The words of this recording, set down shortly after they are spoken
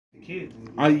kid.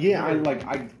 Up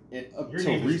Your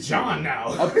till name is John now.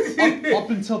 up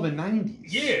until the 90s.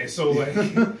 Yeah, so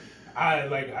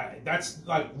like, that's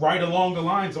like right along the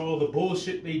lines of all the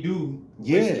bullshit they do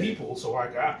with people. So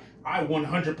like, I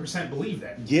 100% believe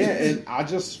that. Yeah, and I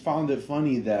just found it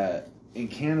funny that in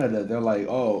Canada they're like,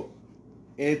 oh,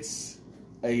 it's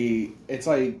like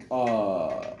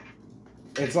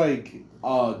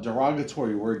a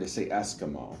derogatory word to say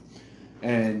Eskimo.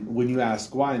 And when you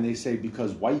ask why, and they say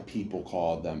because white people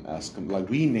call them Eskimo, like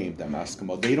we named them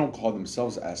Eskimo. They don't call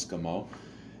themselves Eskimo.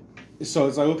 So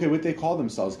it's like, okay, what they call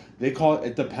themselves?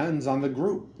 It depends on the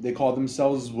group. They call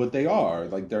themselves what they are.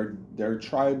 Like they're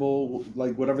tribal,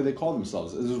 like whatever they call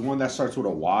themselves. There's one that starts with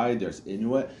a Y, there's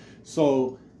Inuit.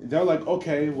 So they're like,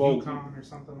 okay, well, Yukon or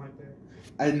something like that.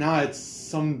 And now I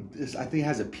think it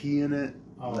has a P in it.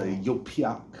 Like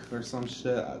Yopiak or some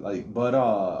shit.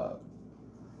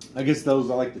 I guess those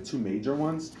are like the two major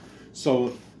ones.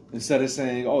 So instead of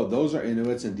saying, oh, those are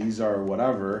Inuits and these are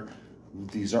whatever,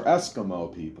 these are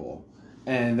Eskimo people.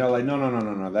 And they're like,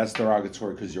 no, that's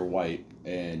derogatory because you're white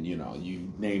and, you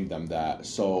named them that.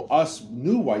 So us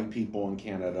new white people in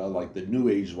Canada, like the new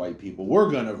age white people,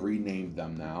 we're going to rename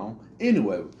them now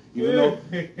Inuit. Even though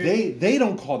they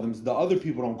don't call them, the other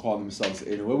people don't call themselves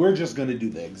Inuit. We're just going to do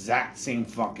the exact same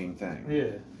fucking thing.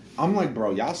 Yeah. I'm like,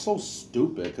 bro, y'all so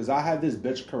stupid. Because I had this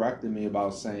bitch correcting me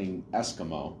about saying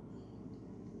Eskimo.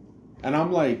 And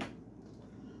I'm like...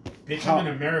 Bitch, I'm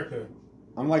in America.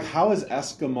 I'm like, how is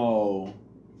Eskimo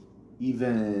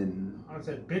even... I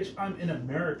said, bitch, I'm in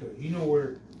America. You know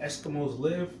where Eskimos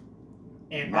live?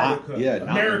 Antarctica.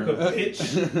 America,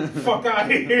 bitch. Fuck out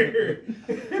of here.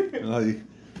 Like,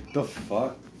 the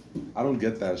fuck? I don't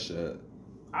get that shit.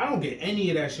 I don't get any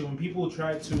of that shit when people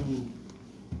try to,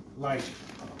 like...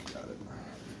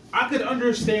 I could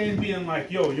understand being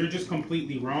like, yo, you're just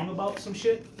completely wrong about some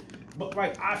shit. But,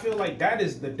 like, I feel like that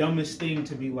is the dumbest thing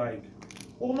to be like,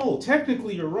 well, no,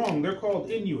 technically you're wrong. They're called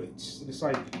Inuits. It's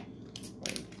like,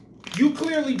 you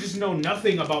clearly just know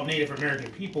nothing about Native American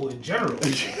people in general.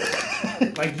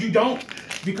 Like, you don't,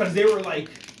 because they were, like,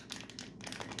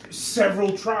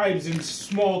 several tribes in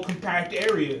small, compact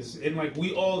areas. And, like,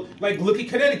 we all, like, look at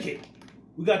Connecticut.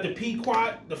 We got the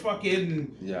Pequot, the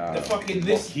fucking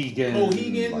this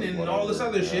Mohegan, like, and whatever, all this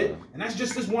other shit, and that's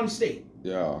just this one state.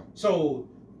 Yeah. So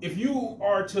if you're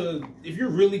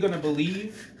really gonna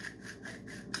believe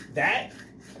that,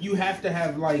 you have to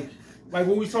have like what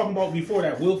we were talking about before,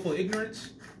 that willful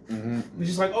ignorance. Mm-hmm. It's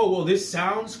just like, oh well, this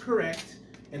sounds correct,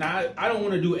 and I don't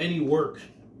want to do any work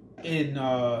in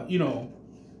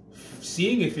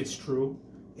seeing if it's true.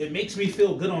 It makes me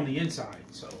feel good on the inside,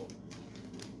 so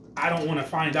I don't want to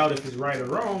find out if it's right or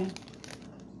wrong,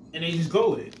 and they just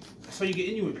go with it. That's how you get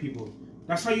Inuit people.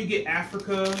 That's how you get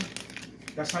Africa.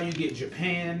 That's how you get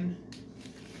Japan.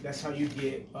 That's how you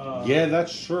get... yeah,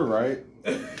 that's true, right?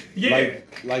 Yeah.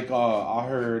 I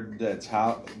heard that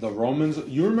the Romans...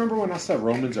 You remember when I said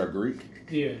Romans are Greek?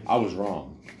 Yeah. I was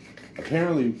wrong.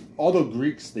 Apparently, although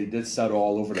Greeks, they did settle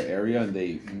all over the area, and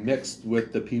they mixed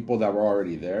with the people that were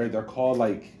already there. They're called,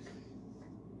 like...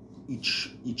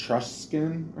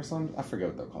 Etruscan or something. I forget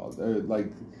what they're called.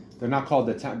 They're not called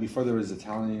before there was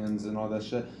Italians and all that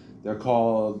shit. They're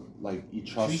called like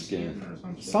Etruscan or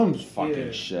some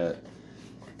fucking shit.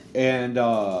 And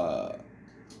but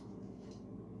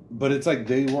it's like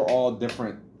they were all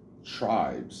different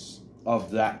tribes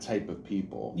of that type of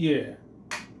people. Yeah.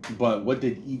 But what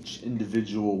did each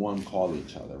individual one call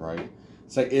each other, right?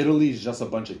 It's like Italy's just a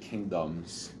bunch of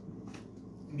kingdoms.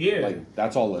 Yeah. Like,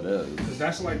 that's all it is. Because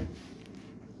that's like...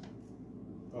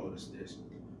 Oh, this.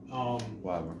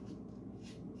 Whatever.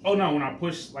 Oh, no, when I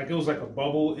pushed... Like, it was like a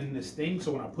bubble in this thing,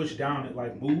 so when I pushed down, it,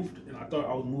 like, moved, and I thought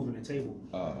I was moving the table.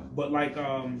 But, like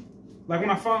when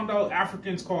I found out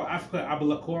Africans call Africa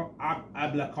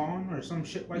Ablakon or some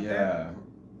shit like that.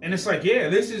 And it's like, yeah,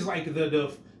 this is like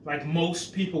the like,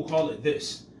 most people call it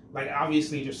this. Like,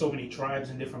 obviously, there's so many tribes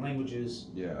and different languages.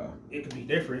 Yeah. It could be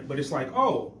different, but it's like,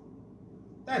 oh...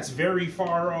 That's very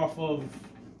far off of,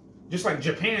 just like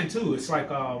Japan too. It's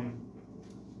like I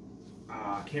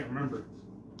can't remember.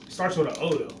 It starts with an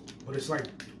O though, but it's like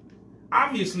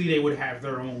obviously they would have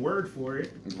their own word for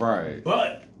it, right?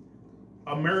 But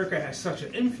America has such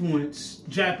an influence.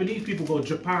 Japanese people go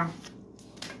Japan.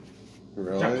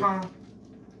 Really? Japan.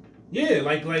 Yeah,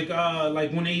 like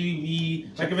when they be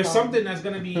like if it's something that's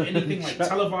gonna be anything like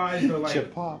televised or like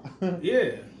Japan.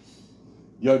 Yeah.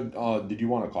 Yo, did you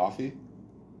want a coffee?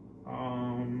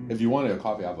 If you wanted a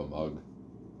coffee, I have a mug.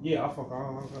 Yeah, I'll some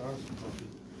coffee.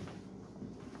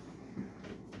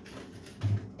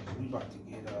 We about to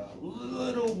get a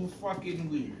little fucking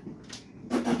weird.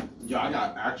 Yeah,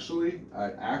 I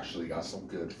actually got some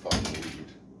good fucking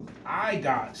weed. I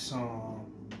got some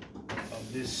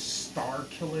of this Star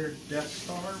Killer Death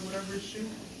Star, whatever it's shit.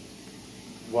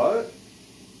 What?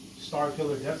 Star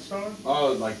Killer Death Star?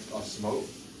 Oh, like a smoke?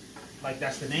 Like,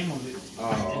 that's the name of it.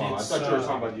 Oh, I thought you were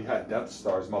talking about you had Death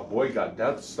Stars. My boy got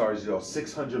Death Stars,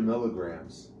 600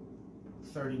 milligrams.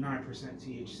 39%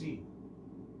 THC.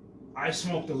 I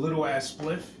smoked a little ass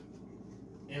spliff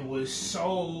and was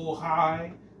so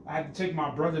high. I had to take my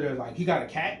brother there, like, he got a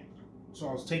cat. So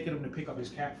I was taking him to pick up his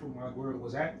cat from like where it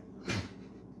was at.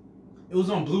 It was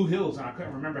on Blue Hills, and I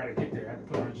couldn't remember how to get there. I had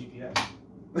to put it on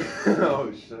GPS.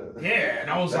 Oh, shit. Yeah, and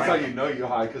I was That's like... how you know you're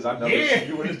high, because I never see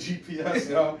you with a GPS,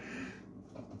 yo.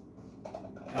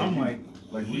 I'm like,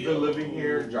 we've been living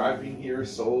here, driving here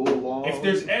so long. If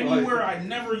there's anywhere I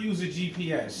never use a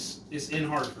GPS, it's in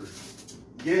Hartford.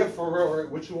 Yeah, for real, right?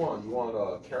 What you want? You want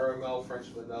a caramel, French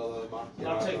vanilla, macchiato?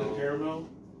 I'll take the caramel.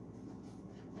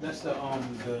 That's the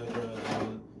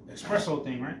espresso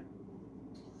thing, right?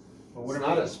 Or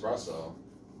whatever. It's not espresso.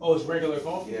 Oh, it's regular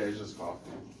coffee? Yeah, it's just coffee.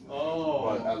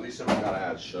 Oh. But at least if you gotta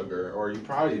add sugar, or you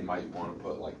probably might want to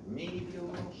put like maybe a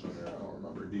little sugar. I don't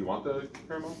remember. Do you want the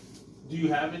caramel? Do you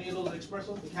have any of those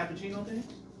espresso, the cappuccino things?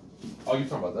 Oh, you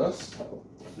talking about this?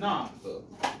 Nah.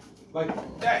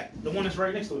 Like that. The one that's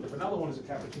right next to it. The vanilla one is a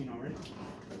cappuccino, right?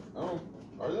 Oh,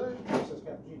 are they? It says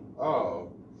cappuccino.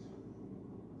 Oh.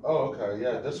 Oh, okay.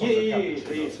 Yeah, this one's a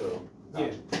cappuccino too.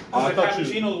 Yeah. I The thought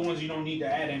cappuccino are the ones you don't need to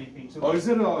add anything to. Oh, is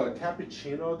it a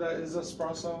cappuccino that is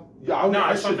espresso? Yeah,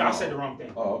 I said the wrong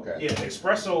thing. Oh, okay. Yeah,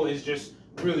 espresso is just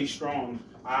really strong.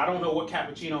 I don't know what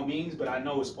cappuccino means, but I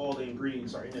know it's all the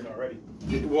ingredients are in it already.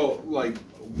 Well, like,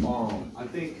 I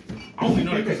think I only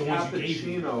know that because the ones you gave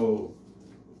me. cappuccino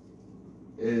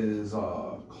is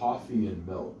coffee and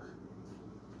milk.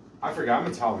 I forgot.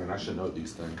 I'm Italian. I should know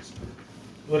these things.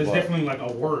 But it's definitely like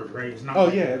a word, right? It's not. Oh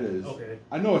like, yeah, it is. Okay.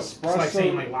 I know espresso. It's like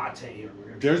saying like latte or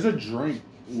whatever. There's a drink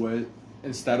with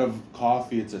instead of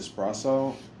coffee, it's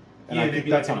espresso, and I think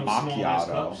that's like a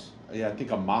macchiato. Yeah, I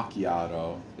think a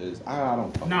macchiato is. I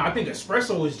don't. Nah, I think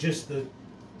espresso is just the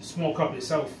small cup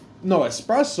itself. No,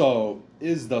 espresso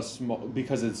is the small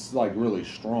because it's like really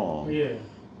strong. Yeah.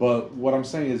 But what I'm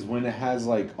saying is when it has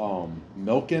like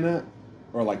milk in it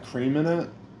or like cream in it,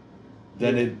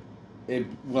 then it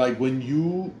like when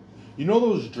you know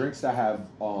those drinks that have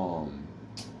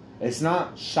it's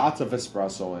not shots of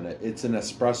espresso in it, it's an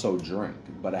espresso drink,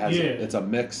 but it has it's a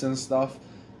mix and stuff.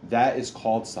 That is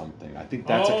called something. I think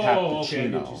that's a cappuccino. Okay, I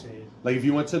get what you're saying. Like if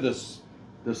you went to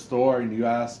the store and you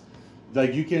asked,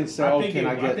 like you can say,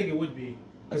 I think it would be.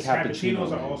 Because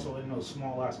cappuccinos are also in those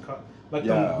small ass cups. Like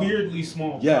the weirdly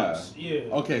small cups. Yeah.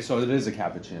 Okay, so it is a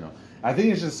cappuccino. I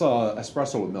think it's just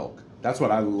espresso with milk. That's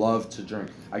what I love to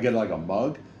drink. I get like a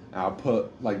mug, and I'll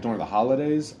put like during the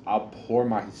holidays, I'll pour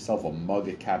myself a mug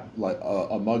of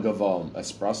a mug of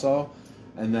espresso,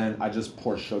 and then I just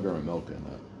pour sugar and milk in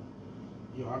it.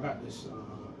 Yo, I got this.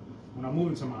 When I move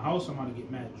into my house, I'm gonna get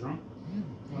mad drunk.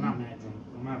 Well, not mad drunk.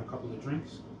 I'm gonna have a couple of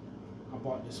drinks. I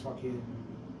bought this fucking.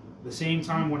 The same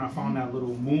time when I found that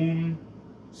little moon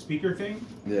speaker thing.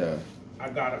 Yeah. I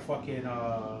got a fucking.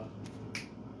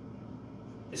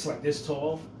 It's like this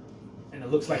tall, and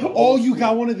it looks like. You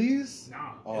got one of these?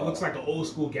 Nah, it looks like an old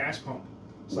school gas pump.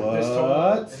 It's like this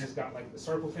tall, and it's got like the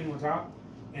circle thing on top,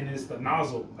 and it's the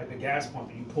nozzle like a gas pump,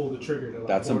 and you pull the trigger to like.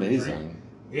 That's amazing.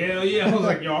 Yeah. I was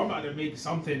like, yo, I'm about to make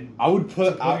something. I would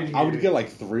get like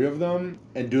 3 of them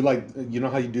and do like, you know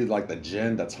how you do like the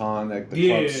gin, the tonic, the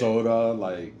club soda,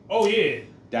 like. Oh yeah.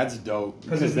 That's dope.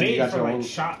 Because it's made for like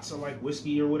shots of like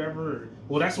whiskey or whatever.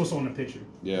 Well, that's what's on the picture.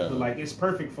 Yeah. But like it's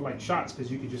perfect for like shots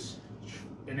because you could just,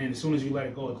 and then as soon as you let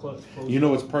it go, it closes. You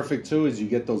know what's perfect too is you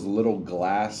get those little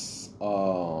glass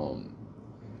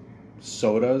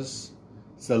sodas.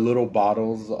 It's the little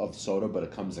bottles of soda, but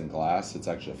it comes in glass. It's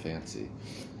actually fancy.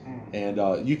 And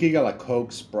you can get like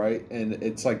Coke, Sprite, and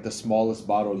it's like the smallest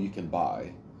bottle you can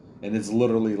buy. And it's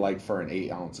literally like for an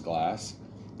 8-ounce glass.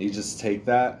 You just take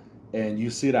that, and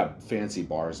you see it at fancy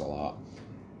bars a lot.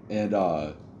 And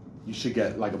you should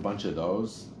get like a bunch of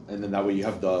those. And then that way you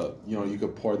have you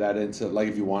could pour that into, like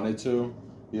if you wanted to,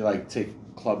 you like take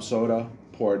club soda,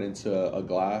 pour it into a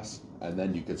glass, and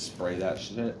then you could spray that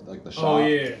shit, like the shot. Oh,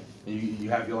 yeah. And you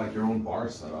have your own bar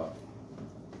set up.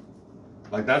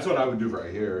 Like that's what I would do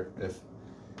right here. If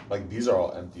like these are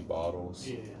all empty bottles.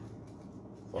 Yeah.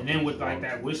 And then with like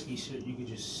that whiskey shit, you could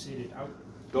just sit it out.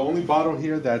 The only bottle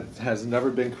here that has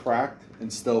never been cracked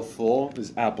and still full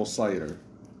is apple cider.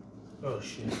 Oh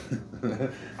shit!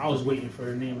 I was waiting for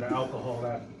the name of the alcohol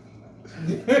that.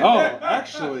 Oh,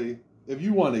 actually, if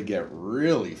you want to get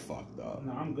really fucked up.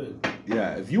 No, I'm good.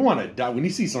 Yeah, if you want to die, when you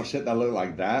see some shit that look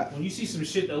like that. When you see some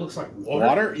shit that looks like water.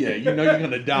 Water? Yeah, you know you're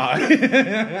going to die.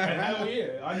 Hell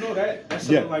yeah. I know that. That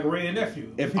shit look like Ray and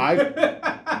Nephew.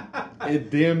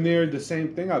 It damn near the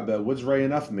same thing, I bet. What's Ray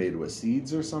and F made with?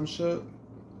 Seeds or some shit?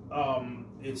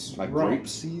 It's like rum. grape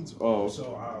seeds? Oh. So,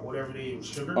 whatever they use,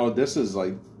 sugar. Oh, this is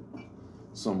like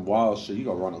some wild shit. You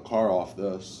gonna run a car off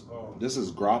this. Oh. This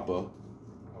is grappa.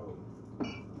 Oh.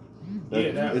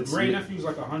 Yeah, that Ray and Nephew's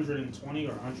like 120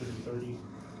 or 130.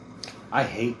 I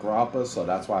hate grappa, so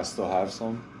that's why I still have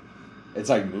some. It's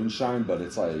like moonshine, but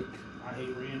it's like... I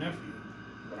hate Ray and Nephew.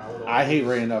 I hate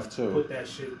Ray and F too. Put that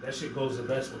shit goes the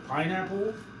best with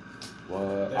pineapple.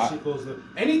 What? That shit goes the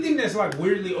anything that's like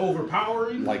weirdly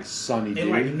overpowering. Like Sunny D. It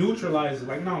like neutralizes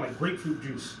like grapefruit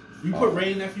juice. You put Ray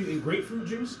and Nephew in grapefruit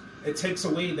juice, it takes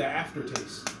away the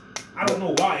aftertaste. I don't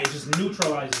know why. It just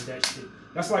neutralizes that shit.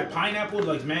 That's like pineapple,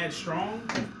 like mad strong,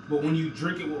 but when you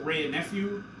drink it with Ray and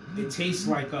Nephew, it tastes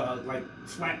like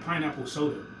flat pineapple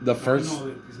soda. The first, you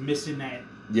know, it's missing that.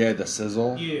 Yeah, the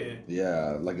sizzle. Yeah.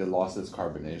 Yeah, like it lost its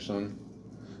carbonation.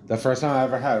 The first time I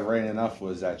ever had Ray and F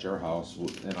was at your house,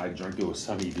 and I drank it with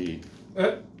Sunny D.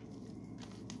 I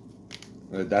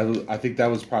think that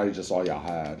was probably just all y'all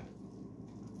had.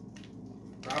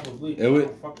 Probably. It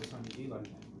would. Fuck with Sunny D like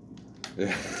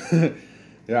that.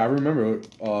 Yeah, I remember.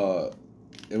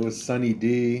 It was Sunny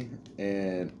D,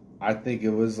 and I think it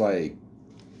was like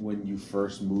when your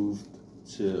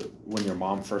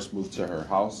mom first moved to her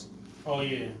house. Oh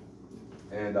yeah.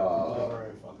 And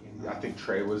I think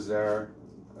Trey was there.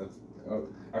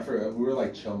 I forgot. We were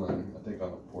like chilling, I think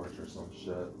on the porch or some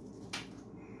shit.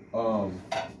 I'm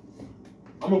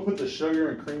gonna put the sugar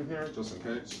and cream here just in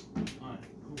case. Alright,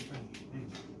 cool, thank you.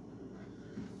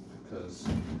 Because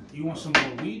you want some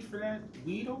more weed for that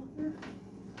weed over here?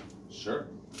 Sure.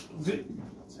 Is it?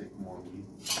 I'll take more weed.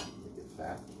 Make it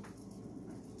fat.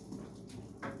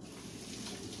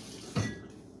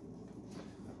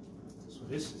 So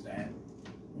this is that.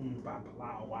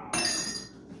 Wow.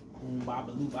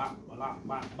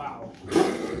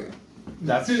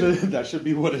 That should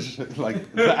be what it should,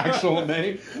 like the actual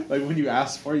name. Like when you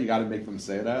ask for it, you gotta make them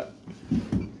say that.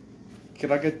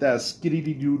 Can I get that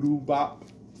skitty doo doo bop?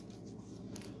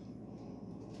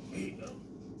 There you go.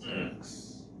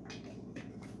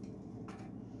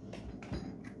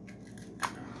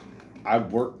 I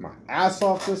worked my ass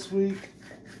off this week.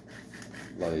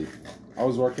 Like I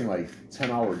was working like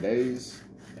 10-hour days.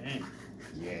 Damn.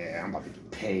 Yeah, I'm about to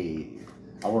get paid.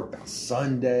 I worked on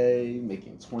Sunday,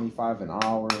 making $25 an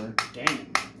hour.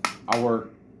 Damn. I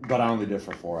worked, but I only did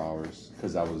for 4 hours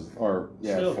because I was, or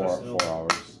yeah, still, 4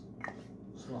 hours.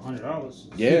 Still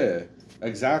 $100. Yeah,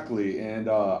 exactly. And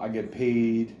I get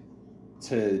paid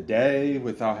today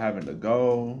without having to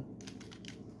go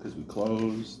because we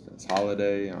closed. It's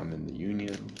holiday. I'm in the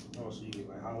union. Oh, so you get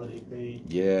like holiday pay?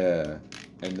 Yeah,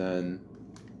 and then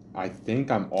I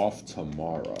think I'm off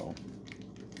tomorrow.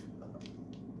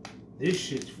 This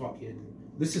shit's fucking...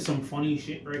 This is some funny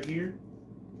shit right here.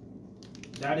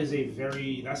 That is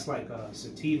that's like a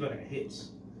sativa that hits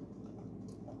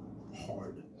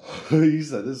hard. You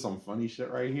said this is some funny shit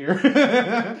right here.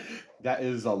 That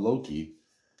is a Loki.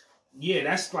 Yeah,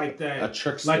 that's like that. A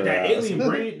trickster. Like that alien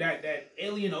brain, that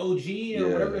alien OG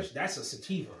or whatever. That's a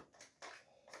sativa.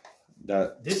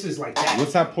 This is like that.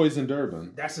 What's that poison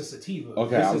Durban? That's a sativa.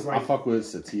 Okay, I fuck with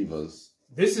sativas.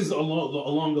 This is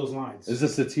along those lines. Is the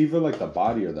sativa like the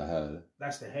body or the head?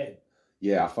 That's the head.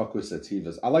 Yeah, I fuck with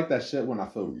sativas. I like that shit when I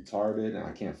feel retarded and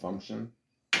I can't function.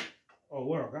 Oh,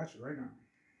 well, I got you right now.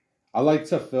 I like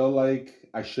to feel like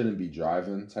I shouldn't be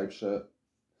driving type shit.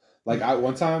 Like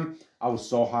one time I was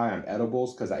so high on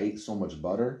edibles because I ate so much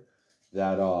butter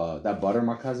that butter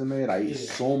my cousin made. I ate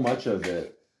so much of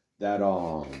it that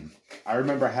I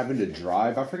remember having to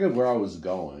drive. I forget where I was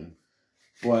going,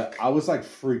 but I was like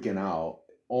freaking out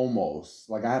almost.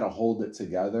 Like I had to hold it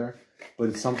together,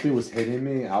 but something was hitting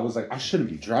me. I was like, I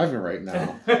shouldn't be driving right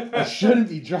now. I shouldn't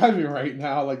be driving right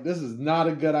now. Like this is not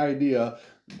a good idea.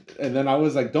 And then I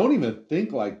was like, don't even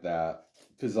think like that.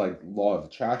 Because like law of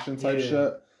attraction type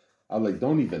shit. I was like,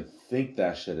 don't even think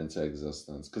that shit into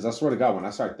existence. Because I swear to God, when I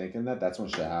start thinking that, that's when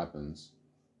shit happens.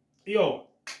 Yo,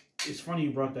 it's funny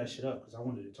you brought that shit up because I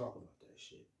wanted to talk about that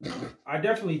shit. I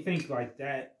definitely think like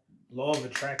that law of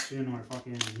attraction or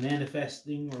fucking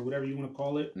manifesting or whatever you want to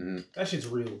call it, that shit's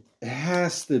real. It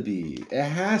has to be. It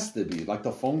has to be. Like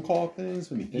the phone call things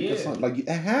when you think of something. Like it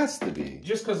has to be.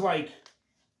 Just because like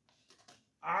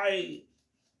I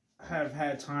have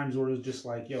had times where it's just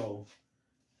like, yo,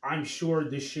 I'm sure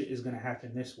this shit is going to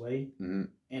happen this way. And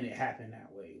it happened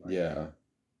that way. Like, yeah.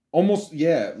 Almost,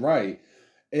 yeah, right.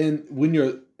 And when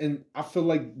you're, and I feel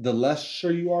like the less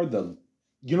sure you are,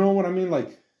 you know what I mean?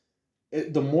 Like,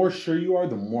 the more sure you are,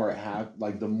 the more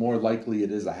the more likely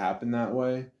it is to happen that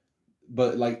way.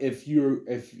 But like, if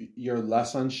you're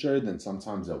less unsure, then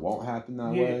sometimes it won't happen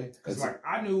that way. Because like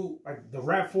I knew like the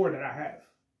RAV4 that I have,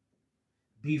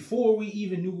 before we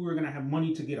even knew we were gonna have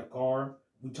money to get a car,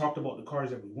 we talked about the cars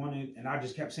that we wanted, and I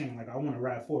just kept saying like I want a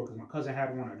RAV4 because my cousin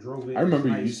had one. I drove it. I remember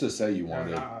you nice. used to say you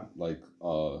wanted like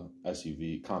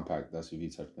SUV, compact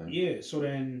SUV type thing. Yeah. So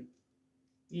then,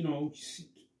 you know,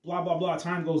 blah blah blah.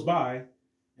 Time goes by,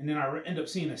 and then I end up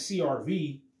seeing a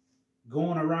CRV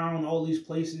going around all these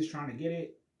places trying to get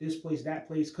it. This place, that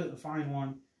place, couldn't find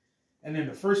one. And then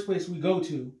the first place we go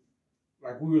to,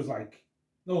 like we was like,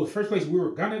 no, the first place we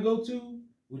were gonna go to,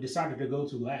 we decided to go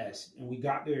to last, and we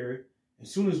got there.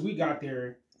 As soon as we got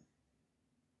there,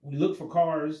 we looked for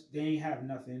cars. They ain't have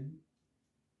nothing.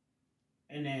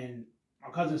 And then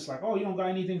my cousin's like, "Oh, you don't got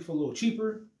anything for a little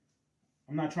cheaper?"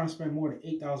 I'm not trying to spend more than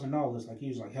 $8,000. Like he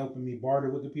was like helping me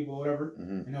barter with the people, or whatever.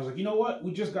 Mm-hmm. And I was like, you know what?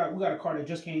 We got a car that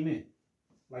just came in,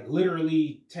 like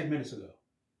literally 10 minutes ago.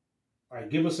 Like,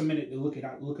 give us a minute to look it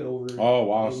over. Oh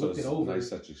wow! They so looked it's it over. nice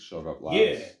that you showed up last.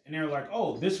 Yeah, and they're like,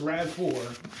 "Oh, this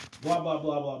RAV4, blah blah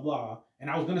blah blah blah." And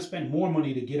I was gonna spend more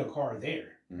money to get a car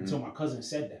there until my cousin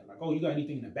said that, like, "Oh, you got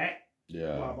anything in the back?"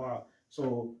 Yeah. Blah blah.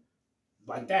 So,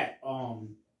 like that.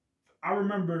 I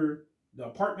remember the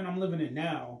apartment I'm living in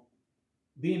now,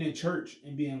 being in church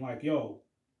and being like, "Yo,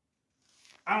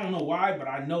 I don't know why, but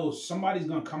I know somebody's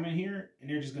gonna come in here and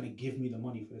they're just gonna give me the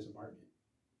money for this apartment."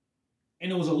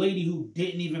 And it was a lady who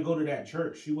didn't even go to that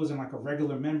church. She wasn't like a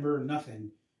regular member, nothing.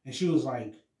 And she was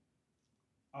like,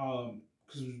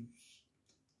 because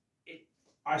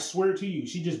I swear to you,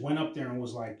 she just went up there and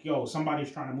was like, "Yo,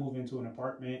 somebody's trying to move into an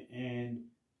apartment and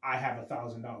I have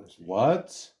 $1,000.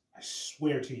 What? I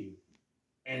swear to you."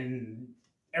 And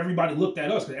everybody looked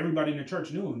at us because everybody in the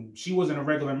church knew, and she wasn't a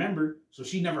regular member, so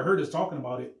she never heard us talking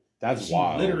about it. That's she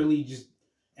wild. Literally just,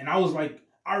 and I was like,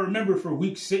 I remember for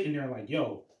weeks sitting there like,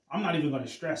 "Yo, I'm not even going to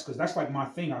stress," because that's like my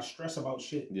thing. I stress about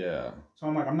shit. Yeah. So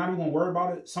I'm like, I'm not even going to worry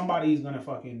about it. Somebody's going to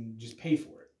fucking just pay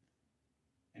for it.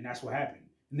 And that's what happened.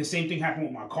 And the same thing happened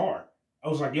with my car. I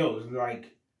was like, yo,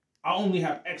 like, I only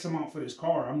have X amount for this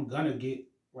car. I'm going to get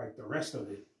like the rest of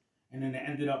it. And then it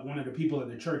ended up, one of the people at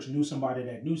the church knew somebody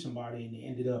that knew somebody, and they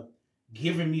ended up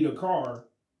giving me the car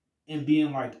and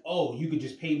being like, "Oh, you could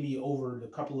just pay me over the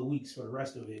couple of weeks for the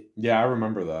rest of it." Yeah, I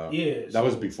remember that. Yeah. That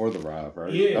was before the RAV,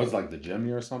 right? Yeah. That was like the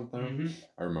Jimmy or something. Mm-hmm.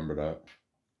 I remember that.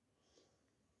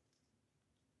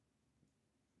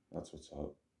 That's what's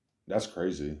up. That's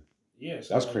crazy. Yeah.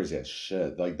 So that's crazy as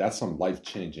shit. Like, that's some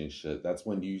life-changing shit. That's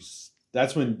when you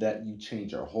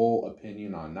change your whole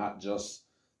opinion on not just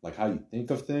like how you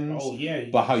think of things. Oh, yeah.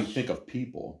 But how you think of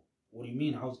people. What do you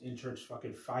mean? I was in church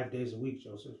fucking 5 days a week,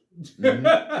 Joseph. Mm-hmm.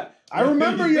 I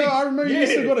remember you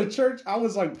used to go to church. I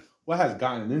was like, what has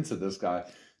gotten into this guy?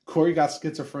 Corey got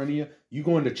schizophrenia. You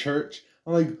going to church?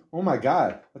 I'm like, oh my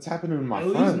God, what's happening to my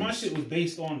friends? At least my shit was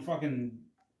based on fucking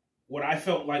what I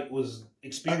felt like was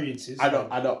experiences. I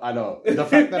know. The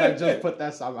fact that I just put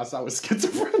that side by side with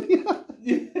schizophrenia.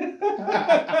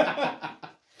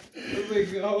 Like,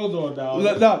 hold on now.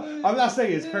 No, I'm not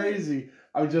saying it's crazy.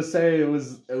 I would just say it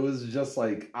was just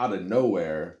like out of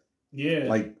nowhere. Yeah.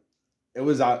 Like, it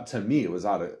was out, to me, it was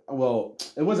out of, well,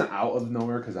 it wasn't out of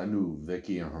nowhere because I knew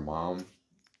Vicky and her mom.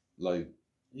 Like,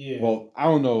 yeah. Well, I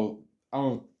don't know.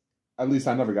 At least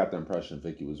I never got the impression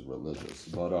Vicky was religious.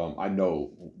 But I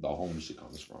know the home she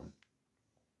comes from.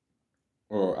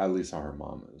 Or at least how her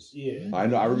mom is. Yeah.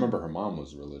 I remember her mom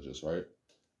was religious, right?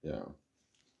 Yeah.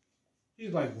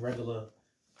 She's like regular,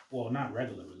 well, not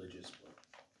regular religious, but,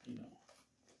 you know.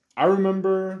 I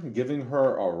remember giving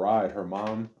her a ride.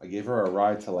 I gave her a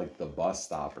ride to like the bus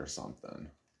stop or something.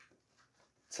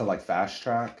 To like Fast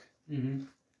Track. Mm-hmm.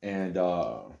 And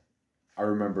I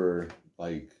remember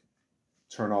like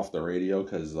turn off the radio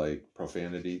because like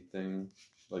profanity thing.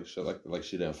 Like shit, like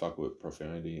she didn't fuck with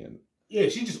profanity. And yeah,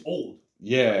 she's just old.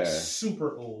 Yeah. Like,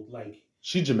 super old. Like,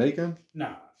 she Jamaican?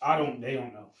 Nah, they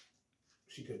don't know.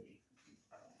 She could be.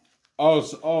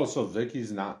 So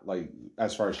Vicky's not, like,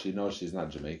 as far as she knows, she's not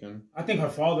Jamaican? I think her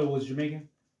father was Jamaican.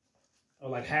 Or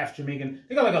like half Jamaican.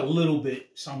 They got like a little bit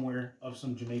somewhere of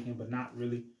some Jamaican, but not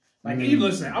really. Like, you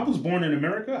listen, I was born in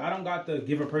America. I don't got to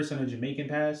give a person a Jamaican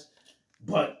pass,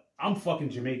 but I'm fucking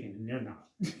Jamaican and they're not.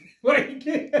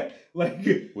 like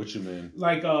what you mean?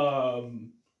 Like I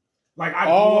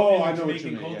grew up in the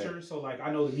Jamaican culture, yeah. So like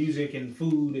I know the music and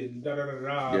food and da da da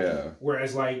da. Yeah.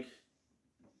 Whereas like,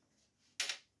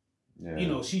 yeah. you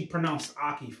know, she pronounced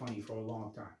Aki funny for a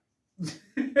long time.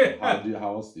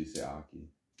 How else do you say Aki?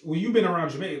 when you've been around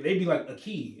Jamaica, they be like a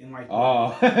key and like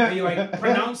Oh. they like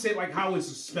pronounce it like how it's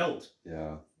spelled.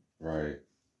 Yeah, right.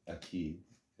 A key.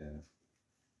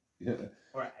 Yeah.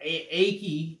 Or a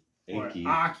key. Or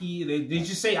Aki. They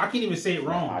just say I can't even say it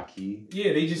wrong. Aki.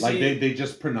 Yeah, they just like say they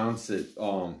just pronounce it.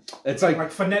 It's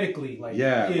like phonetically. Like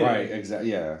yeah, right,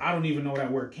 exactly. Yeah. I don't even know where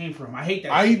that word came from. I hate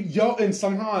that. And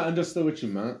somehow I understood what you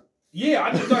meant. Yeah,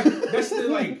 I just like that's the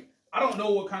like I don't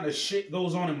know what kind of shit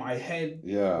goes on in my head.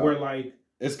 Yeah. Where like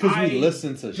it's because we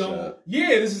listen to shit. Yeah,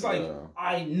 this is like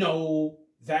I know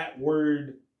that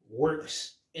word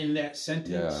works in that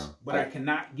sentence, but I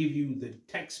cannot give you the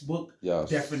textbook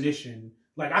definition.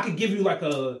 Like I could give you like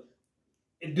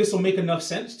this will make enough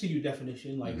sense to you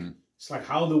definition. Like it's like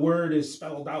how the word is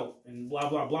spelled out and blah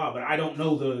blah blah. But I don't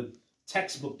know the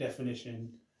textbook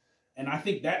definition, and I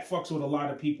think that fucks with a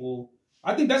lot of people.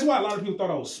 I think that's why a lot of people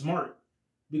thought I was smart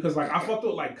because like I fucked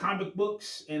with like comic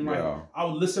books and like I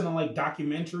would listen to like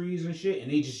documentaries and shit,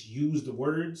 and they just use the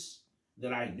words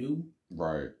that I knew.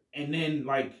 Right. And then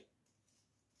like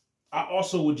I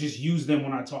also would just use them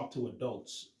when I talk to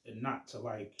adults and not to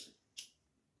like.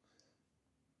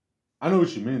 I know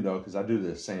what you mean though, because I do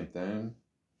the same thing.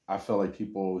 I feel like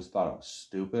people always thought I was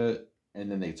stupid, and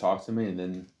then they talk to me, and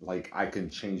then like I can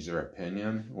change their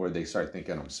opinion, or they start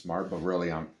thinking I'm smart, but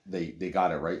really they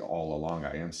got it right all along.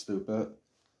 I am stupid.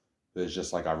 But it's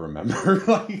just like I remember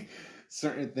like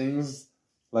certain things,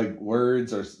 like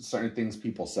words or certain things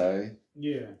people say.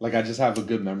 Yeah. Like I just have a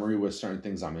good memory with certain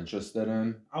things I'm interested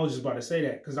in. I was just about to say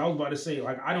that because I was about to say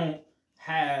like I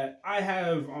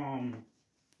have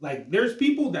like, there's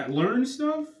people that learn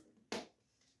stuff,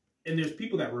 and there's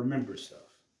people that remember stuff.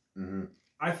 Mm-hmm.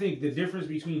 I think the difference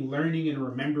between learning and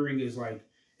remembering is, like,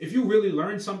 if you really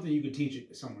learn something, you can teach it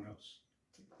to someone else.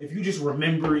 If you just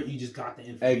remember it, you just got the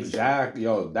information. Exactly.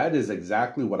 Yo, that is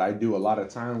exactly what I do a lot of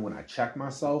time when I check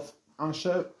myself on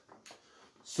shit.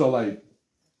 So, like,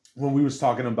 when we was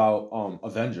talking about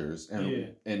Avengers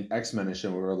and X-Men and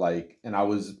shit, we were like, and I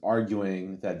was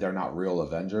arguing that they're not real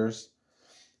Avengers.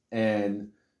 And...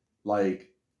 like,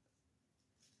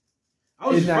 I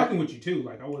was just fucking with you too.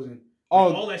 Like I wasn't.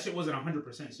 Like, all that shit wasn't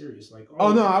 100% serious. Like,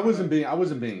 no, I wasn't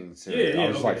being serious. Yeah, I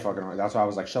was like fucking around. That's why I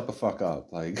was like, shut the fuck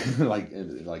up, like,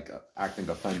 like acting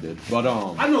offended. But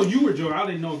I know you were joking. I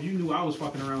didn't know if you knew I was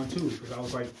fucking around too, because I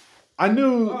was like, I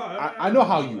knew, I know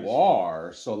how you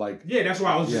are. So like, yeah, that's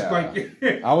why I was just like,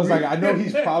 I was like, I know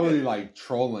he's probably like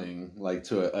trolling, like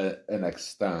to an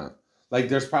extent. Like,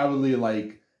 there's probably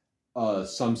like.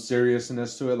 Some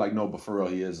seriousness to it, like no, but for real,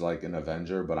 he is like an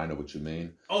Avenger. But I know what you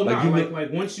mean. Oh like, no,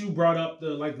 like once you brought up the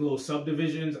like little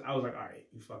subdivisions, I was like, all right,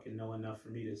 you fucking know enough for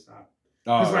me to stop.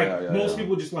 Because most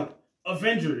people just like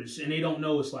Avengers, and they don't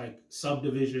know it's like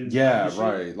subdivisions. Yeah,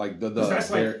 right. Like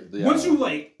that's like once you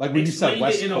like when you said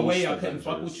West it in Coast a way, I couldn't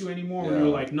fuck with you anymore. When you were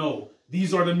like, no.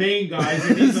 These are the main guys,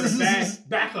 and these are the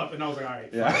backup. And I was like, all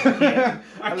right,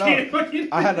 I can't fucking...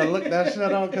 I had to look that shit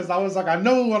up because I was like, I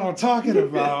know what I'm talking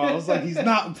about. I was like, he's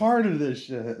not part of this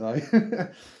shit. Like,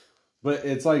 but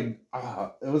it's like,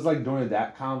 it was like during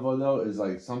that convo though, is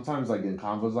like sometimes like in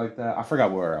convos like that, I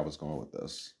forgot where I was going with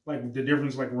this. Like the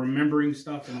difference, like remembering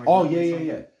stuff and like. Oh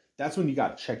yeah. That's when you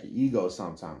got to check your ego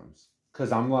sometimes.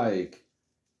 Cause I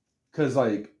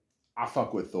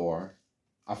fuck with Thor.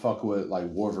 I fuck with like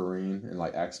Wolverine and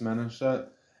like X-Men and shit.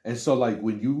 And so like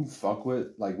when you fuck with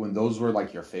like when those were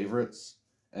like your favorites,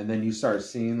 and then you start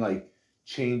seeing like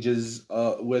changes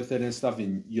with it and stuff,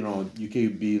 and you know you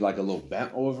could be like a little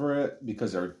bent over it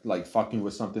because they're like fucking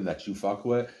with something that you fuck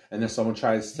with, and then someone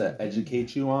tries to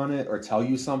educate you on it or tell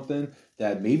you something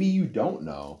that maybe you don't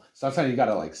know. Sometimes you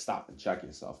gotta like stop and check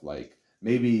yourself. Like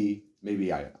maybe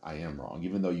I am wrong,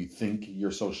 even though you think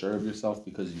you're so sure of yourself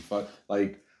because you fuck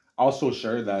like. I was so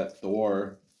sure that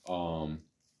Thor,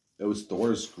 it was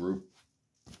Thor's group,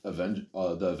 the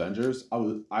Avengers.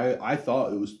 I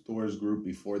thought it was Thor's group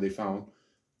before they found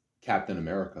Captain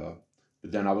America,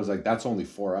 but then I was like, that's only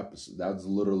 4 episodes. That's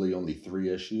literally only 3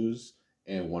 issues,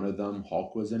 and one of them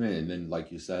Hulk was in it, and then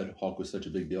like you said, Hulk was such a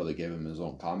big deal they gave him his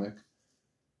own comic.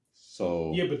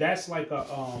 So yeah, but that's like a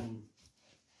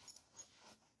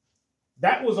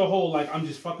that was a whole like I'm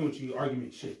just fucking with you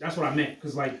argument shit. That's what I meant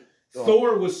because like.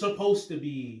 Thor was supposed to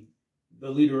be the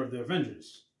leader of the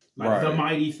Avengers. Like the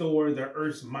mighty Thor, the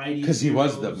Earth's mighty. Because he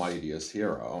was the mightiest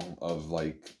hero of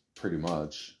like pretty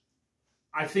much.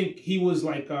 I think he was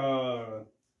like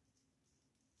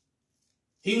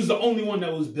he was the only one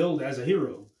that was billed as a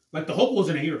hero. Like the Hulk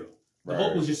wasn't a hero. The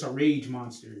Hulk was just a rage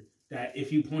monster that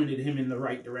if you pointed him in the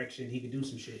right direction, he could do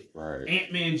some shit. Right.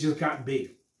 Ant-Man just got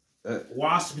big.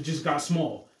 Wasp just got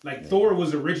small. Like Thor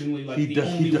was originally like the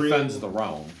only he defends real... the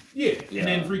realm. Yeah. And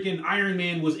then freaking Iron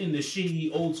Man was in the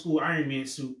shitty old school Iron Man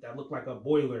suit that looked like a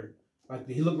boiler. Like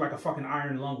he looked like a fucking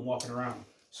iron lung walking around.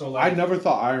 So like I never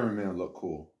thought Iron Man looked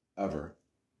cool ever.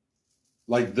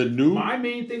 Like the new. My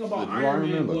main thing about Iron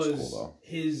Man was cool,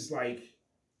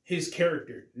 his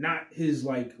character, not his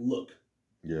like look.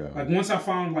 Yeah. Like once I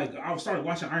found like I started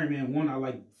watching Iron Man 1, I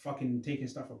like fucking taking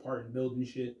stuff apart and building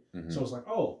shit. Mm-hmm. So it's like,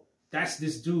 oh, that's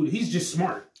this dude. He's just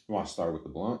smart. You want to start with the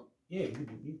blunt? Yeah.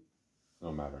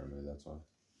 No matter to me, that's why.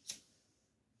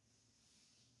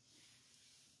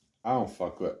 I don't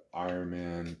fuck with Iron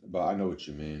Man, but I know what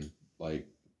you mean. Like,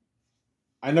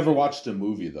 I never watched the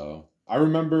movie though. I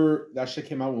remember that shit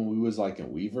came out when we was like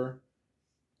in Weaver,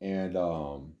 and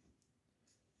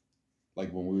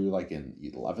like when we were like in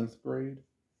 11th grade.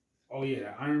 Oh yeah,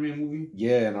 that Iron Man movie.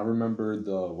 Yeah, and I remember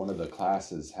one of the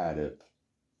classes had it.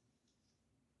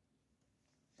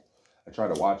 I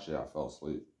tried to watch it, I fell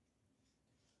asleep.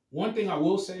 One thing I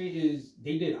will say is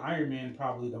they did Iron Man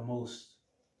probably the most,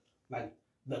 like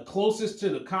the closest to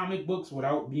the comic books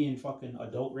without being fucking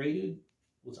adult rated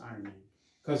was Iron Man.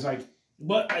 Cause like,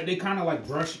 but they kind of like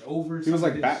brushed over. He was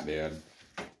like Batman,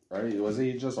 right? Was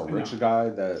he just a rich guy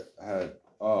that had?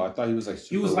 Oh, I thought he was like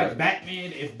super he was rich. like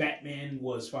Batman if Batman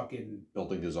was fucking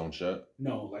building his own shit.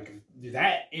 No, like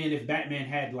that, and if Batman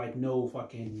had like no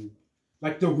fucking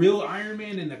like the real Iron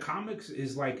Man in the comics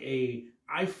is like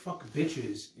I fuck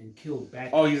bitches and kill bad.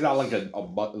 Oh, he's not like a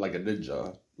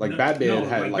ninja. Like Batman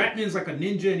had like Batman's like a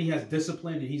ninja and he has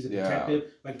discipline and he's a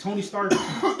detective. Like Tony Stark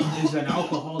is an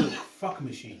alcoholic fuck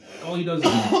machine. Like, all he does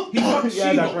is he fucks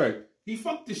She-Hulk. That's right. He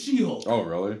fucked the She-Hulk. Oh,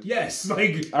 really? Yes.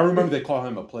 Like I remember they call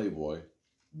him a playboy.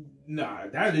 Nah,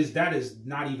 that is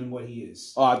not even what he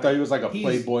is. Oh, I thought he was like a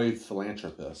playboy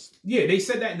philanthropist. Yeah, they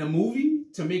said that in the movie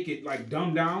to make it like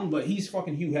dumbed down, but he's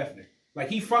fucking Hugh Hefner. Like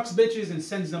he fucks bitches and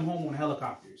sends them home on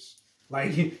helicopters.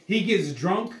 Like he gets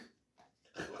drunk.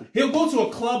 He'll go to a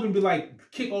club and be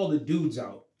like, kick all the dudes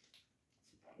out.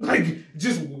 Like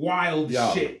just wild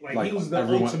shit. Like he was the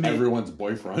everyone's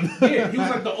boyfriend. Yeah, he was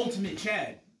like the ultimate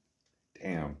Chad.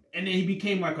 Damn. And then he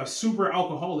became like a super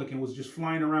alcoholic and was just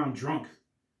flying around drunk.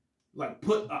 Like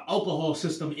put an alcohol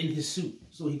system in his suit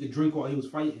so he could drink while he was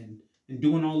fighting and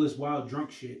doing all this wild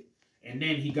drunk shit. And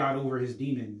then he got over his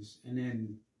demons and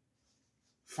then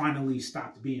finally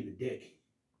stopped being a dick.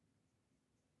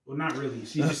 Well, not really.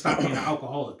 She just stopped being an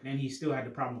alcoholic. And he still had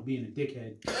the problem of being a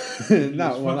dickhead.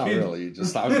 Not really. He just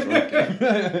stopped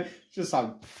drinking. Just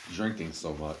stopped drinking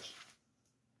so much.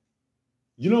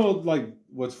 You know, like,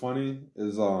 what's funny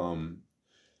is, I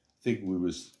think we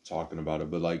was talking about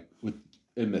it, but like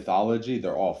in mythology,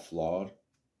 they're all flawed.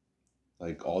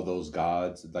 Like all those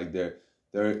gods, like they're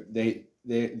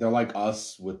like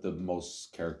us with the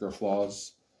most character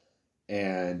flaws,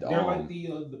 and they're like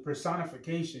the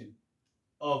personification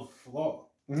of flaw.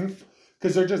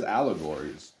 Because they're just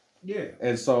allegories. Yeah.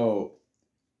 And so,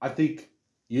 I think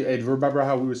and remember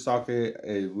how we was talking?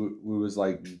 We was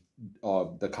like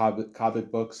the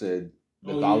comic books and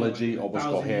mythology like almost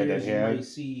go hand in hand. You might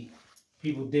see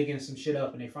people digging some shit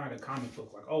up and they find a comic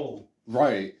book like, oh.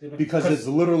 Right. Because it's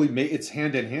literally, it's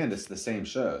hand in hand. It's the same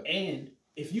shit. And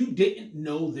if you didn't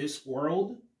know this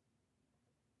world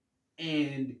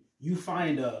and you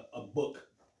find a book,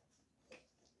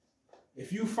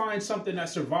 if you find something that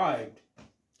survived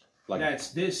that's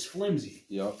this flimsy.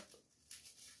 Yep.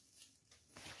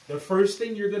 The first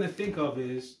thing you're going to think of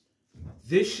is,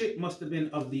 this shit must have been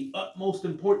of the utmost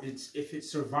importance if it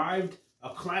survived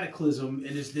a cataclysm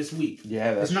and is this weak.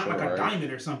 Yeah, that's It's not like a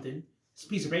diamond or something. It's a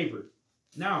piece of paper.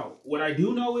 Now, what I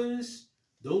do know is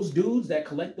those dudes that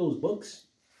collect those books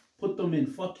put them in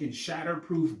fucking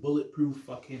shatterproof, bulletproof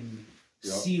fucking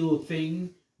seal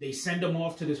thing. They send them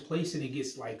off to this place and it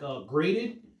gets like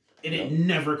graded and it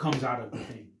never comes out of the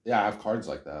thing. Yeah, I have cards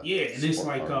like that. Yeah, and it's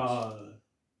like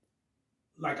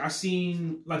like I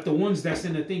seen like the ones that's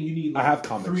in the thing. You need like I have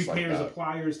comics 3 like pairs that. of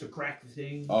pliers to crack the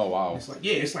thing. Oh wow! It's like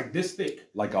it's like this thick,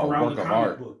 like a around work the of comic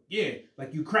art. book. Yeah,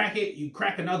 like you crack it, you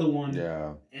crack another one.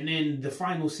 Yeah, and then the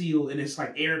final seal, and it's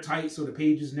like airtight, so the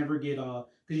pages never get because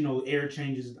you know air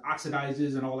changes,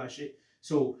 oxidizes, and all that shit.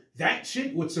 So that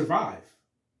shit would survive.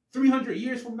 300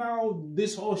 years from now, all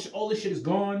this shit is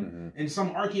gone, and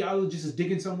some archaeologist is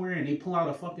digging somewhere, and they pull out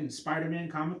a fucking Spider-Man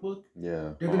comic book.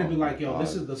 Yeah, they're gonna be like, "Yo,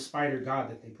 this is the Spider God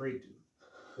that they prayed to.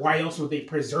 Why else would they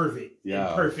preserve it in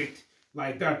perfect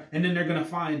like that?" And then they're gonna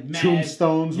find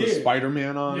tombstones with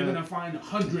Spider-Man on. They're gonna find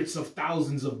hundreds of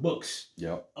thousands of books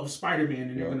of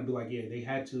Spider-Man, and they're gonna be like, "Yeah, they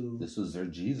had to." This was their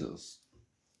Jesus.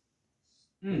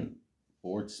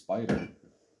 Bored spider.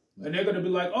 And they're gonna be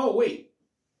like, "Oh wait."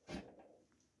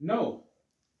 No,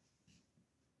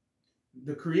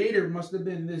 the creator must have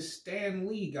been this Stan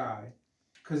Lee guy,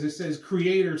 because it says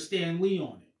creator Stan Lee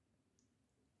on it.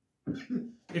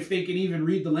 If they can even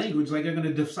read the language, like they're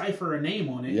gonna decipher a name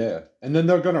on it. Yeah, and then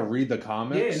they're gonna read the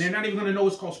comics. Yeah, and they're not even gonna know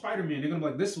it's called Spider-Man. They're gonna be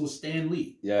like, "This was Stan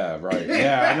Lee." Yeah, right.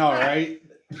 Yeah, I know, right?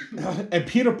 And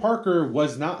Peter Parker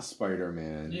was not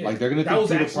Spider-Man. Yeah. Like they're gonna that think was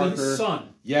Peter actually Parker. his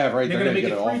son. Yeah, right. They're gonna make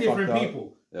get it all 3 different fucked up.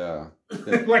 people. Yeah.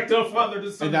 Like the father,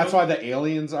 the son. And that's why the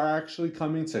aliens are actually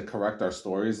coming to correct our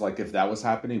stories. Like, if that was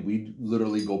happening, we'd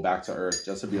literally go back to Earth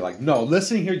just to be like, no,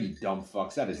 listen here, you dumb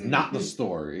fucks. That is not the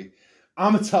story.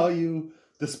 I'm going to tell you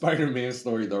the Spider-Man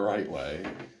story the right way.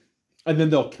 And then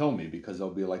they'll kill me because they'll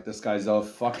be like, this guy's a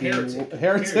fucking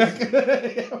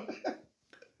heretic.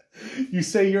 You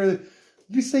say you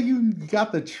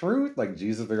got the truth? Like,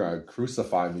 Jesus, they're going to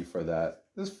crucify me for that.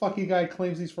 This fucking guy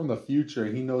claims he's from the future.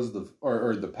 He knows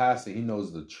or the past, and he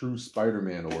knows the true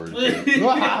Spider-Man origin. This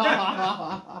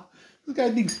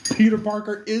guy thinks Peter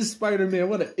Parker is Spider-Man.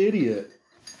 What an idiot!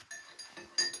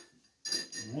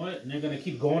 What? And they're gonna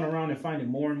keep going around and finding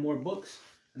more and more books,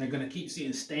 and they're gonna keep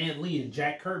seeing Stan Lee and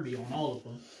Jack Kirby on all of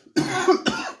them.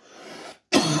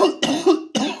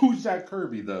 Who's Jack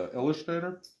Kirby, the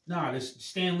illustrator? Nah, this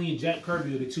Stan Lee and Jack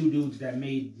Kirby are the two dudes that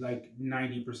made like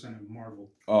 90% of Marvel.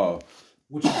 Oh.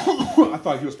 Which I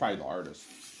thought he was probably the artist.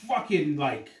 Fucking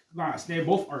like, nah, they're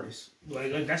both artists.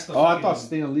 Like that's the. Oh, I thought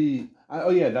Stan Lee.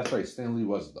 Oh yeah, that's right. Stan Lee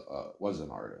was an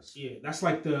artist. Yeah, that's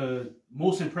like the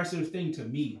most impressive thing to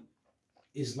me,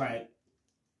 is like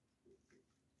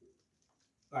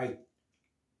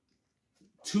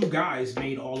two guys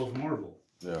made all of Marvel.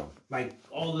 Yeah. Like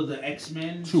all of the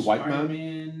X-Men, two white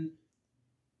men,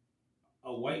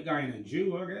 a white guy and a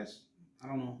Jew, I guess. I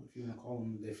don't know if you want to call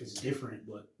them, if it's different,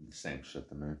 but same shit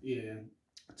to me. Yeah.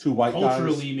 Two white guys.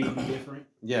 Culturally maybe different.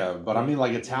 Yeah, but I mean,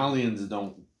 like, Italians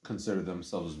don't consider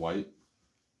themselves white.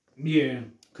 Yeah.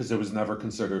 Because it was never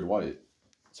considered white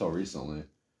until recently.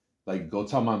 Like, go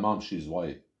tell my mom she's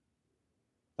white.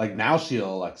 Like, now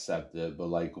she'll accept it, but,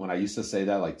 like, when I used to say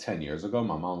that, like, 10 years ago,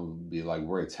 my mom would be like,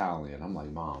 we're Italian. I'm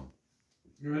like, Mom.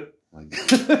 Right. Like...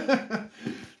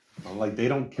 I'm like, they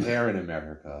don't care in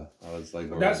America. I was like,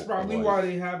 that's probably why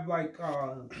they have like,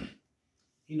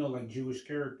 like Jewish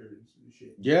characters and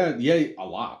shit. Yeah, a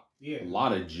lot. Yeah, a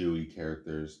lot of Jewy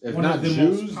characters. If one not of the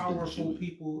Jews, most powerful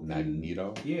people.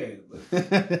 Magneto. Yeah,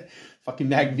 fucking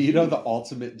Magneto, the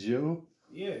ultimate Jew.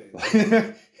 Yeah.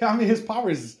 I mean, his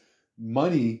power is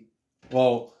money.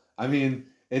 Well, I mean,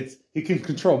 he can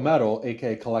control metal,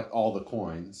 aka collect all the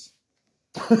coins.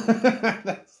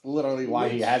 That's literally why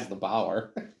he has the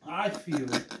power. I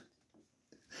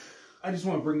just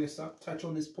want to bring this up, touch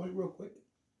on this point real quick.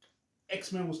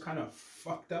 X-Men was kind of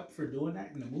fucked up for doing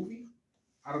that in the movie.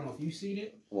 I don't know if you've seen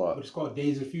it. What? But it's called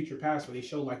Days of Future Past, where they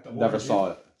show like the Never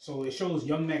saw it. So it shows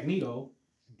young Magneto,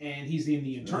 and he's in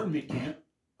the internment camp.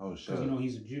 Oh shit! Because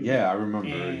he's a Jew. Yeah, I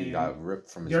remember he got ripped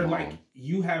from his mom. They're like,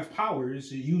 you have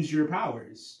powers, use your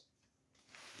powers.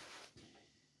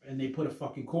 And they put a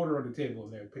fucking quarter on the table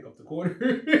and they pick up the quarter.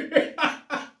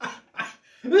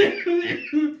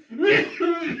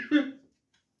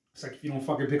 It's like, if you don't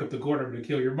fucking pick up the quarter, I'm gonna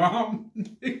kill your mom.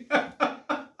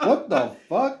 What the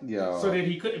fuck, yo? So then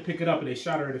he couldn't pick it up and they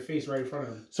shot her in the face right in front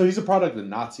of him. So he's a product of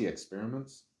Nazi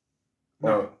experiments?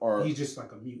 No, or he's just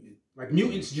like a mutant. Like,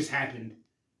 mutants just happened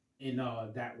in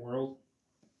that world.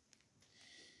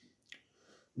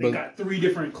 They got 3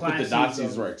 different classes. But the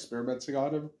Nazis were experimenting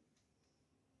on him?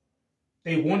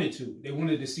 They wanted to. They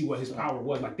wanted to see what his power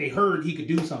was. Like, they heard he could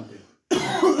do something.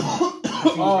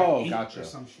 Like gotcha. Or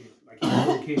some shit. Like, he was a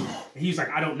little kid. And he's like,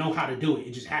 I don't know how to do it.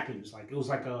 It just happens. Like, it was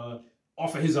like a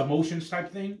off of his emotions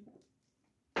type thing.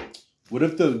 What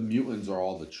if the mutants are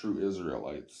all the true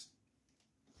Israelites?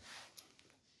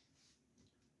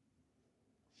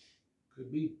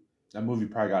 Could be. That movie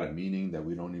probably got a meaning that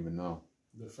we don't even know.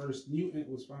 The first mutant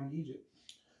was from Egypt.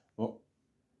 Well,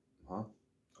 huh?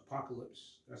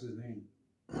 Apocalypse. That's his name.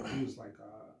 He was like,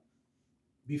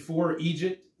 before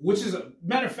Egypt, which is a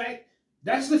matter of fact,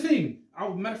 that's the thing.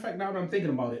 Matter of fact, now that I'm thinking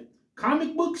about it,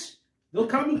 comic books, those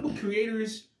comic book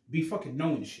creators be fucking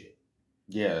knowing shit.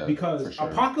 Yeah. Because sure.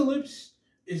 Apocalypse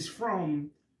is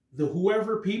from the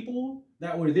whoever people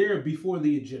that were there before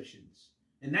the Egyptians.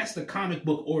 And that's the comic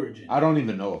book origin. I don't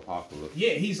even know Apocalypse.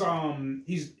 Yeah, he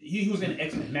was in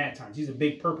X-Men Mad Times. He's a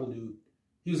big purple dude.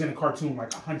 He was in a cartoon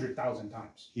like 100,000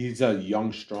 times. He's a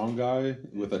young, strong guy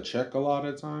with a check a lot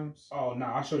of times. Oh no,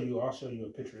 I'll show you a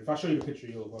picture. If I show you the picture,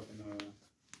 you'll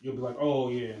be like, oh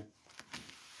yeah.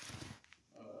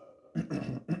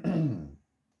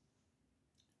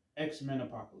 X-Men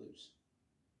Apocalypse.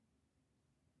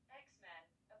 X-Men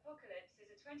Apocalypse is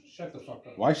a Shut the fuck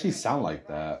up. Why she sound like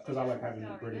that? Because I like having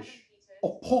the British.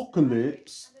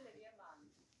 Apocalypse.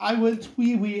 I went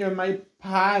wee-wee in my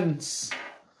pants.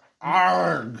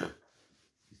 Arg.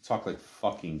 You talk like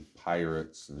fucking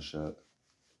pirates and shit.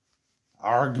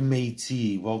 Arg,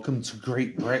 matey. Welcome to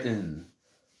Great Britain.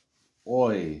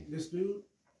 Oi. This dude?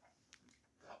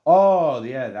 Oh,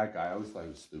 yeah, that guy. I always thought he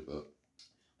was stupid.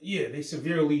 Yeah, they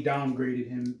severely downgraded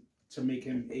him to make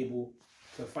him able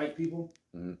to fight people.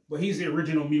 Mm-hmm. But he's the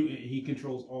original mutant, and he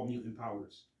controls all mutant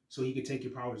powers. So he could take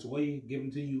your powers away, give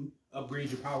them to you, upgrade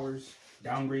your powers,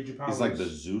 downgrade your powers. He's like the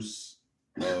Zeus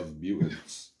of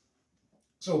mutants.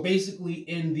 So basically,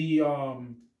 in the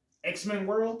X-Men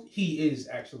world, he is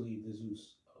actually the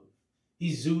Zeus.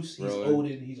 He's Zeus, he's Really?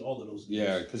 Odin, he's all of those guys.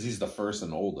 Yeah, because he's the first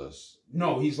and oldest.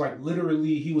 No, he's like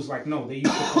literally, he was like, no, they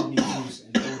used to call me Zeus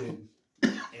and Odin.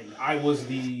 And I was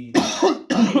the,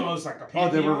 it's like a pantheon. Oh,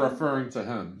 they were referring to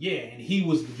him. Yeah, and he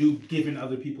was the dude giving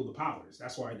other people the powers.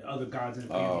 That's why the other gods in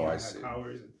the pantheon had see.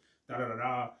 powers and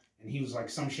da-da-da-da. And he was like,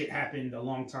 some shit happened a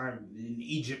long time in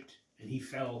Egypt, and he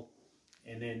fell,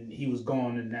 and then he was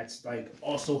gone, and that's like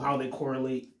also how they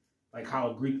correlate, like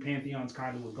how Greek pantheons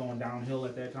kind of was going downhill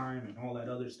at that time and all that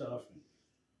other stuff.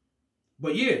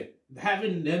 But yeah,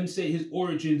 having them say his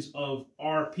origins of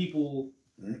our people,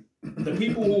 the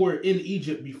people who were in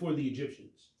Egypt before the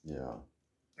Egyptians. Yeah.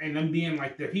 And them being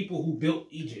like the people who built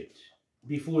Egypt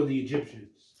before the Egyptians.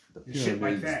 The and shit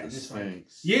like that. the And it's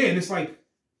Sphinx. like, yeah, and it's like,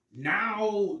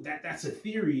 now that's a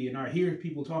theory, and I hear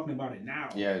people talking about it now.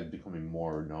 Yeah, it's becoming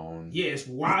more known. Yeah, it's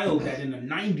wild that in the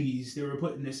 90s they were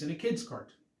putting this in a kid's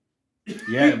cartoon.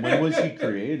 Yeah, when was he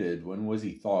created? When was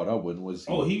he thought up? When was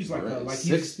he? Oh, he was like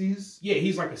 60s. Yeah,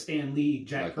 he's like a Stan Lee,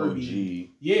 Jack like Kirby.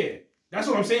 OG. Yeah, that's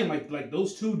what I'm saying. Like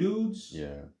those two dudes.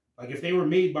 Yeah. Like if they were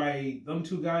made by them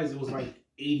two guys, it was like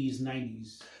 80s,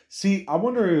 90s. See, I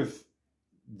wonder if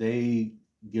they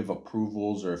give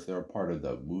approvals or if they're a part of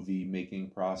the movie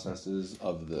making processes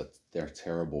of their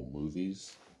terrible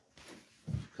movies.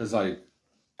 Because like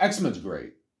X-Men's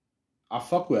great. I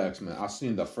fuck with X-Men. I've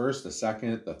seen the first, the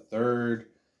second, the third,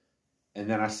 and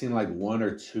then I've seen like one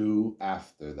or two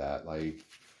after that. Like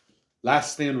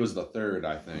Last Stand was the third,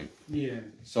 I think. Yeah.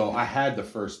 So I had the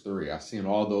first three. I've seen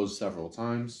all those several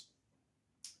times.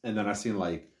 And then I've seen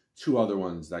like two other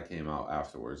ones that came out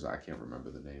afterwards. I can't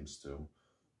remember the names too.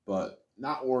 But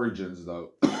not Origins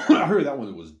though. I heard that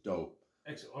one was dope.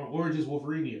 Origins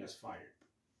Wolverine, yeah, that's fire.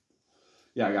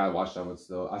 Yeah, I gotta watch that one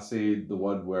still. I see the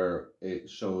one where it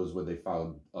shows where they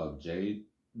found Jade.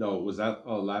 No, was that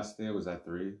Last Stand? Was that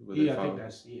 3? Yeah, I think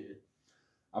that's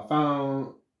I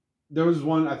found there was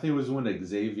one. I think it was when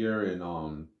Xavier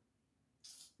and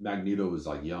Magneto was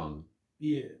like young.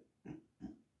 Yeah.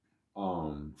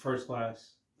 First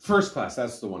Class.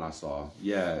 That's the one I saw.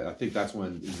 Yeah, I think that's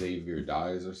when Xavier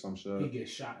dies or some shit. He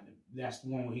gets shot. That's the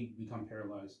one where he become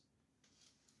paralyzed.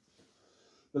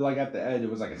 But like at the end, it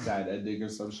was like a sad ending or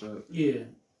some shit. Yeah.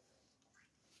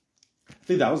 I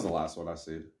think that was the last one I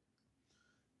seen.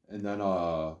 And then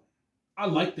I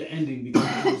liked the ending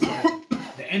because it was like,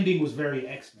 the ending was very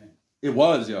X-Men. It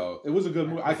was, yo. It was a good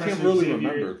movie. I can't really Xavier,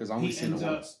 remember because I only seen it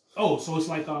once. So it's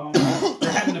like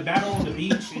they're having a battle on the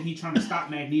beach and he's trying to stop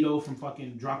Magneto from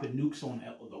fucking dropping nukes on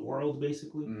the world,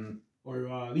 basically. Mm-hmm.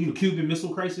 Or Cuban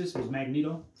Missile Crisis was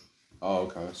Magneto. Oh,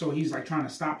 okay. So he's like trying to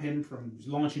stop him from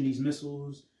launching these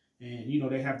missiles, and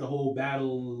they have the whole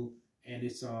battle, and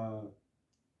it's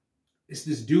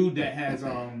this dude that has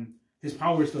his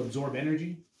power is to absorb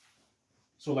energy.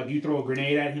 So like you throw a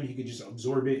grenade at him, he could just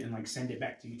absorb it and like send it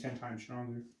back to you 10 times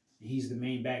stronger. And he's the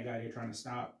main bad guy they're trying to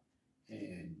stop,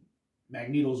 and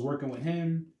Magneto's working with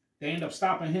him. They end up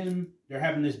stopping him. They're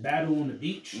having this battle on the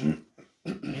beach, and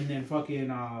then fucking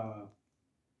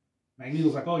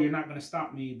Magneto's like, oh, you're not going to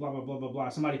stop me, blah, blah, blah, blah, blah.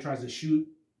 Somebody tries to shoot.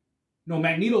 No,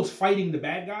 Magneto's fighting the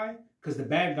bad guy because the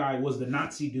bad guy was the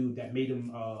Nazi dude that made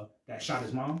him, that shot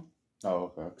his mom.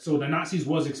 Oh, okay. So the Nazis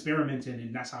was experimenting,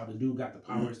 and that's how the dude got the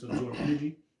powers to absorb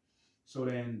energy. So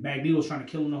then Magneto's trying to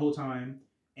kill him the whole time,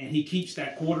 and he keeps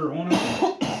that quarter on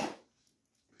him.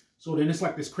 So then it's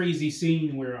like this crazy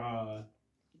scene where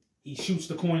he shoots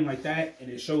the coin like that, and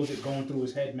it shows it going through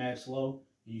his head mad slow.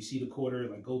 And you see the quarter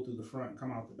like go through the front and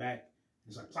come out the back.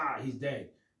 It's like, he's dead.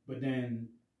 But then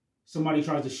somebody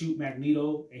tries to shoot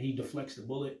Magneto, and he deflects the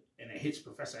bullet, and it hits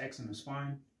Professor X in the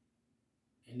spine.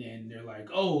 And then they're like,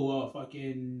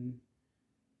 fucking...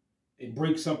 It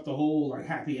breaks up the whole like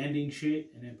happy ending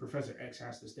shit, and then Professor X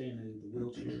has to stay in the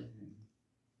wheelchair. And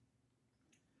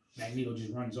Magneto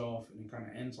just runs off, and it kind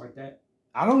of ends like that.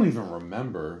 I don't even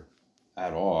remember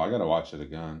at all. I gotta watch it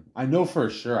again. I know for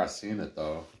sure I seen it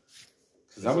though.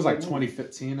 Because that was like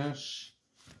 2015-ish.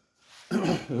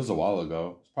 It was a while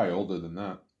ago. probably older than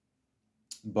that.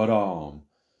 But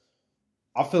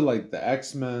I feel like the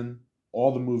X-Men,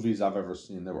 all the movies I've ever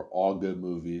seen, they were all good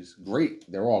movies.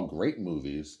 Great. They were all great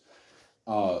movies.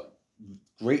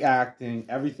 Great acting.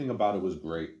 Everything about it was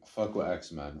great. Fuck with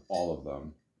X-Men. All of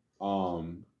them.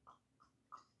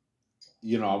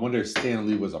 I wonder if Stan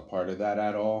Lee was a part of that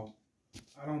at all.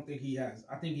 I don't think he has.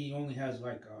 I think he only has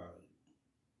like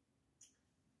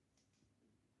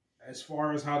as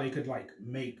far as how they could like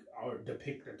make or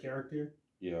depict a character.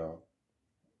 Yeah.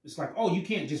 It's like, oh, you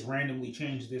can't just randomly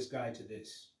change this guy to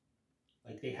this.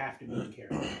 Like, they have to be the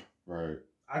character. Right.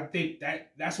 I think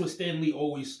that's what Stan Lee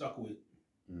always stuck with.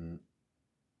 Mm.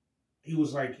 He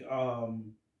was like,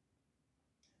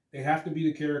 they have to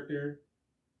be the character.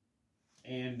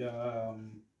 And,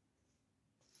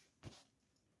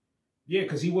 yeah,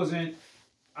 because he wasn't,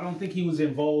 I don't think he was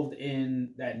involved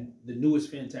in the newest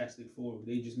Fantastic Four.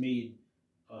 They just made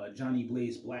Johnny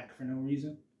Blaze black for no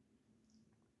reason.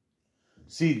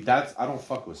 See, I don't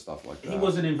fuck with stuff like that. He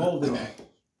wasn't involved in that.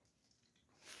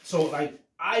 So, like,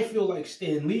 I feel like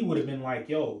Stan Lee would have been like,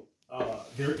 yo,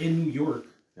 they're in New York,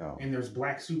 and there's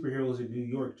black superheroes in New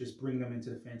York, just bring them into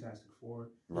the Fantastic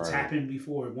Four. It's happened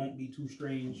before. It won't be too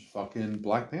strange. Fucking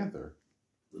Black Panther.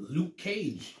 Luke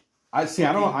Cage. I've seen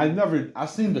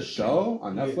the show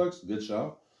on Netflix, good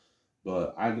show.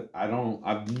 But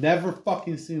I've never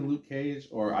fucking seen Luke Cage,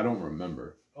 or I don't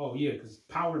remember. Oh, yeah, because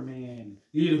Power Man.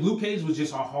 Yeah, Luke Cage was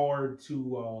just Luke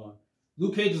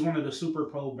Cage is one of the super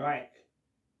pro-black,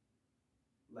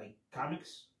 like,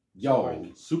 comics. Yo, so,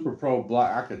 like, super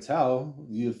pro-black, I could tell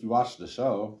if you watch the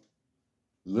show.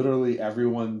 Literally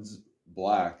everyone's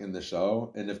black in the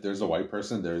show, and if there's a white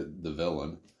person, they're the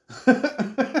villain.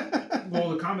 Well,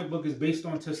 the comic book is based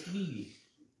on Tuskegee.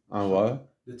 On what?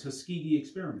 The Tuskegee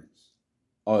experiments.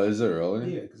 Oh, is it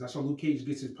really? Yeah, because that's how Luke Cage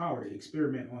gets his power. They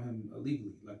experiment on him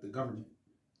illegally, like the government.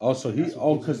 Oh, so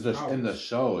because in the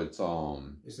show it's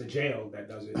a jail that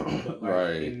does it, but like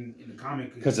right in the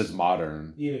comic because it's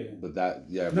modern. Yeah, but no,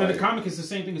 right. The comic is the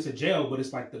same thing. It's a jail, but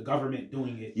it's like the government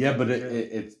doing it. Yeah, but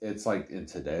it's like in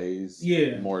today's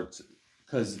more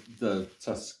because the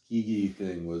Tuskegee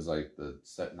thing was like the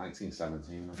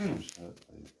 1917 or some shit.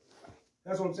 Like,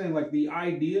 that's what I'm saying. Like the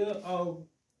idea of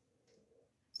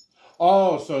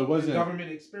so it wasn't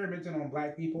government experimenting on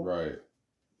black people, right?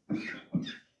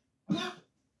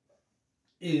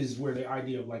 Is where the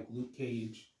idea of like Luke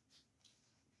Cage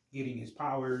getting his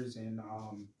powers and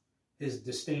his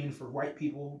disdain for white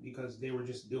people because they were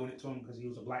just doing it to him because he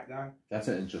was a black guy. That's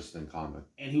an interesting comic.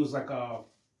 And he was I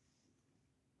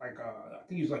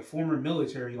think he was like former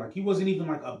military. Like he wasn't even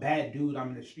like a bad dude, I'm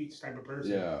in the streets type of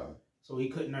person. Yeah. So he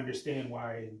couldn't understand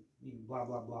why blah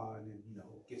blah blah, and then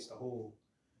gets the whole.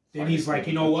 Then he's like,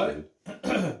 you know what?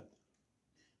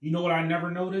 You know what I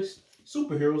never noticed?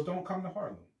 Superheroes don't come to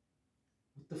Harlem.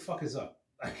 What the fuck is up?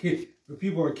 Like, the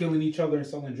people are killing each other and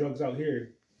selling drugs out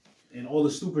here, and all the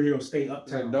superheroes stay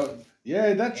uptown.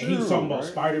 Yeah, that's true. And he was talking about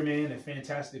Spider-Man and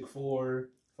Fantastic Four.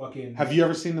 Fucking. Have you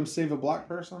ever seen them save a black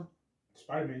person?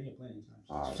 Spider-Man, yeah, plenty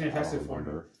of times. Fantastic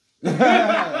Four.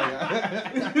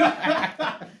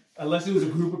 Unless it was a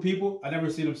group of people, I never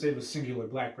seen them save a singular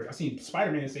black person. I seen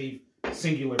Spider-Man save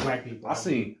singular black people. I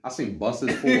seen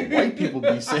buses full of white people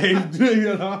be saved.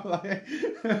 Like.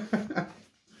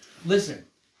 Listen,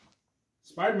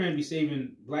 Spider-Man be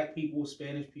saving black people,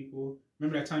 Spanish people.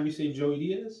 Remember that time you saved Joey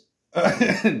Diaz?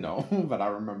 No, but I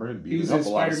remember him beating up a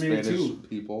lot of Spanish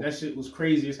people. That shit was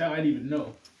crazy as hell. I didn't even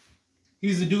know.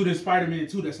 He's the dude in Spider-Man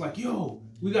 2 that's like, yo,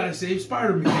 we gotta save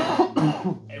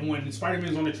Spider-Man. And when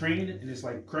Spider-Man's on the train and it's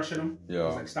like crushing him,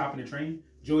 it's like stopping the train,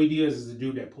 Joey Diaz is the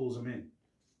dude that pulls him in.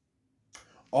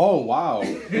 Oh, wow.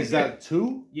 Is that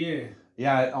 2? Yeah.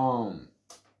 Yeah,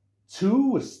 2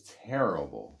 was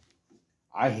terrible.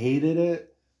 I hated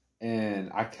it,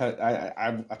 and I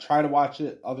try to watch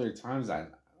it other times. I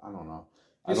don't know.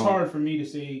 It's hard for me to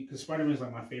say because Spider-Man is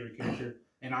like my favorite character,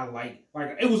 and I like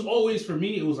it was always for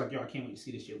me. It was like, yo, I can't wait to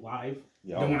see this shit live.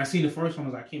 Yeah. Then when I see the first one, I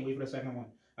was like, I can't wait for the second one.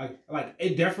 Like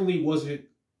it definitely wasn't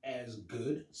as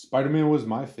good. Spider-Man was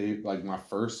my favorite, like my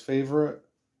first favorite.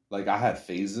 Like I had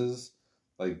phases.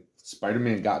 Like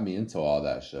Spider-Man got me into all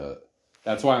that shit.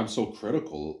 That's why I'm so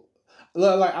critical.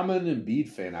 Like I'm an Embiid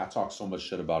fan. I talk so much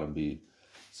shit about Embiid.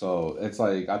 So it's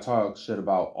like I talk shit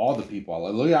about all the people.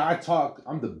 Like, look,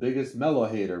 I'm the biggest Melo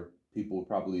hater. People would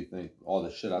probably think all the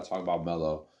shit I talk about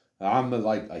Melo. I'm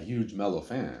like a huge Melo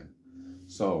fan.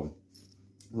 So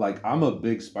like I'm a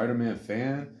big Spider-Man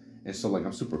fan, and so like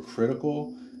I'm super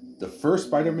critical. The first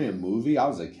Spider-Man movie, I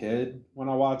was a kid when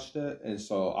I watched it, and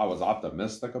so I was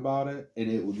optimistic about it,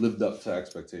 and it lived up to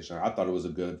expectation. I thought it was a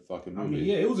good fucking movie. I mean,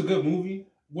 yeah, it was a good movie.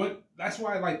 That's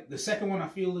why like the second one I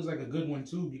feel is like a good one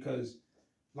too, because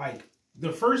like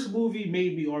the first movie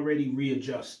made me already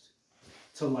readjust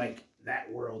to like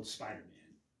that world Spider-Man.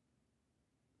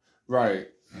 Right.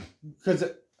 Because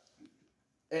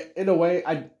in a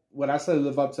way, when I said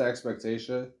live up to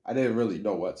expectation, I didn't really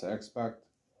know what to expect.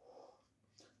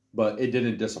 But it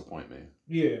didn't disappoint me.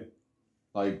 Yeah.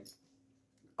 Like,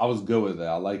 I was good with it.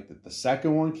 I liked it. The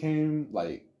second one came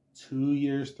like 3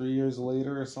 years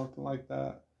later or something like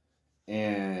that.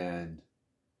 And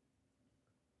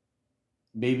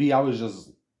maybe I was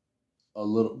just a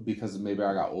little, because maybe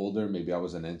I got older, maybe I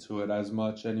wasn't into it as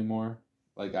much anymore.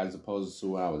 Like, as opposed to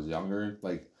when I was younger.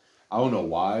 Like, I don't know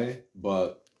why,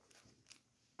 but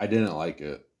I didn't like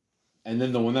it. And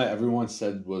then the one that everyone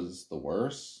said was the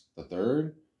worst, the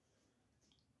third,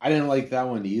 I didn't like that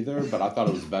one either, but I thought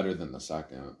it was better than the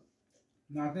second.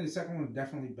 No, I think the second one was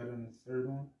definitely better than the third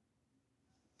one.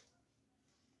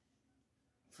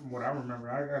 From what I remember,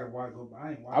 I gotta go by.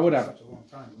 I ain't watched it such a long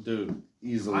time. Dude,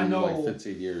 easily like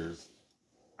 15 years.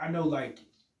 I know, like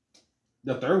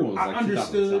the third one was like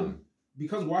 2010.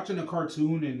 Because watching a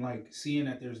cartoon and like seeing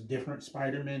that there's different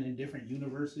Spider-Men in different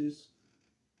universes.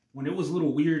 When it was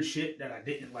little weird shit that I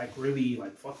didn't like really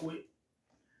like fuck with,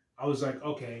 I was like,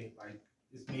 okay, like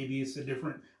maybe it's a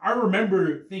different. I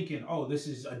remember thinking, oh, this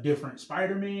is a different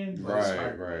Spider-Man.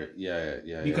 Right,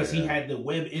 yeah. Because he had the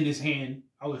web in his hand.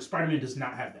 I was like, Spider-Man does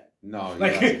not have that. No,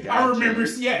 like I remember,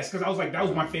 yes, because I was like, that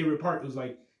was my favorite part. It was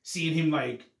like seeing him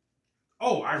like,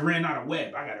 oh, I ran out of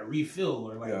web, I got to refill,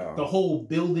 or like the whole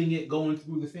building it, going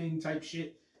through the thing type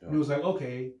shit. Yeah. And it was like,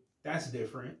 okay, that's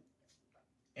different.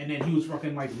 And then he was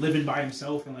fucking like living by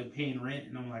himself and like paying rent.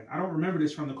 And I'm like, I don't remember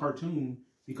this from the cartoon,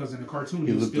 because in the cartoon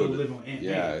he was still living on Aunt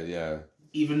May. Yeah.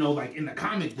 Even though like in the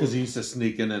comic book, because he used to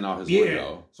sneak in and out his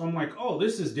window. So I'm like, oh,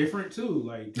 this is different too.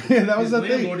 Like that was the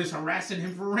landlord is harassing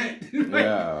him for rent. Like,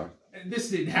 yeah. And this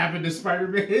didn't happen to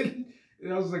Spider-Man.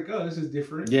 And I was like, oh, this is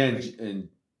different. Yeah, like, and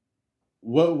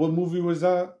what movie was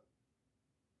that?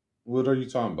 What are you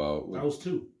talking about? That was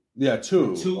 2. Yeah,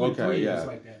 2. 2 and 3 yeah. Was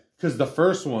like that. Because the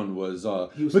first one was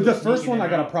but the first one I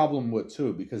got a problem with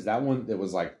too, because that one, it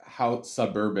was like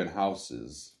suburban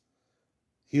houses.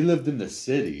 He lived in the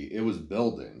city. It was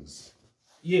buildings.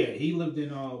 Yeah, he lived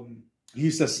in he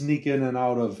used to sneak in and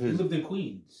out of his. He lived in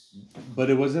Queens. But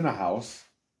it was in a house.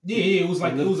 Yeah, it was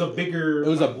like it was a bigger. It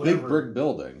was like, a big brick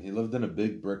building. He lived in a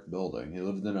big brick building. He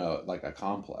lived in a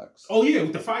complex. Oh yeah,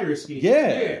 with the fire escape.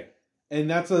 Yeah. And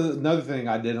that's another thing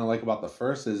I didn't like about the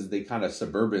first, is they kind of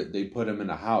suburban. They put him in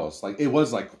a house. Like, it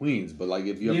was like Queens, but like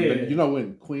if you ever been, you know,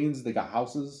 in Queens they got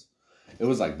houses. It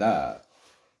was like that.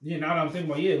 Yeah, now that I'm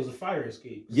thinking about, it was a fire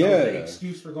escape. Yeah, that was the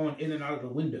excuse for going in and out of the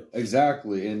window.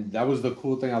 Exactly, and that was the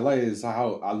cool thing I liked, is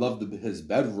how I loved his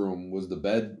bedroom was the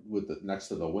bed with next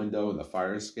to the window and the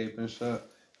fire escape and shit.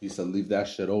 He used to leave that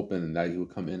shit open, and that he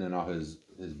would come in and out his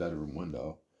bedroom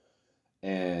window.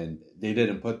 And they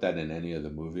didn't put that in any of the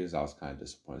movies. I was kind of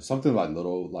disappointed. Something like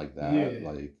little like that,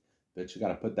 like, bitch, you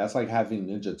gotta put. That's like having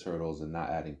Ninja Turtles and not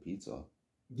adding pizza.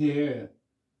 Yeah.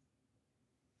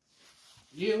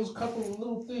 Yeah, it was a couple of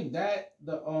little things.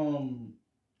 What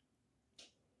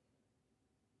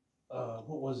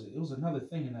was it? It was another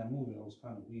thing in that movie that was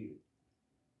kind of weird.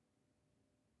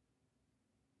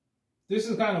 This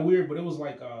is kind of weird, but it was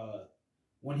like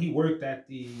when he worked at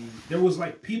there was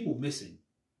like people missing.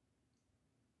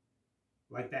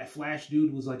 Like that Flash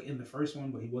dude was like in the first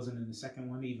one, but he wasn't in the second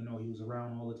one, even though he was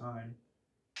around all the time.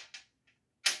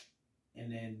 And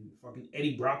then fucking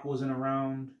Eddie Brock wasn't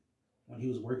around when he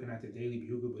was working at the Daily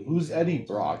Bugle. But who's Eddie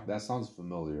Brock? That sounds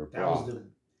familiar.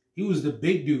 He was the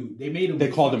big dude.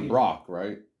 They called him Brock,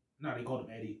 right? No, they called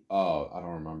him Eddie. Oh, I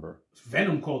don't remember.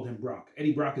 Venom called him Brock.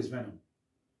 Eddie Brock is Venom.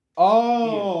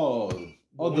 Oh. Yeah.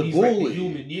 Oh, the bully. Like the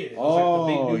human, yeah. It was like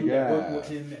the big dude that worked with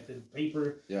him at the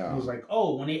paper. Yeah. It was like,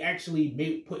 oh, when they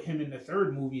actually put him in the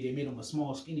third movie, they made him a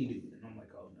small, skinny dude. And I'm like,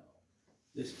 oh, no.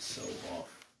 This is so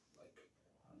off. Like,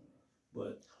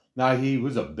 but... Nah, he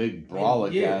was a big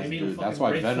brolic ass dude. That's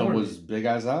why Venom was big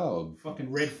as hell.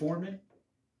 Fucking Red Foreman?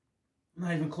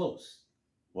 Not even close.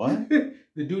 What? The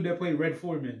dude that played Red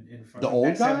Foreman in the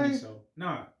old guy?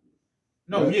 Nah.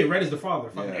 No, Red? Yeah, Red is the father.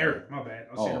 Fucking Eric. My bad.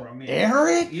 I was saying the wrong name.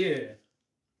 Eric? Yeah.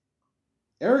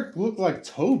 Eric looked like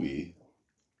Toby.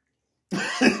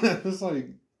 It's like...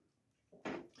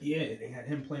 Yeah, they had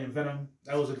him playing Venom.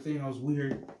 That was a thing that was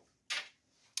weird.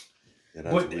 Yeah,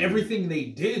 but weird. Everything they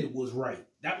did was right.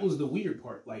 That was the weird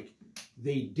part. Like,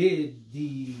 they did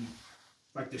the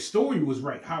story was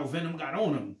right. How Venom got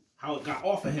on him. How it got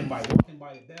off of him by walking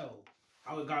by a bell.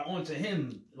 How it got onto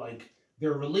him. Like,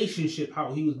 their relationship,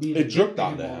 how he was being... It dripped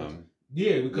onto him.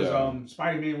 Yeah, because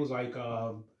Spider-Man was like,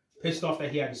 pissed off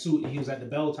that he had the suit and he was at the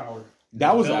bell tower.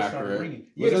 That was bell started accurate. ringing.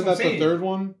 Yeah, Wasn't that the third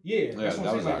one? Yeah, that's what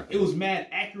I'm saying. Like, accurate. it was mad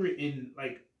accurate in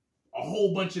like a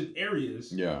whole bunch of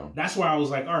areas. Yeah. That's why I was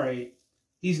like, all right,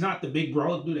 he's not the big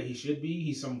brawler dude that he should be.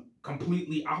 He's some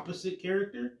completely opposite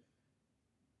character.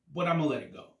 But I'm gonna let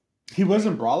it go. He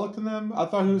wasn't Brolic in them? I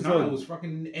thought he was it was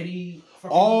fucking Eddie.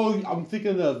 I'm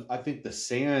thinking of, I think the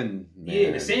Sandman.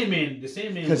 Yeah, the Sandman.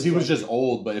 Because he was just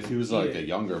old, but if he was like a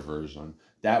younger version,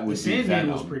 that would be Venom. The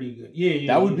Sandman was pretty good. Yeah.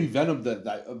 That would be Venom.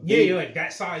 Like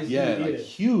that size. Yeah, like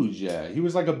huge. Yeah, he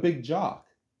was like a big jock.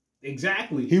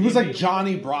 Exactly. He was like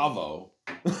Johnny Bravo.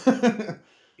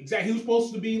 Exactly. He was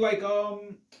supposed to be like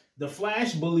the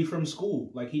Flash bully from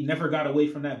school. Like he never got away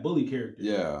from that bully character.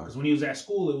 Yeah. Because when he was at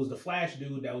school, it was the Flash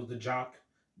dude that was the jock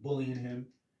bullying him.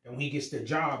 And when he gets the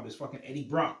job, it's fucking Eddie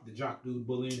Brock, the jock dude,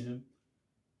 bullying him.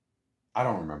 I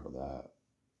don't remember that.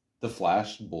 The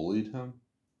Flash bullied him?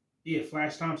 Yeah,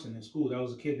 Flash Thompson in school. That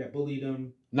was a kid that bullied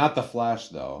him. Not the Flash,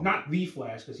 though. Not the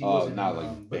Flash, because he wasn't. Not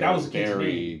like but that was the kid's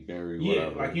name. Barry, yeah,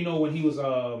 whatever. like, you know, when he was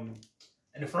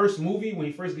in the first movie, when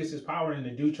he first gets his power and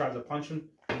the dude tries to punch him,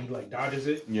 and he, like, dodges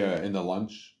it. Yeah, in the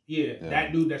lunch. Yeah,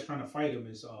 that dude that's trying to fight him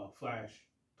is Flash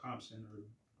Thompson or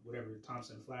whatever,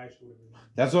 Thompson Flash or whatever.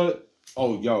 That's what...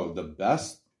 Oh, yo, the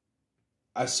best...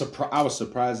 I was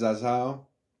surprised as how...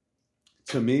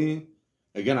 To me...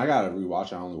 Again, I gotta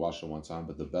rewatch. I only watched it one time,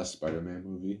 but the best Spider-Man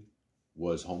movie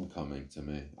was Homecoming to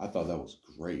me. I thought that was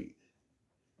great.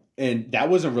 And that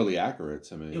wasn't really accurate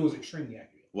to me. It was extremely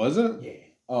accurate. Was it? Yeah.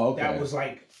 Oh, okay. That was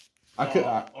like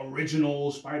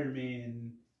original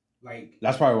Spider-Man. Like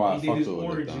that's probably why I fucked with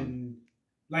origin. It then.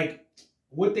 Like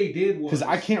what they did was because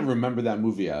I can't remember that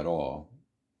movie at all,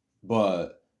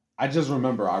 but I just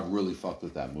remember I really fucked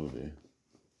with that movie.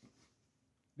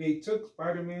 They took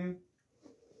Spider-Man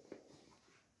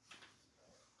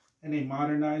and they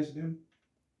modernized him.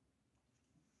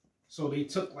 So they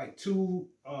took like two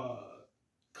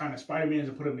kind of Spider-Mans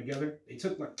and put them together. They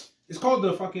took like it's called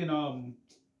the fucking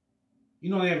you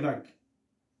know they have like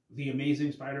the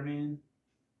Amazing Spider-Man.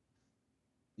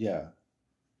 Yeah.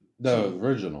 The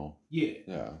original. Yeah.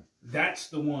 Yeah. That's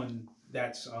the one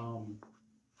that's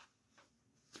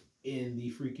in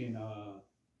the freaking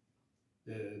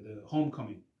the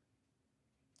Homecoming.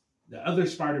 The other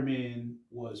Spider-Man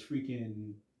was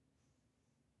freaking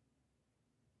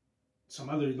some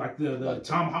other like the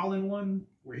Tom Holland one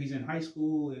where he's in high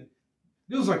school and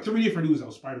there was like 3 different dudes that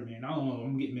was Spider-Man. I don't know,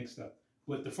 I'm getting mixed up.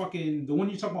 But the one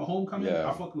you talking about Homecoming,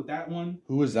 I fucked with that one.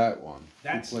 Who was that one?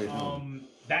 That's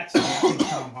that's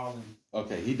Tom Holland.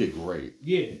 Okay, he did great.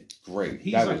 Yeah. Great.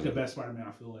 He's like the best Spider-Man,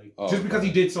 I feel like. Just because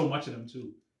he did so much of them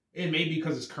too. And maybe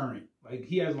because it's current. Like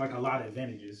he has like a lot of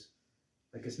advantages.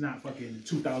 Like it's not fucking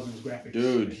 2000s graphics.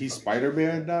 Dude, he's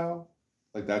Spider-Man now?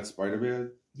 Like that's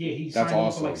Spider-Man? Yeah, he's signed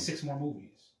on for like 6 more movies.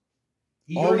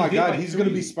 Oh my god, he's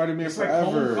gonna be Spider-Man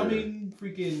forever. Like Homecoming,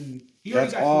 freaking. He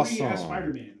already got 3 as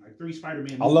Spider-Man. Like 3 Spider-Man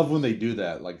movies. I love when they do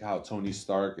that, like how Tony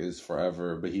Stark is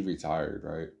forever, but he retired,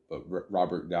 right? But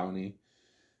Robert Downey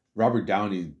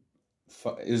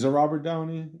is it Robert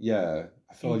Downey? Yeah,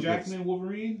 I feel Hugh Jackman,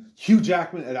 Wolverine. Hugh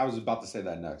Jackman, and I was about to say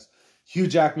that next. Hugh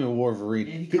Jackman,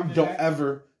 Wolverine. Don't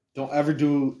ever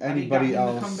do anybody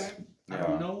else. Come back. I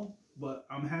don't know, but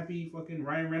I'm happy. Fucking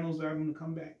Ryan Reynolds are going to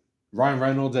come back. Ryan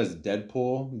Reynolds as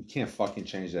Deadpool, you can't fucking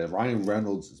change that. Ryan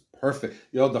Reynolds is perfect.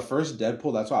 Yo, the first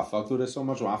Deadpool, that's why I fucked with it so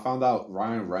much. When I found out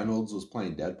Ryan Reynolds was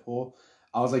playing Deadpool,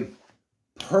 I was like,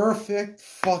 perfect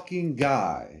fucking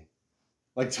guy.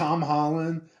 Like Tom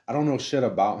Holland, I don't know shit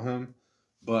about him,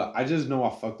 but I just know I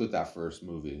fucked with that first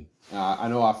movie. I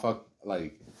know I fucked,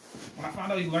 like... When I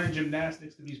found out he learned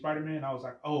gymnastics to be Spider-Man, I was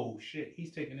like, oh shit,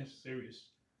 he's taking this serious.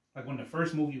 Like when the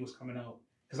first movie was coming out.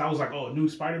 Because I was like, oh, new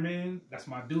Spider-Man, that's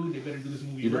my dude, they better do this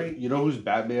movie right. You know who's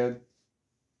Batman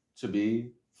to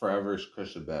be forever is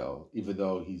Christian Bale, even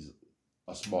though he's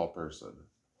a small person.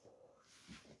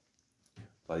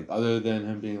 Like, other than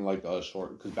him being like a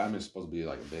short... Because Batman's supposed to be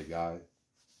like a big guy.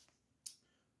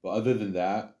 But other than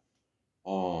that,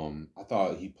 I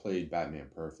thought he played Batman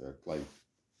perfect. Like,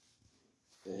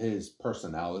 his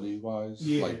personality-wise,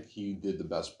 like, he did the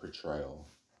best portrayal.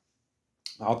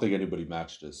 I don't think anybody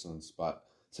matched it since, but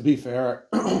to be fair,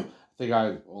 I think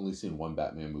I've only seen one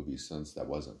Batman movie since that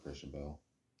wasn't Christian Bale.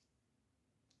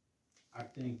 I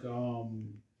think,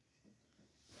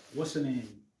 what's the name?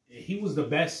 He was the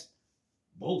best,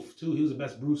 both, too. He was the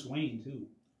best Bruce Wayne, too.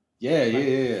 Yeah, like,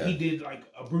 yeah. He did, like,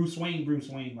 a Bruce Wayne,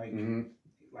 like,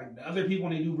 like the other people,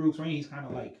 when they do Bruce Wayne, he's kind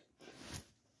of, like,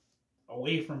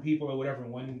 away from people or whatever.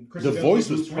 When the voice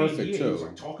was perfect, too. He was,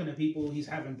 like, talking to people. He's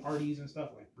having parties and stuff,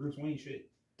 like Bruce Wayne shit.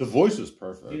 The voice was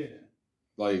perfect. Yeah.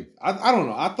 Like, I don't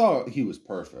know. I thought he was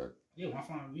perfect. Yeah, my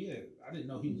father. Yeah, I didn't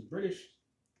know he was British.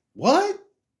 What?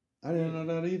 I didn't know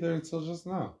that either until just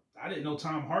now. I didn't know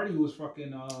Tom Hardy was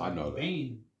fucking I know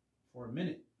Bane for a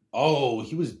minute. Oh,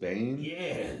 he was Bane?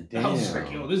 Yeah. Damn. I was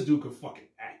like, yo, this dude could fucking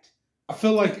act. I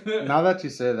feel like, now that you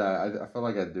say that, I feel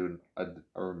like I do. I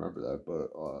remember that,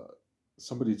 but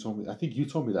somebody told me, I think you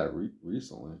told me that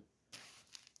recently.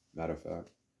 Matter of fact.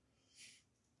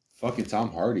 Fucking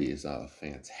Tom Hardy is a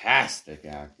fantastic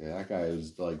actor. That guy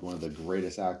is like one of the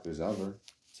greatest actors ever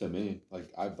to me. Like,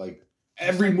 I've like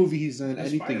every movie he's in,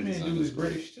 anything Spider-Man he's in dude is is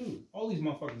great. British too. All these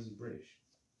motherfuckers is British.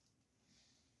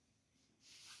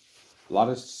 A lot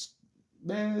of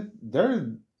man,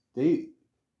 they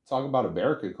talk about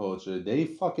American culture. They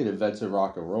fucking invented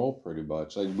rock and roll pretty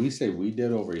much. Like we say we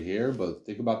did over here, but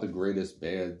think about the greatest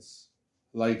bands.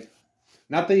 Like,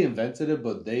 not they invented it,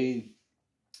 but they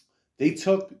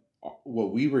took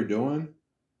what we were doing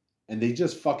and they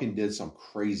just fucking did some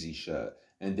crazy shit.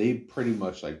 And they pretty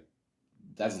much like,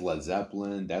 that's Led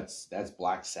Zeppelin, that's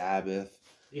Black Sabbath.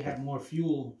 They had more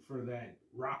fuel for that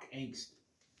rock angst,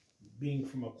 being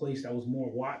from a place that was more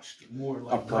watched, more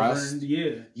like oppressed. Governed.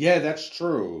 Yeah. Yeah, that's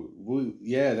true.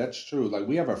 That's true. Like,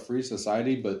 we have a free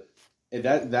society, but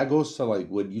that goes to like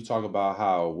when we talk about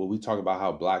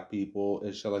how black people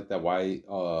and shit like that, why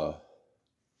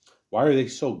are they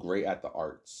so great at the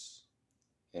arts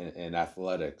and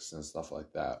athletics and stuff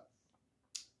like that?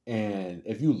 And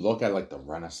if you look at like the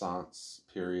Renaissance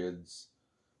periods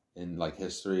in like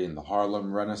history and the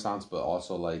Harlem Renaissance, but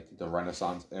also like the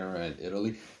Renaissance era in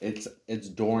Italy, it's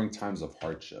during times of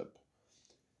hardship.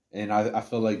 And I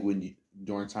feel like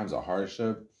during times of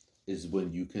hardship is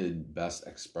when you can best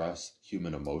express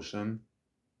human emotion.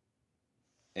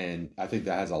 And I think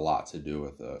that has a lot to do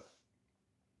with it.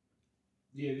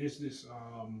 Yeah, there's this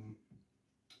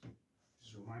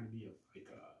just reminded me of like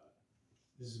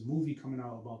this movie coming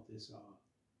out about this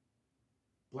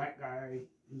black guy.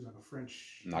 He was like a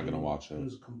French. I'm not gonna watch it. He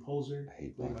was a composer. I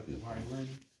hate played black like the people. violin,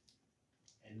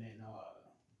 and then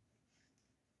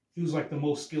he was like the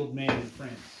most skilled man in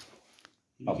France.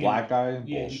 A black guy?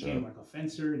 Yeah, Bullshit. he became like a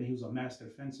fencer, and he was a master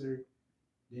fencer.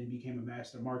 Then he became a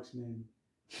master marksman,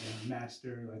 and a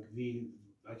master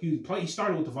he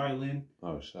started with the violin.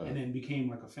 Oh shit. And then became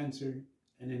like a fencer,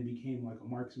 and then became like a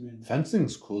marksman.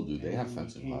 Fencing's cool, dude. They And have then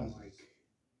fencing became, classes.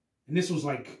 And this was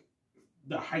like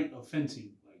the height of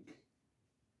fencing, like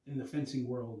in the fencing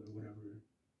world or whatever.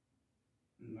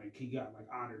 And like he got like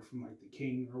honored from like the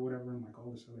king or whatever, and like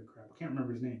all this other crap. I can't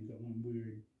remember his name. He got one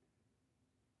weird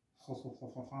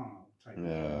type.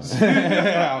 Yeah.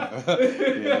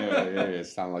 yeah. It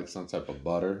sounded like some type of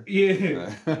butter.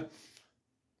 Yeah.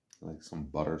 Like some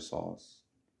butter sauce.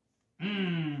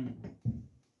 Mm.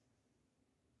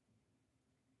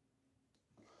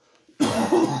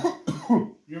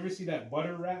 You ever see that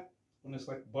butter rap? When it's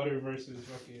like butter versus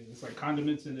fucking, it's like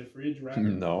condiments in the fridge rap?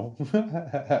 No.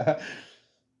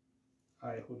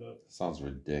 Alright, hold up. Sounds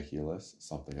ridiculous.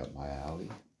 Something up my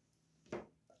alley.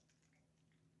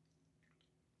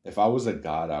 If I was a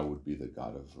god, I would be the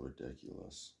god of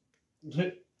ridiculous.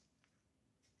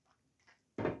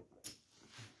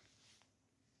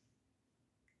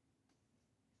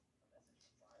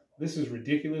 This is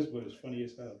ridiculous, but it's funny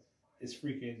as hell. It's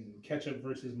freaking ketchup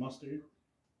versus mustard.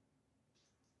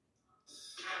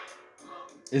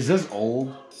 Is this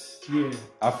old? Yeah.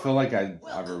 I feel like I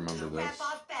Welcome remember to this. Rap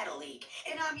Off Battle League,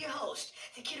 and I'm your host,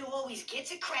 the kid who always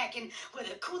gets it cracking,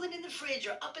 whether cooling in the fridge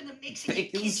or up in the mix in your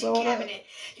Baking kitchen soda? cabinet.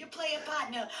 Your player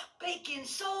partner, Baking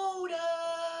Soda.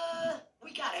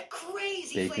 We got a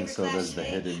crazy Baking flavor soda clash is the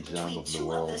today hidden gem between of the two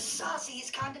world. of the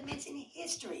sauciest condiments in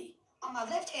history. On my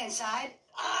left-hand side,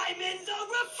 I'm in the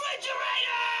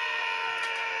refrigerator.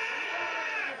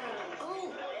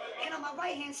 Oh, and on my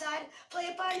right-hand side,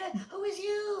 player partner, who is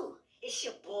you? It's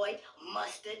your boy,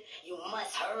 Mustard. You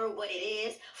must heard what it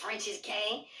is. French's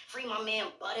Gang. Free my man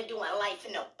Butter doing life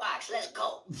in the box. Let's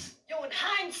go. Yo, in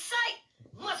hindsight,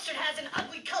 Mustard has an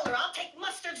ugly color. I'll take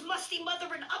Mustard's musty mother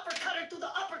and uppercut her through the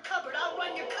upper cupboard. I'll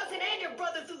run your cousin and your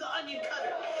brother through the onion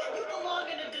cutter. You belong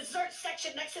in the dessert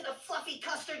section next to the fluffy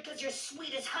custard because you're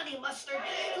sweet as honey mustard.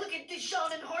 Look at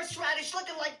Dijon and horseradish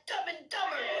looking like Dumb and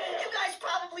Dumber. You guys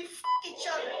probably f*** each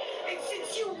other. And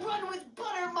since you run with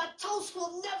butter, my toast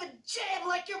will never jam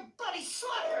like your buddy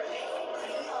Slugger.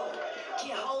 Yo,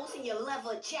 get holes in your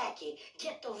leather jacket.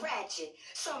 Get the ratchet.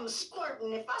 Something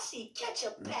squirting if I see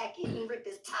ketchup packet and rip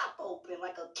his top open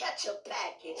like a ketchup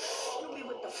packet. You be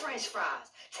with the French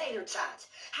fries, tater tots.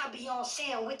 I be on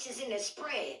sandwiches in the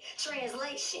spread.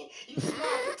 Translation, you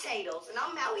small potatoes, and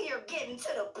I'm out here getting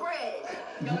to the bread.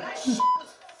 Yo, that shit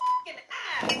was fucking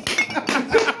ass. Straight up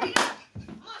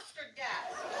mustard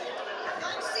gas.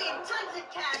 I'm seeing tons of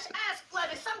cash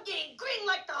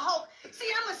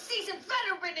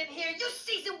man. You're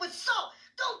seasoned with salt.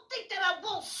 Don't think that I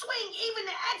won't swing. Even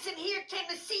the accent here came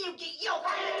to see you get yoked.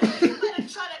 You better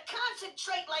try to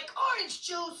concentrate like orange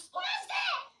juice. Why's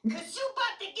that? Because you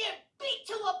about to get beat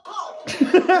to a pulp.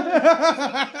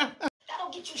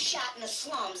 That'll get you shot in the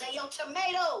slums. Hey, yo,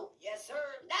 Tomato. Yes, sir.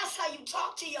 That's how you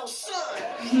talk to your son.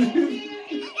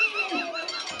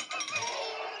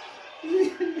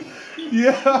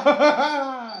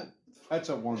 Yeah.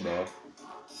 Ketchup won though.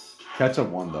 Ketchup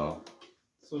won though.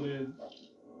 So then,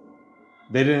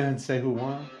 They didn't say who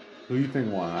won. Who you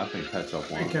think won? I think Ketchup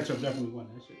won. Ketchup definitely won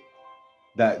that shit.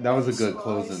 That was a good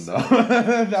closing though.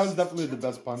 That was definitely the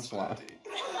best punchline.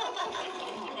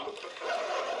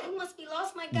 You must be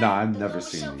lost, my guy. Nah, I've The never lower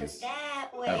seen shelf these. is that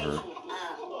way. Ever.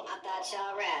 I thought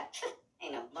y'all rapped.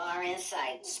 Ain't a bar in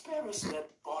sight. Spare us that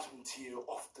bottom tier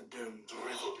off the dome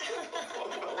drivel.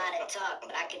 A lot of talk,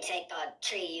 but I could take a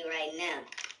tree you right now.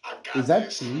 I got Is that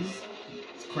this. cheese?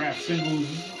 It's craft singles.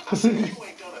 I said you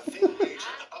ain't done a thing, major.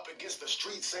 Up against the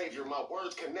street savior, my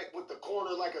words connect with the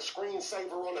corner like a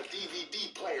screensaver on a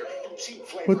DVD player. You cheap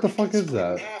flavor. What the fuck is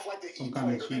that? Like the Some kind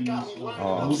of equator. It got me cheese. lining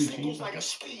Oh. up Booty singles cheese. like a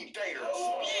speed dater.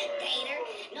 Gator,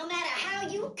 no matter how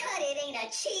you cut it, ain't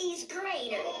a cheese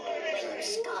grater. When you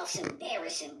scoff's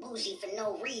embarrassing, bougie for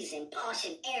no reason, posh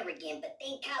and arrogant, but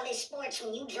think college sports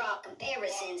when you draw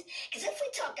comparisons. Cause if we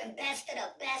talking best of the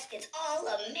best, it's all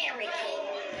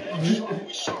American.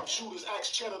 We sharpshooters, axe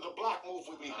cheddar, the block move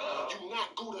with me. You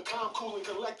not Gouda, calm, cool, and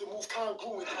collective move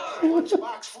congruent.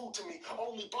 Lunchbox food to me,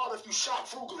 only bought if you shop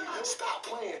frugally. Stop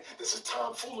playing, this is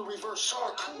tomfoolery versus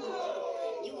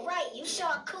charcuterie. You right, you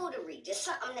charcuterie, just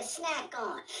something to snack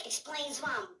on. Explains why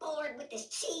I'm bored with this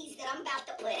cheese that I'm about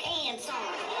to put hands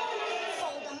on.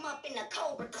 Fold them up in a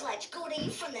Cobra clutch. Gouda, you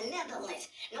from the Netherlands.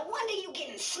 No wonder you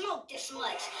getting smoked this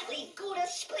much. Leave Gouda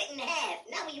split in half.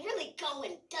 Now we really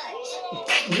going Dutch.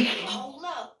 Hold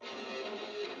up.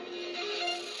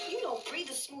 You don't breathe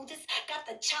the smoothest. Got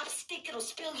the chopstick, it'll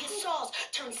spill your sauce.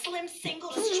 Turn slim single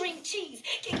to string cheese.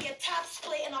 Get your top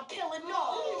split and I'm peeling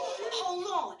off. Hold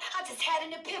on, I just had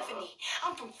an epiphany.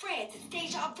 I'm from France, it's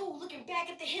deja vu looking back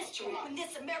at the history. When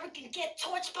this American get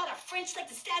torched by the French like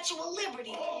the Statue of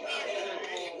Liberty.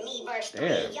 Me versus three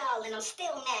Damn. of y'all and I'm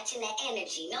still matching the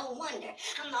energy. No wonder,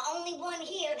 I'm the only one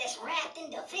here that's wrapped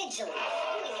individually.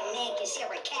 Any man can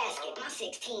share a casket. My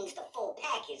 16's the full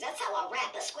package. That's how I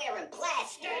wrap a square in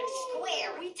plaster.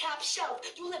 Square, we top shelf.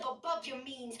 You live above your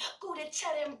means. Gouda,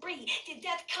 cheddar, and brie. Your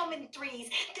death come in threes.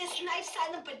 This knife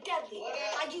silent but deadly.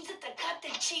 I use it to cut the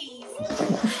cheese.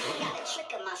 Got a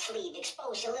trick up my sleeve.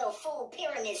 Expose your little full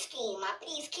pyramid scheme. My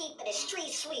peacekeeper, the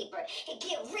street sweeper. And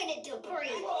get rid of debris.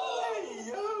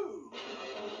 Hey,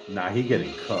 yo! Nah, he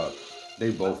getting cooked. They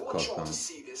both I want cooked y'all him. to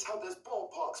see this, how there's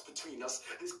ballparks between us.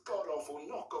 This god-awful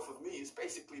knockoff of me is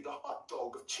basically the hot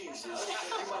dog of cheeses. You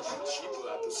might be cheaper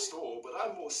at the store, but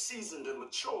I'm more seasoned and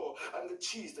mature. I'm the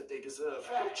cheese that they deserve,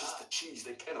 not just the cheese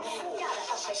they can afford. Got an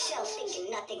upper shelf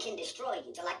thinking nothing can destroy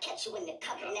you. Till I catch you in the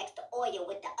cupboard next to oil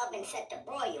with the oven set to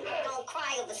broil. Don't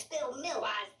cry over spilled milk.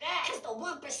 Why's that? Cause the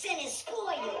 1% is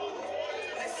spoiled.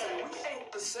 Listen, we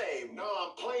ain't the same. No,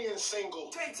 I'm playing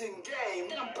single. Dating game.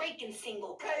 Then I'm breaking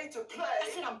single. Pay to play. I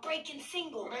said I'm breaking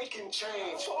single. Making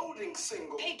change. Folding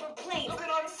single. Paper planes. Then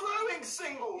I'm throwing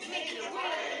singles. Make it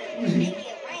rain. Make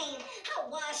it rain. I'll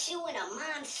wash you in a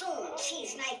monsoon.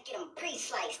 Cheese knife, get them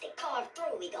pre-sliced. They carve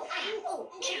through. We go, ooh,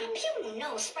 pew,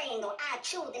 no spraying. Go, I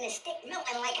chew. Then it stick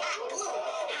melting like hot glue.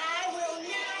 I will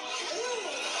not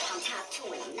lose. I'm top two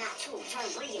and I'm not two. Turn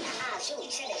brie into Azu.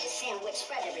 Cheddar the sandwich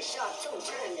spreader is sharp too.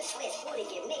 Turn the Swiss booty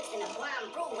get mixed in a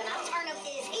blind brew. When I turn up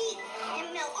this heat and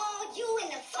melt all you in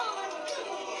the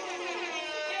fondue.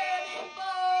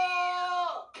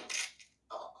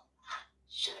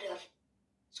 Should've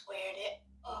squared it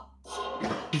up.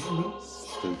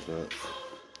 Stupid.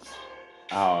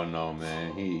 I don't know,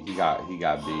 man. He got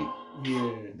beat.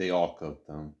 Yeah. They all cooked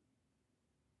him.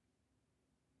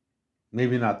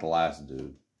 Maybe not the last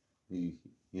dude. He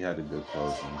had a good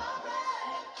closing.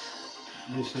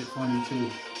 This shit funny too.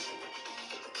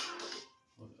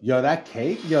 Yo, that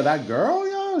cake, yo, that girl,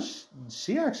 yo,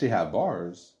 she actually had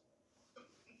bars.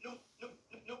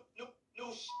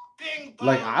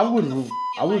 Like I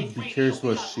would be curious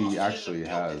what she actually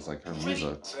has, like her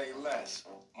music. Say less.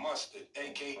 My Mustard,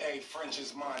 aka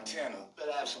French's Montana.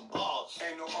 Better have some balls.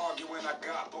 Ain't no arguing, I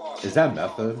got balls. Is that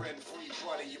Method? Free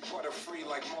butter, you butter free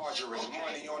like margarine.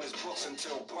 Money on his books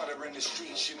until butter in the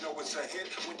streets. You know it's a hit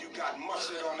when you got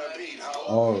mustard on the beat, huh?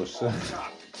 Oh shit. On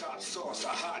top, the top sauce, a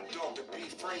hot dog, the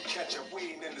beef, Frank ketchup.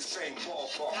 We ain't in the same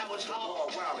ballpark. That was all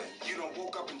wildin'. You done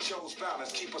woke up and chose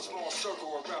balance. Keep a small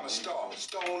circle around the star.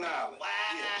 Stone Island.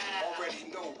 Wow. Yeah,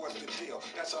 already know what's the deal.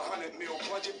 That's $100 million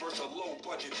budget versus a low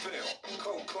budget film.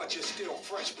 Cold clutches, still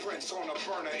French Prince on a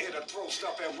burner. It'll throw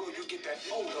stuff at will. You get that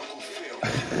old Uncle Phil.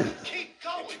 Keep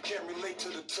going. If you can't relate to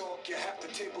the talk, you have to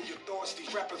table your thoughts.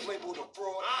 These rappers labeled a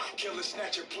fraud. Killer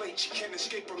snatch your plate. You can't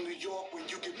escape from New York when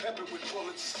you get peppered with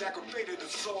bullets. Aggravated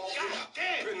assault.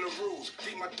 Yeah. Been the rules.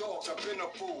 Feed my dogs. I've been a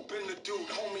fool. Been the dude.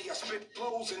 Homie, I spit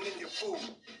blows and in your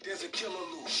food. There's a killer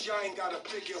loose. Y'all ain't gotta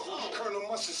figure who. Colonel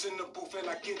Mustard's in the booth and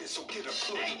I get it, so get a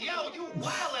clue. Hey, yo, you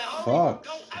wildin', homie. Fuck.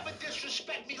 Don't ever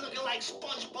disrespect me looking like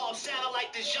SpongeBob, sounding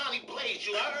like the Johnny Blaze,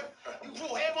 you heard? You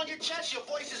grew hair on your chest, your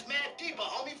voice is mad deeper,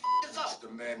 homie. F is up. It's the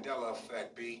Mandela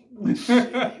effect, B.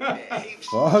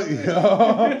 Fuck, yo.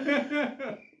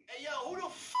 Hey, yo, who the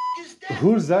f is that?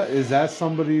 Who's that? Is that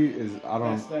somebody?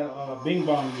 That's that Bing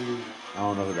Bong dude. I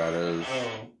don't know who that is.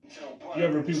 You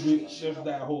ever people shift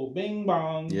that whole Bing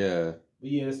Bong? Yeah. But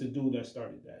yeah, it's the dude that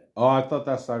started that. Oh, I thought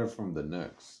that started from the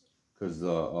Knicks, cause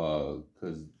No,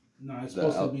 it's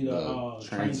supposed to be the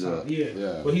transit.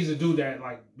 Yeah. But he's a dude that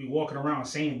like be walking around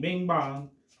saying Bing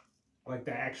Bong, like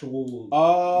the actual.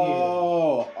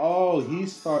 Oh, Oh,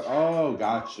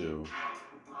 got you.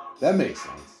 That makes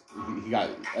sense. He got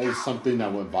it was something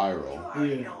that went viral. You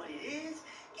already know what it is.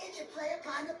 It's your player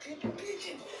partner Pimpin'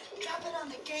 Pigeon. Drop it on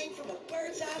the game from a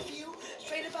bird's eye view,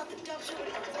 straight about the dumpster with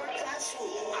a bird's eye swoop.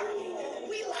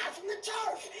 We live from the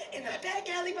turf in the back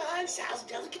alley behind Sal's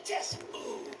Delicatessen.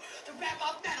 Ooh, the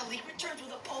rap-off battle league returns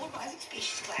with a polarizing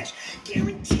species clash,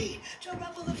 guaranteed to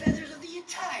ruffle the feathers of the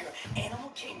entire animal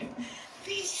kingdom.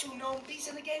 These two known beasts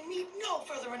in the game need no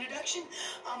further introduction.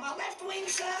 On my left wing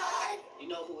side, you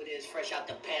know who it is, fresh out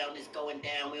the pound, it's going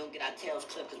down. We don't get our tails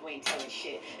clipped because we ain't telling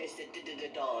shit. It's the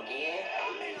dog, yeah?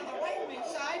 And on the right wing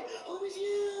side, who is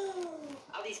you?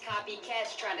 All these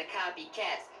copycats trying to copy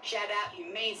cats. Shout out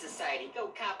Humane Society, go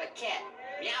cop a cat.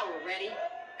 Meow, we're ready.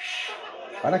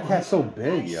 Why that cat so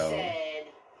big, yo? Said,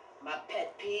 my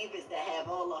pet peeve is to have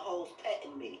all the hoes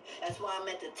petting me. That's why I'm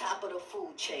at the top of the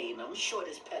food chain. I'm short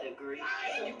as pedigree.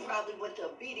 You probably went to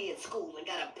obedience school and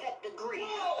got a pet degree.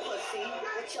 Pussy,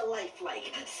 what's your life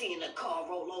like? Seeing a car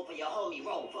roll over your homie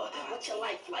Rover. What's your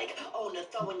life like? Owner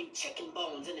throwing you chicken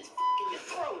bones and it's fucking your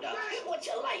throat up. What's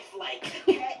your life like?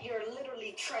 Cat, you're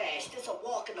literally trash. This a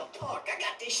walk in the park. I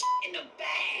got this in the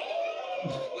bag.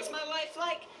 What's my life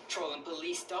like? Trolling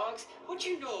police dogs. What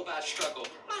you know about struggle?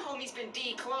 My homie's been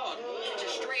declawed. Catch a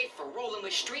stray for rolling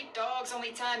with street dogs.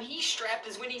 Only time he's strapped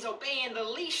is when he's obeying the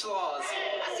leash laws.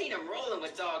 I seen him rolling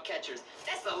with dog catchers.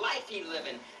 That's the life he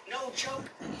living. No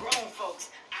joke. Grown folks.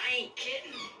 I ain't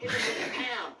kidding. Hit him with a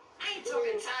pound. I ain't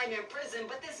talking time in prison,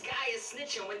 but this guy is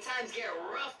snitching when times get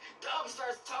rough. Dog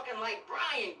starts talking like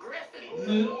Brian Griffin.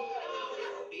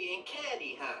 Being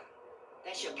catty, huh?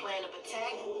 That's your plan of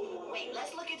attack? Wait,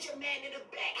 let's look at your man in the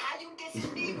back. How you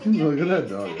dissing me when you Look at that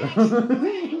dog.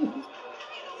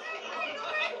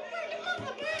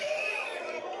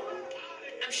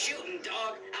 I'm shooting,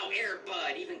 dog. I'll air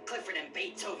bud. Even Clifford and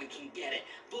Beethoven can get it.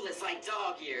 Bullets like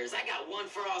dog ears. I got one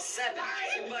for all seven.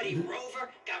 Your buddy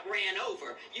Rover got ran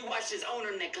over. You watched his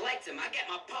owner neglect him. I got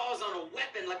my paws on a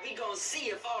weapon like we gonna see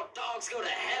if all dogs go to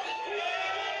heaven.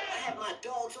 I have my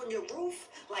dogs on your roof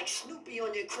like Snoopy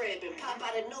on your crib and pop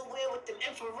out of nowhere with them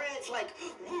infrareds like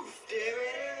woof. There it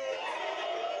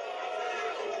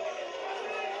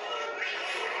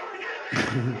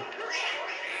is.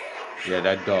 Yeah,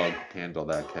 that dog handled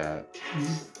that cat.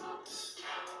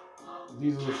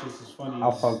 These little shits is funny.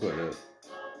 I'll fuck with it.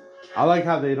 I like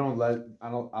how they don't I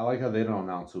like how they don't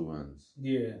announce who wins.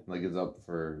 Yeah. Like it's up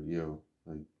for you.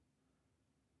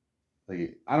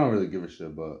 Like I don't really give a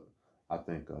shit, but I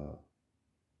think the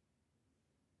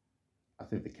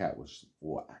cat was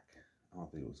whack. I don't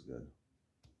think it was good.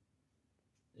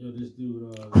 Yo, this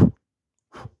dude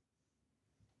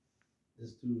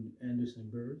Anderson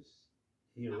Burris,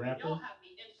 he a rapper. Y'all have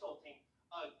me insulting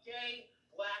a gay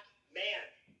black man.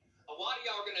 A lot of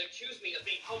y'all are gonna accuse me of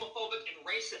being homophobic and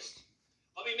racist.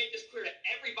 Let me make this clear to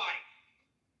everybody.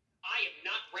 I am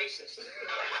not racist.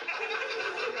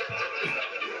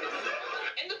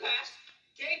 In the past,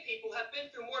 gay people have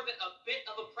been through more than a bit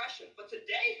of oppression, but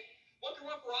today, one can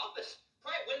run for office,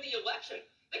 probably win the election.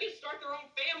 They can start their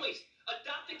own families,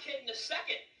 adopt a kid in a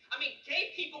second. I mean,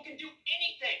 gay people can do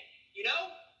anything, you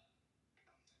know?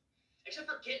 Except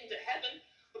for getting to heaven.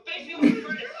 But basically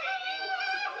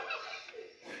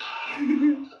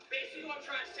what I'm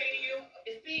trying to say to you,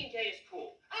 is being gay is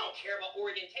cool. I don't care about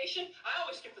orientation. I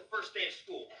always skip the first day of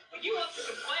school. But you love to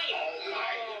complain. Oh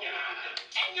my God.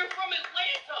 And you're from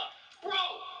Atlanta. Bro,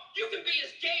 you can be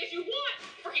as gay as you want.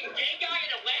 Freaking gay guy in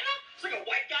Atlanta? It's like a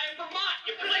white guy in Vermont.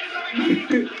 You play the right hand.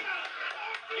 You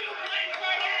play the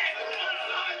right hand.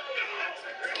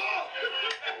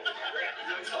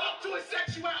 Talk to his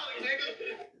sexuality, nigga.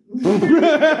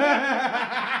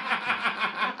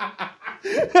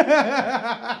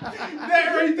 That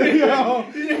right there, Yo.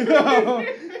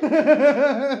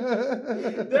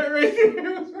 That right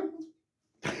there.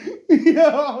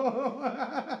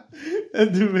 Yo.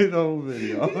 That dude made the whole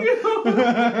video.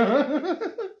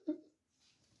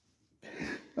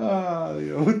 Oh,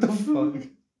 yo, what the fuck?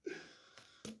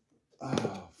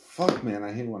 Oh, fuck, man.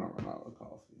 I hate when I run out of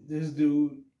coffee. This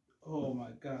dude, oh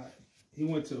my God. He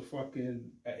went to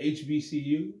fucking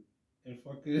HBCU and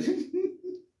fucking.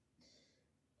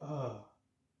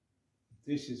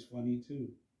 This is funny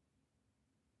too.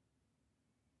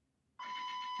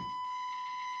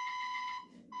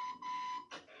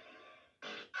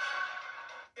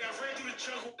 Yeah, I ran through the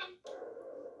jungle.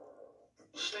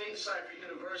 Stay inside for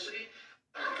university.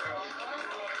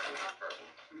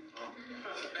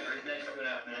 Thanks for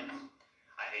that, man.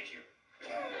 I hate you.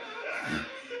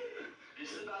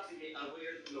 This is about to get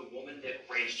uglier than the woman that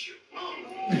raised you.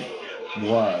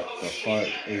 What the fuck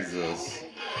is this?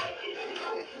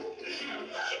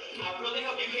 I really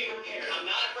hope you came prepared. I'm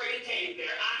not afraid to take it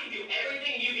there. I can do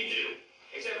everything you can do,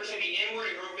 except for say the N-word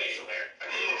and grow facial hair.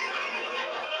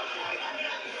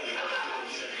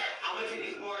 I'm gonna take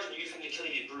these bars and use them to kill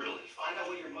you brutally. Find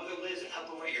out where your mother lives and help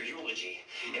her write your eulogy.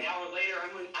 An hour later,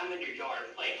 I'm in your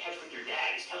yard playing catch with your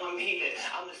dad. He's telling me that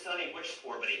I'm the son he wished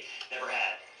for, but he never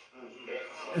had.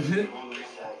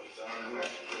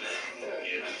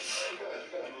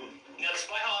 Now,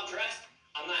 despite how I'm dressed,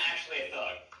 I'm not actually a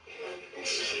thug.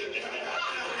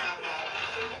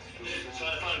 So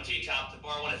I found T-Top to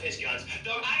borrow one of his guns.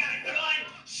 Though I got a gun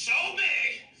so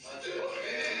big.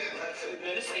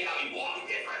 Man, this ain't how you walk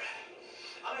different.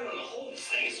 I'm even on the whole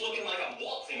thing. It's looking like I'm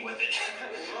waltzing with it.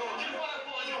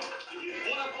 You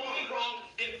wanna pull me wrong,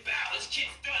 then bow. This kid's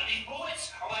done. These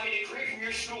bullets are like a degree from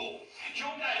your school. You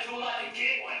don't gotta do a lot to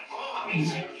get one. I mean,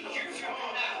 you're in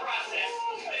that process.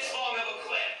 This long of a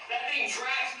clip. That thing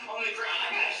drags on the ground.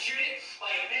 I gotta shoot it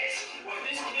like this. When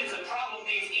this kid's a problem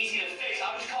thing's easy to fix,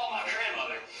 I'll just call my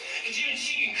grandmother. Cause even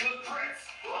she can cook bricks.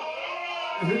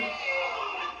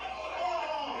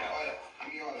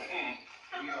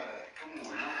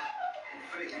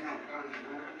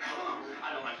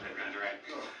 I don't like that gun direct.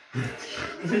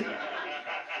 It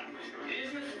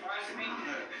isn't a surprise to me.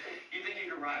 You think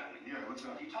you can rival me? Yeah, what's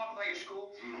up? You talk about your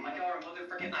school like y'all are a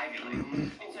motherfucking Ivy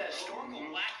League. It's a historical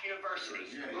black university.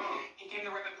 He came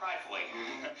to rep it pridefully.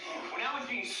 When I was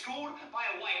being schooled by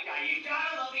a white guy, you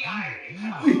gotta love the irony.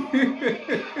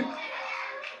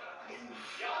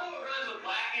 Y'all know what rhymes with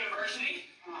black university?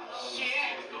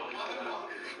 Yeah.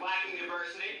 Black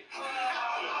university.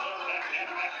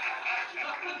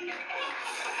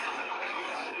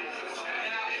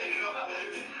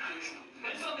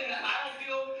 It's something that I don't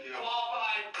feel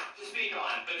qualified to speak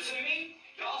on. But to me,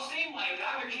 y'all seem like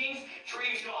Dr. King's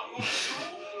dream's gone. We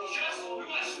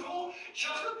want a school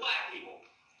just for black people.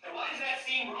 And why does that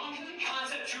seem wrong? Because the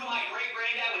concept two of my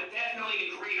great-granddad would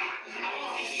definitely agree on. I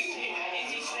want to see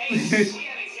NC State, we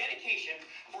have a dedication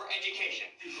for education.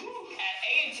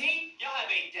 At A&T, y'all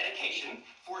have a dedication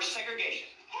for segregation.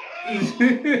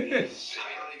 Homie,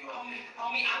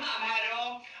 I'm not mad at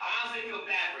all. I honestly feel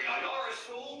bad for y'all. Y'all are a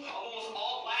school of almost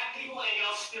all black people, and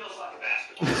y'all still suck at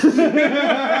basketball.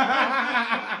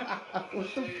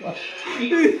 What the fuck?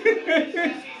 Season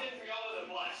for y'all was a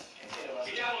blast.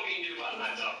 See, y'all don't get to do about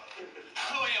that stuff.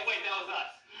 Oh yeah, wait, that was us.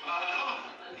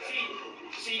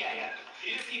 Yeah.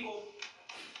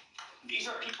 These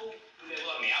are people who they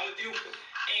love me. I would do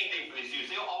anything for these dudes.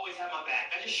 They'll always have my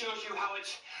back. That just shows you how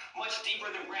it's much deeper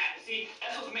than rap. See,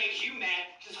 that's what makes you mad.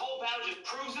 This whole battle just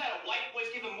proves that a white boy's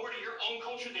given more to your own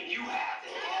culture than you have.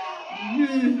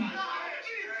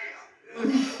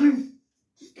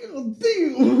 God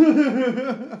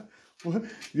damn.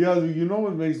 Yeah, you know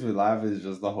what makes me laugh is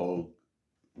just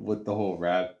what the whole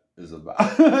rap is about.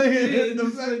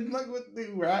 The fact, like what the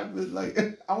rap is like.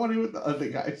 I want to hear what the other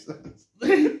guy says.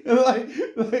 like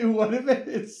what if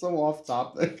it's so off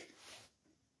topic?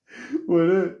 What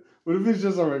if it's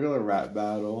just a regular rap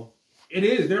battle? It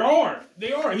is. They are.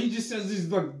 He just says these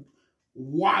like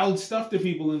wild stuff to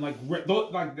people and like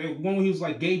the one where he was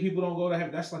like, gay people don't go to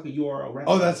heaven. That's like a URL rap.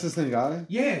 Oh, that's the same guy?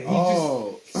 Yeah, he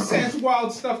just says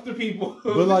wild stuff to people.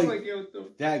 But like yo,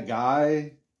 that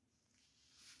guy,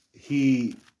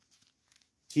 he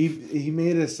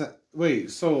made a...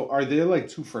 Wait, so are there like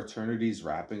two fraternities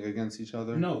rapping against each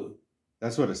other? No.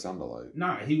 That's what it sounded like.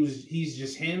 Nah, he's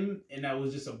just him, and that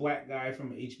was just a black guy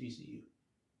from HBCU.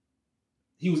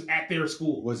 He was at their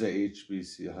school. Was it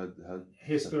HBC?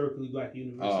 Historically Black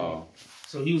University. Oh.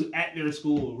 So he was at their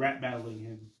school rap battling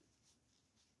him.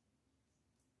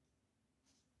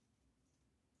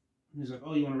 He's like,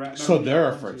 oh, you want to rap battle? So they're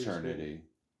a fraternity.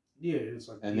 Yeah, it's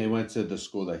like... And they went to the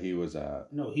school that he was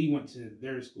at. No, he went to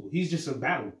their school. He's just a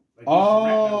battle. Like,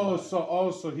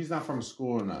 so he's not from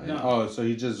school or nothing. No. Oh, so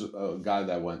he's just a guy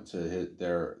that went to hit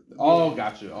their... Oh, Yeah.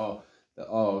 got you. Oh,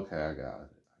 okay, I got it.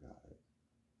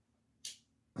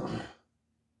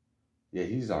 Yeah,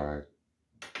 he's alright.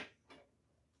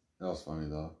 That was funny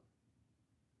though.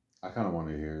 I kind of want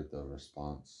to hear the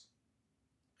response.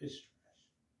 It's trash.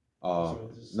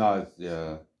 Oh, So no,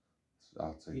 yeah.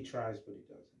 I'll take. He tries, but he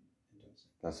doesn't.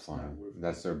 That's It's not fine. worth it.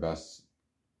 That's their best.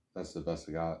 That's the best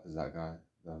they got. Is that guy?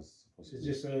 That's supposed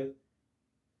It's to be. just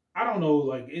I don't know.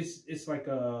 Like it's like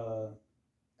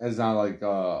It's not like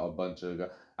a bunch of.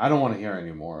 I don't want to hear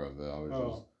any more of it. I was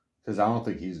just because I don't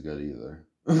think he's good either.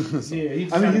 So, yeah.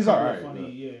 he's alright.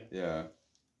 Funny, Yeah.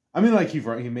 I mean, like he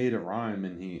made it rhyme,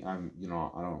 and I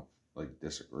don't like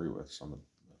disagree with some of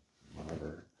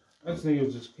whatever. I just think it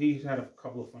was just he had a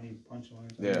couple of funny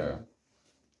punchlines. Yeah.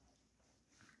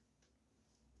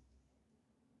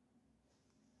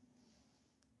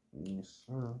 Yes,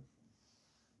 sir.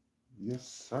 Yes,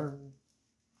 sir.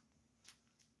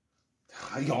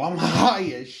 Yo, I'm high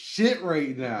as shit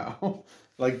right now.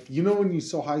 Like, you know when you're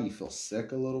so high you feel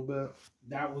sick a little bit?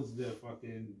 That was the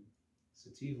fucking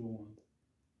sativa one.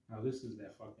 Now this is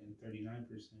that fucking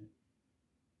 39%.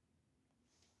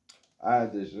 I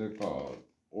had this shit called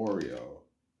Oreo.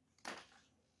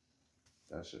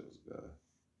 That shit was good.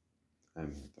 I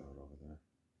didn't even throw it over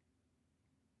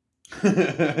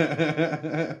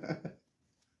there.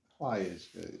 Why is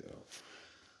shit, yo?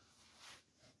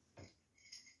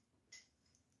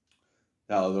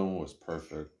 That other one was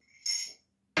perfect.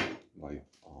 Like,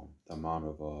 the amount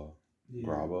of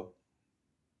grabba.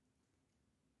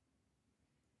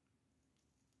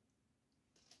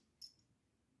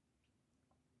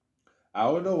 I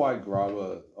don't know why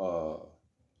grabba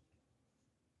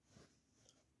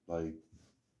like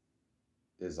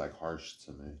is like harsh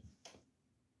to me.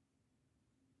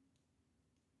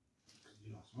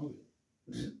 You don't smoke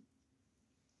it.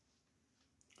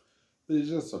 But it's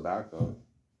just tobacco.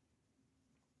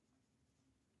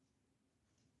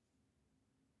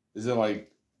 Is it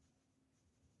like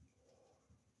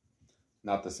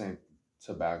not the same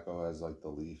tobacco as like the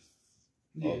leaf?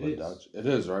 Yeah, the Dutch. It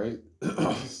is, right?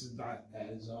 This is not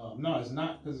as no, it's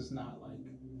not because it's not like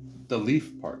the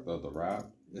leaf part though. The wrap,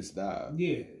 it's that.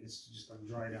 Yeah, it's just like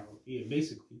dried out. Yeah,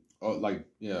 basically. Oh, like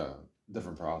yeah,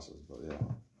 different process, but yeah.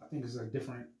 I think it's a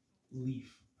different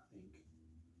leaf. I think.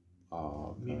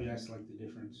 Oh, okay. Maybe that's like the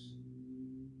difference.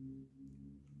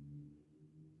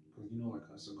 Because you know, like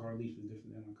a cigar leaf is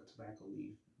different than like a tobacco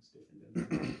leaf. It's different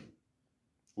than.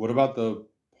 What about the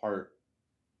part?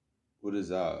 What is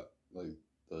that? Like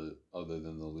the other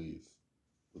than the leaf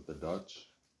with the Dutch?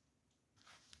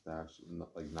 The actual,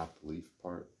 like not the leaf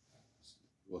part.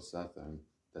 What's that thing?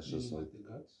 That's just like the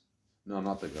guts. No,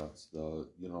 not the guts. The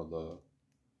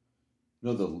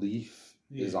the leaf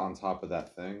is on top of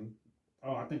that thing.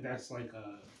 Oh, I think that's like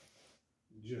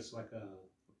just like a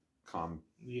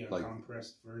like,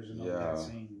 compressed version of that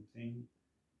same thing.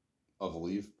 Of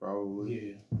leaf,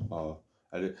 probably. Yeah. Oh,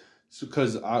 I did. So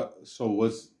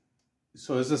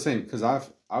it's the same because I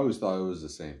always thought it was the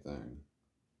same thing.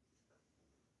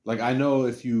 Like I know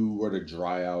if you were to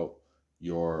dry out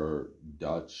your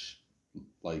Dutch,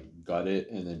 like gut it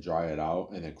and then dry it out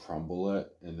and then crumble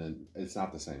it and then it's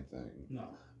not the same thing. No.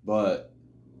 But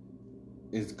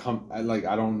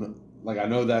I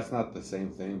know that's not the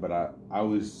same thing, but I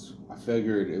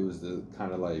figured it was the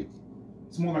kind of like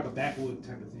it's more like a backwood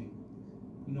type of thing.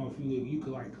 You know, if you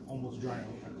could like almost dry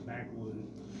out like a backwood.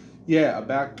 Yeah,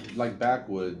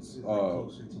 backwoods.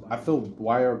 I feel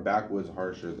why are backwoods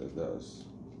harsher than this?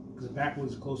 Because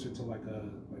backwoods is closer to like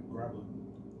grabba,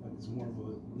 like it's more of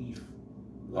a leaf.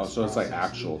 Oh, so it's like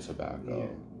actual leaf. tobacco.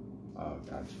 Yeah. Oh,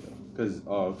 gotcha.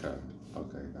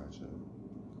 Okay, gotcha.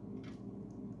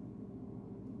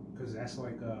 Because that's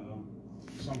like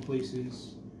some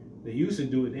places they used to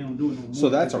do it. They don't do it no more. So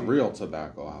that's a real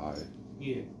tobacco high.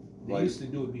 Yeah, they used to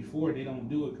do it before. They don't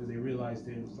do it because they realized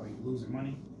they was like losing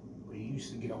money. Where you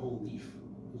used to get a whole leaf.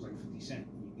 It was like 50 cents.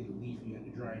 You get a leaf, you had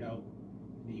to dry it out,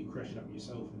 and then you crush it up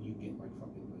yourself, and you get like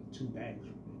fucking like 2 bags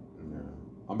from it. Yeah.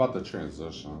 I'm about to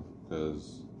transition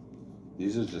because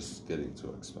these are just getting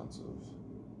too expensive.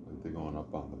 Like they're going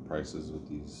up on the prices with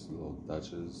these little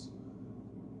Dutches.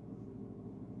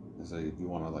 It's like if you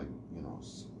want to like, you know,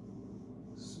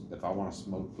 if I want to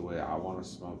smoke the way I want to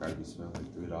smoke, I'd be spending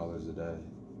like $3 a day.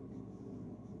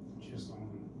 Just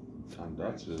on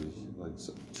Dutches, like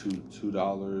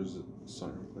 $2 at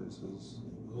certain places.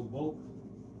 Go bulk.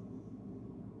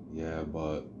 Yeah,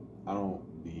 but I don't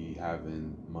be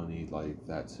having money like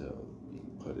that to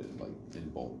put it like in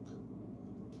bulk.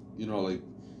 You know, like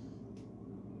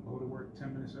Go to work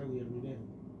 10 minutes early every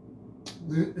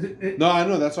day. no, I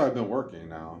know that's why I've been working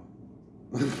now.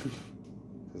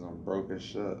 Because I'm broke as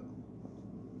shit.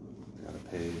 I gotta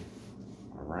pay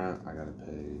my rent. I gotta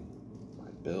pay my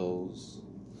bills.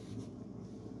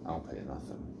 I don't pay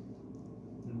nothing.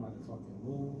 I'm about to fucking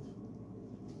move.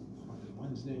 Fucking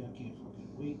Wednesday, I can't fucking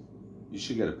wait. You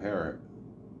should get a parrot.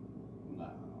 Nah,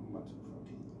 I'm about to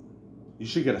fucking. You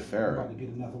should get a I'm ferret. about to get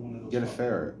another one of those. Get a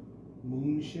ferret.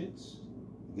 Moon shits.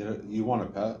 You want a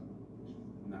pet?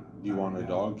 Nah. Do you want a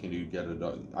dog? Can you get a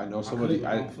dog? I know somebody.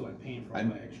 I don't feel like paying for all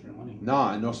that extra money. Nah,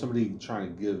 I know somebody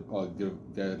trying to give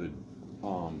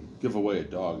away a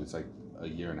dog. It's like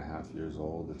 1.5 years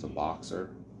old. It's a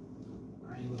boxer.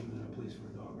 I ain't looking at a place for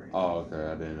a dog right now. Oh,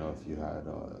 okay. I didn't know if you had,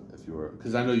 if you were,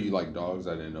 because I know you like dogs.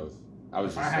 I didn't know if I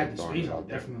was. If just I had like the throwing space, it I out would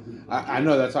there. definitely. I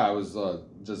know that's why I was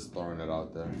just throwing it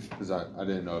out there because I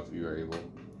didn't know if you were able.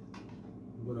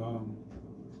 But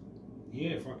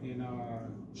yeah, fucking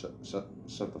Shut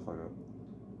the fuck up.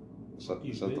 Shut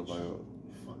you the bitch. fuck up.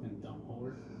 Fucking dumb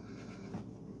whore.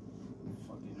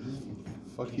 Fucking.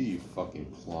 Fuck you, you fucking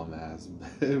plum ass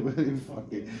bitch.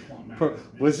 Fucking. plum Bro, ass,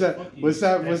 what's bitch. that? Fuck you, What's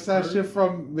that? What's that bird. shit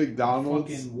from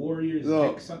McDonald's? Fucking Warriors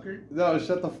No. dick sucker. No,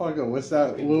 shut the fuck up. What's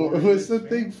that? Fucking What's Warriors, the man.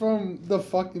 thing from the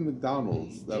fucking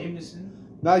McDonald's? That, Jameson.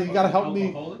 no, you gotta help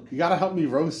Alcoholic? me. You gotta help me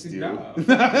roast you. Nah. You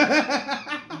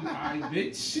high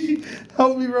bitch.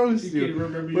 Help me roast You you. can't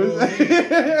remember your own What's name.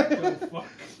 that? What the fuck?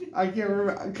 I can't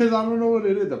remember because I don't know what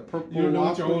it is. The purple. You don't know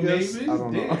what your own name Waffle, is? I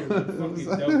don't Damn, know. fucking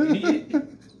dumb idiot.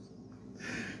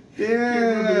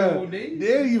 remember your own name?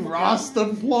 Yeah, you Rasta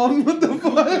plum. What the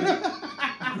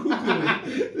fuck? Google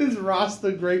it. This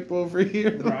Rasta grape over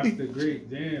here. Rasta grape.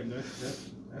 Damn,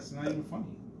 that's not even funny.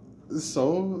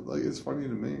 So, like, it's funny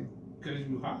to me. Because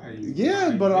you high.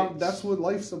 Yeah, high but bitch. that's what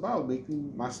life's about,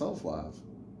 making myself laugh.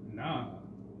 Nah.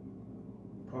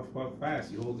 Puff, puff,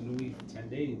 fast. You holding the weed for 10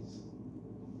 days.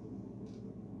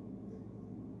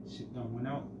 Shit done went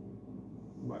out.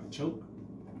 You about to choke.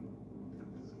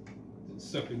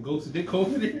 Sucking ghost dick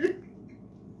over there.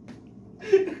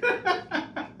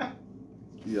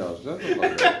 Yo, shut the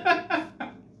fuck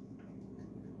up.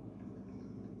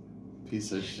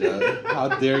 Piece of shit. How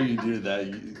dare you do that?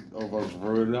 You almost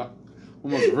ruined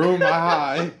my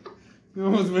high. You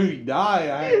almost made me die.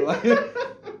 I had like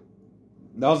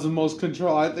that was the most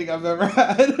control I think I've ever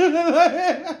had.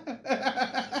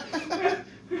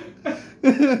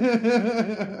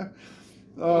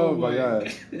 Oh my god.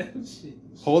 Shit.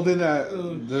 Holding that,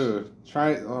 Oh, dude.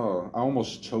 I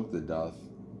almost choked to death.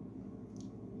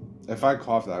 If I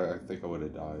coughed, I think I would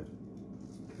have died.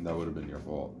 And that would have been your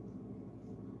fault.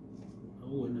 I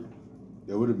wouldn't have.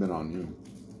 It would have been on you.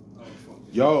 Oh, fuck.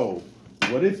 Yo,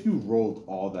 what if you rolled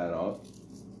all that up?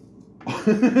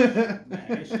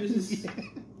 Ashes?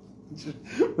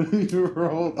 What if you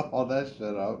rolled all that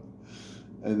shit up,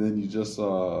 and then you just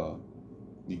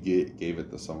you gave it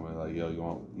to someone like, yo, you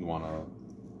want a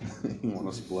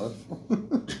spliff?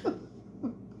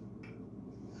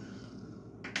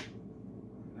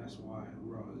 That's why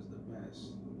raw is the best.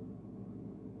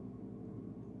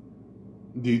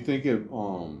 Do you think it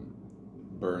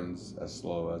burns as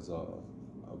slow as a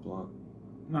blunt?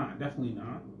 Nah, definitely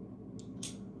not.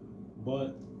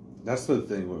 But That's the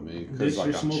thing with me because this like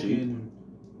you're I'm cheap. smoking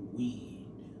weed.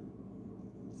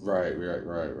 Right.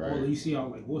 Well, you see how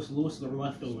like what's the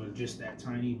leftover? Just that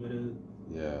tiny bit of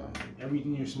Yeah,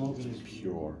 everything you're smoking is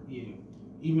pure. Yeah,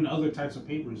 even other types of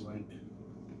papers like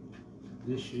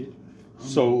this shit.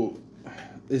 So,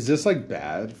 is this like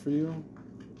bad for you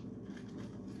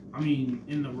I mean,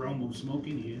 in the realm of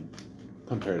smoking, yeah,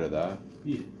 compared to that?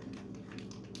 yeah,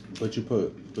 But you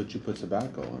put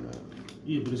tobacco in it.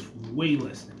 yeah, but it's way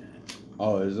less than that.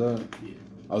 Oh, is it? Yeah,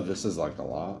 Oh, this is like a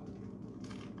lot.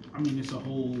 I mean, it's a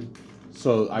whole.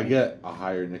 So I get a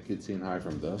higher nicotine high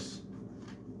from this.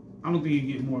 I don't think you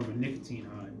get more of a nicotine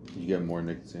high. You get more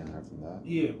nicotine high from that.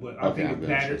 Yeah, but I Okay, I'm think gonna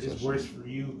that transition. is worse for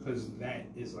you because that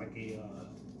is like a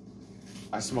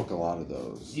I smoke a lot of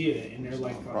those. Yeah, and they're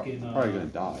like fucking. Probably gonna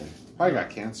die. Probably got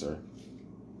cancer.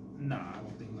 Nah, I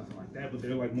don't think nothing like that. But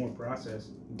they're like more processed.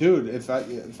 Dude, if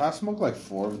I smoke like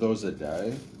 4 of those a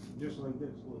day, Just like this.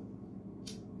 Look.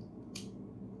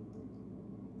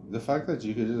 the fact that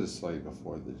you could just like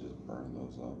afford to just burn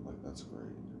those up, like that's great.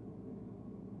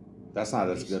 That's not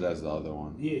as good as the other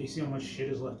one. Yeah, you see how much shit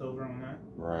is left over on that?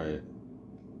 Right.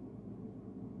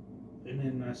 And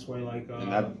then that's why like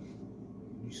And that,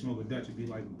 you smoke a Dutch, it'd be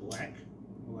like black,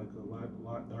 or like a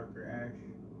lot darker ash.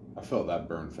 I felt that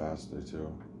burn faster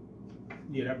too.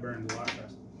 Yeah, that burns a lot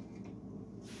faster.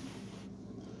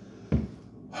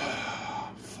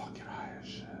 Fucking high as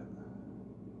shit.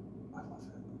 I love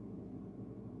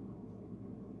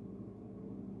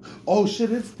it. Oh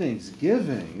shit, it's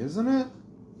Thanksgiving, isn't it?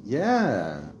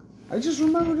 Yeah. I just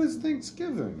remembered it's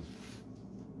Thanksgiving.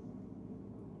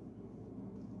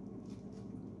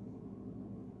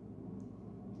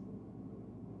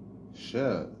 Shit.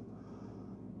 I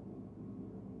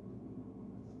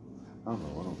don't know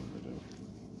what I'm gonna do.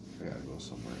 I gotta go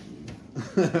somewhere and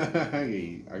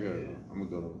eat. I'm gonna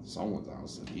go to someone's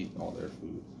house and eat all their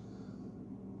food.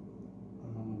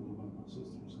 I'm gonna go by my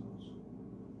sister's house.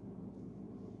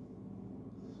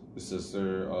 Your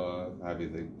sister, how do you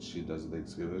think she does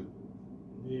Thanksgiving?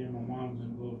 Yeah, my mom's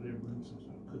gonna go over there, bring some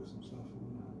stuff, cook some stuff for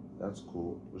me. That's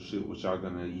cool. Was y'all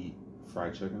gonna eat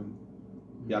fried chicken?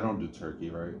 Yeah, I don't do turkey,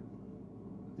 right?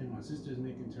 Then my sister's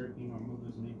making turkey, my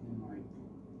mother's making like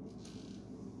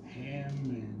ham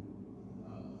and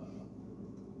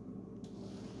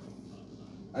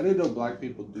I didn't know black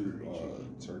people do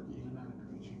turkey.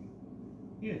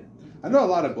 yeah. I know a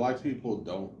lot of black people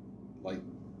don't like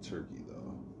turkey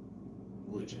though.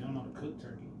 Which I don't know how to cook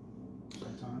turkey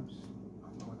sometimes. I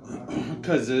feel like a lot of people-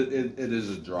 Because it is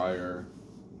a drier.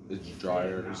 It's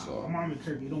drier, Nah, so. my mom makes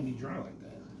turkey, it don't be dry like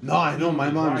that. No, I know my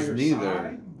mom's Drier neither.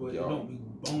 side, but Yo. it don't be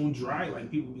bone dry. Like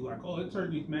people be like, "Oh, that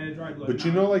turkey's mad dry." Be like, But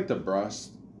you nah. know, like the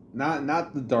breast,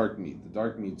 not the dark meat. The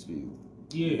dark meat's be,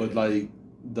 Yeah. but like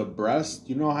the breast.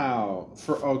 You know how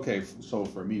so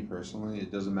for me personally,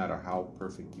 it doesn't matter how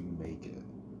perfect you make it.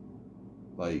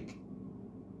 Like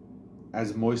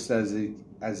as moist as it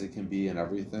can be and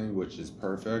everything, which is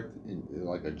perfect, and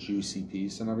like a juicy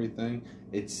piece and everything,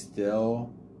 it's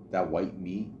still that white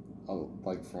meat.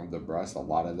 Like from the breast, a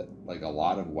lot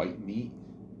of white meat,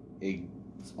 it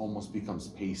almost becomes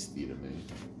pasty to me,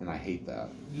 and I hate that.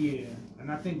 Yeah,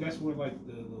 and I think that's where like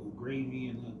the little gravy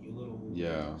and like your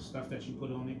little stuff that you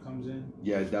put on it comes in.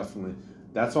 Yeah, definitely.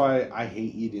 That's why I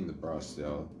hate eating the breast,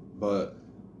 yo. But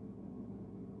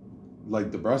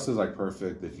like the breast is like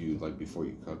perfect if you like before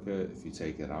you cook it, if you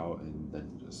take it out and then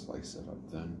just slice it up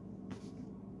then.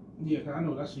 Yeah, because I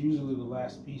know that's usually the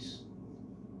last piece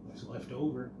that's left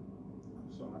over.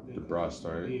 So I think The breast,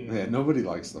 right? Yeah. Nobody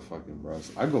likes the fucking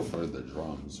breast. I go for the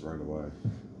drums right away.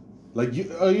 Like you,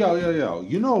 yo.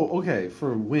 You know, okay,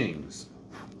 for wings.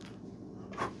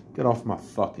 Get off my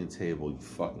fucking table, you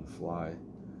fucking fly.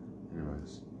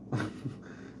 Anyways.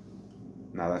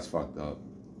 Nah, that's fucked up.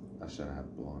 I shouldn't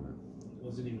have blown it. It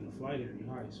wasn't even a flight or you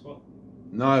high as fuck.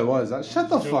 No, it was. Shut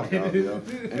the fuck up, yo.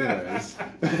 Anyways.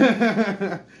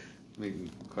 Make me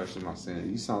question my sanity.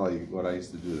 You sound like what I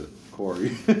used to do to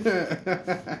Corey.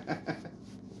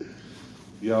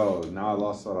 Yo, now I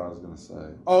lost what I was gonna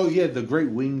say. Oh yeah, the great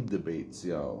wing debates,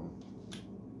 yo.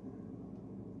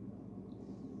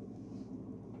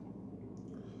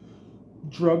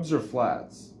 Drubs or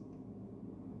flats?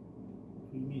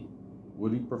 What do you mean?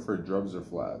 What do you prefer, drubs or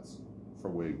flats for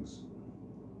wings?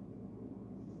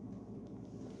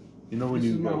 You know when This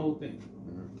you is my go. whole thing.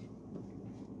 Mhm.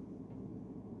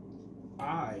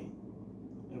 I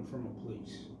am from a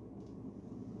place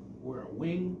where a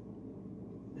wing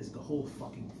is the whole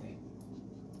fucking thing.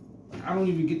 Like, I don't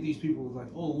even get these people like,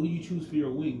 oh, what do you choose for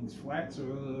your wings? Flats or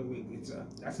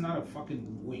that's not a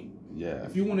fucking wing. Yeah.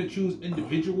 If you want to choose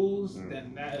individuals,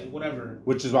 then that whatever.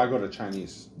 Which is why I go to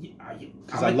Chinese.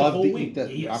 Because I like love the whole to wing. eat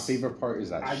that. Yes. My favorite part is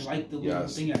that. I like the little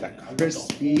thing at that the end. I like the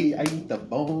crispy. whole I eat the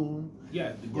bone.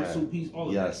 Yeah, the gristle piece, all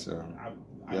of Yes, that. sir.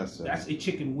 Yes, sir. That's a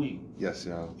chicken wing. Yes,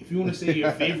 yeah. If you want to say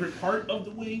your favorite part of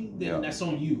the wing, then Yeah. that's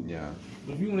on you. Yeah.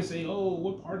 But if you want to say, oh,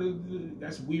 what part of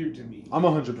that's weird to me. I'm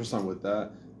 100% with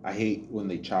that. I hate when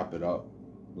they chop it up.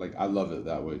 Like I love it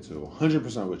that way too.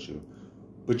 100% with you.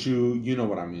 But you know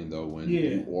what I mean though. When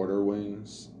you order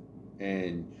wings,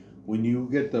 and when you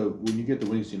get the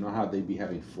wings, you know how they be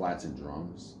having flats and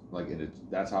drums. Like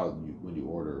that's how when you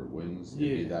order wings, it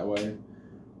be that way.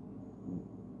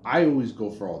 I always go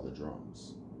for all the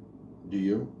drums. Do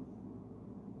you?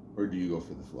 Or do you go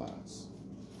for the flats?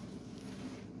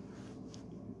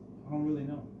 I don't really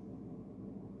know.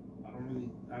 I don't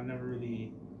I never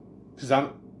really. Because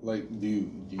I'm like, do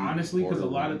you honestly, because a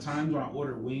order lot of wings? times when I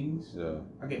order wings, Yeah.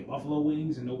 I get buffalo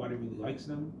wings and nobody really likes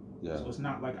them. Yeah. So it's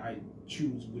not like I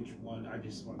choose which one. I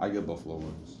just like. I get buffalo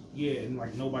wings. Yeah, and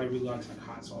like nobody really likes like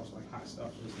hot sauce, like hot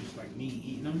stuff. So it's just like me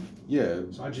eating them. Yeah.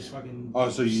 So I just fucking. Oh,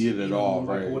 so you eat it all,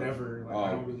 like, right? Whatever. Like,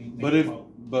 I don't really. Think But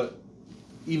about,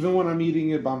 even when I'm eating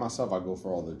it by myself, I go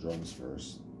for all the drums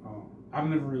first. I've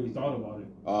never really thought about it.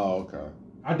 Oh, okay.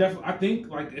 I think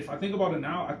like if I think about it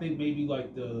now, I think maybe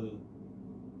like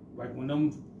when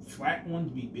them flat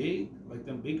ones be big, like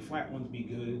them big flat ones be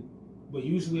good. But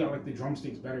usually I like the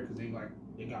drumsticks better because they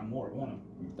got more on them.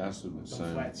 That's what I'm Them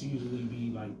saying. flats usually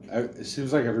be like. It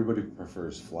seems like everybody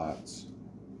prefers flats.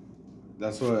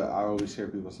 That's what I always hear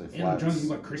people say. And the Flats. drums be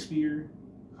like crispier.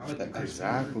 I like the crispier.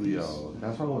 Exactly, piece. yo.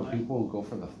 That's why when people go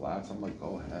for the flats, I'm like,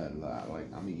 go ahead. Like,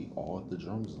 I'm gonna eat all of the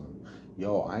drums. Then.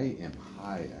 Yo, I am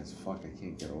high as fuck. I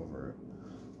can't get over it.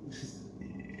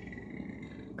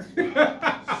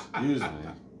 Excuse me,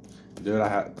 dude. I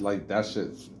had like that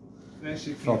shit. That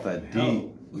shit Felt came that from hell.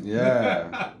 deep.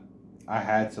 Yeah. I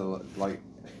had to like,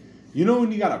 you know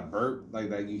when you got a burp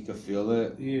like that, you could feel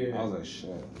it. Yeah. I was like,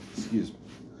 shit. Excuse me.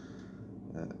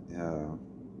 Yeah.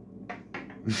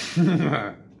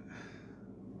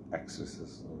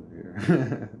 Exorcist over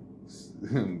here.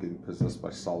 I'm being possessed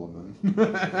by Solomon.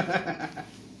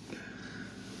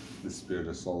 The spirit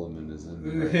of Solomon is in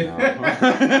me right now.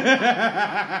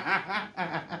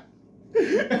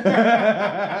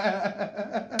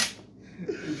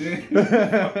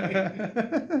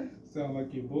 Sound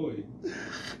like your boy.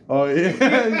 Oh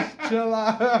yeah, chill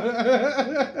out.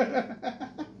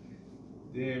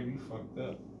 Damn, you fucked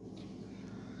up.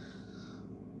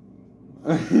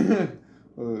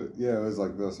 Yeah, it was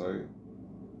like this, right?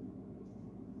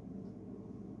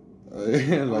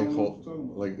 Like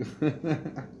like.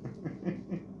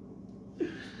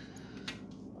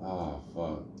 Oh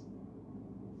fuck.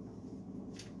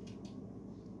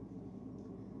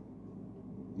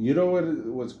 You know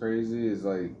what's crazy is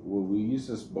like when we used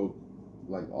to smoke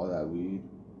like all that weed.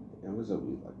 It was a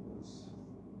weed like this.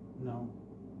 No.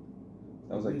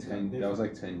 That was like 10. That was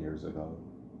like 10 years ago.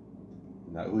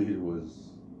 And that weed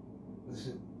was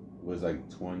like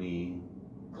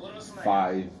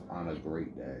 25 on a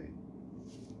great day.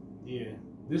 Yeah,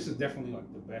 this is definitely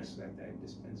like the best that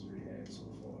dispensary had so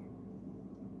far.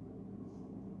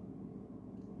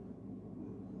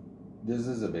 This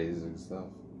is amazing stuff.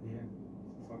 Yeah,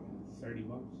 fucking $30,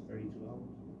 $32.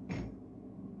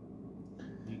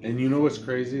 And you know what's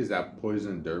crazy is that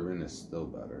Poison Durban is still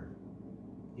better.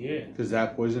 Yeah. Because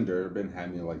that Poison Durban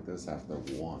had me like this after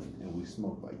one, and we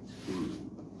smoked like two.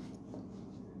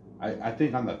 I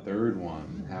think on the third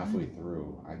one, halfway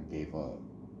through, I gave up.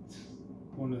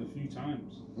 One of the few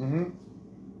times. Mm-hmm.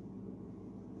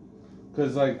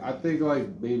 Because, like, I think,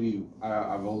 like, maybe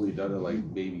I've only done it, like,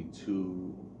 maybe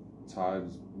 2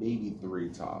 times, maybe 3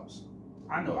 tops.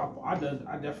 I know. I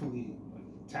definitely like,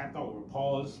 tapped out or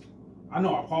paused. I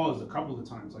know I paused a couple of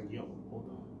times, like, yo, hold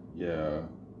on. Yeah.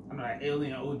 I know that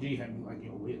Alien OG had me like,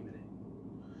 yo, wait a minute.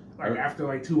 Like, after,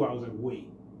 like, 2 hours, like, wait.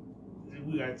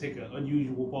 We gotta take an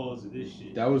unusual pause of this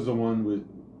shit. That was the one with...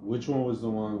 Which one was the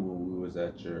one when we was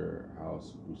at your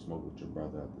house? We smoked with your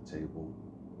brother at the table.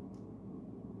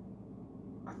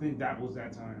 I think that was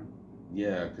that time.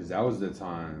 Yeah, because that was the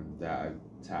time that I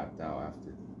tapped out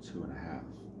after 2.5.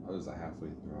 I was like halfway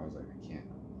through. I was like, I can't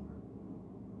no more.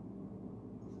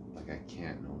 Like, I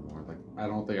can't no more. Like, I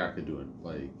don't think I could do it.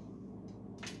 Like,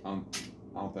 I don't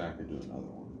think I could do another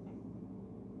one.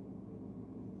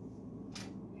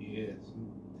 Yeah,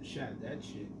 the shot of that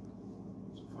shit.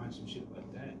 So find some shit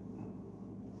like that.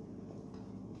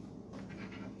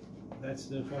 That's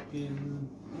the fucking.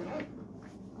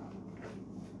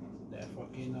 That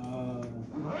fucking.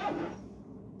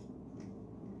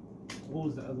 What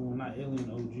was the other one? Not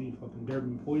Alien OG. Fucking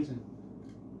Durban Poison.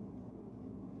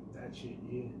 That shit,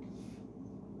 yeah.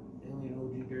 Alien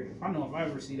OG Durban. If I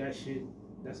ever see that shit,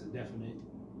 that's a definite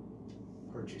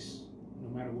purchase. No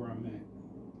matter where I'm at.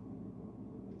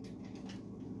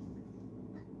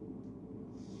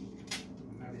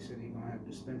 They said they're gonna have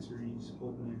dispensaries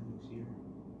opening next year,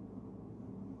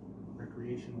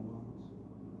 recreational ones,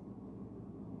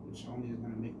 which only is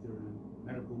gonna make their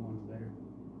medical ones better.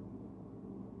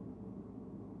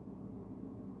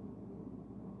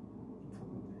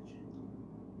 Fuck with that shit.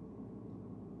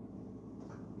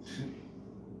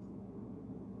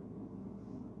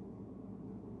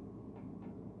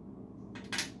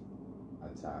 I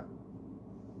tap.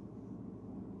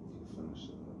 You finish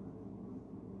it.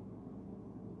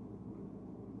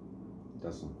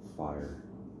 That's some fire.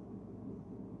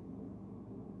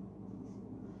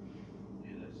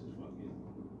 Yeah, that's just fucking.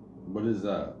 What is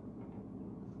that?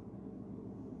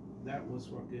 That was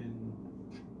fucking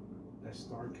that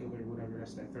Star Killer, whatever.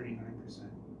 That's that 39%.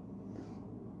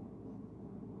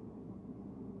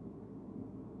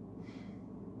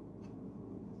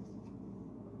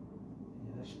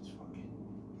 Yeah, that shit's fucking.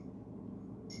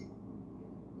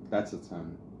 That's a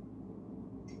 10.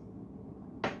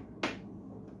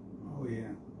 Oh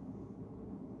yeah.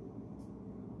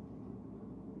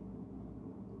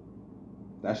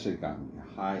 That shit got me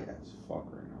high as fuck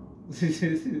right now.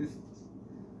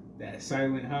 That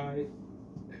silent high.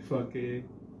 Fucking.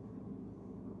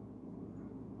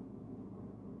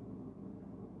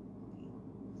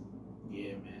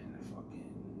 Yeah, man. That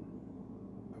fucking.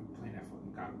 I'm playing that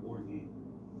fucking God of War game.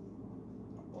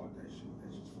 I bought that shit.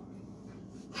 That's just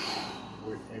fucking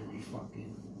worth every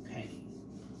fucking penny.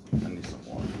 I need some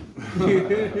water.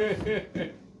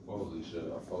 Holy shit,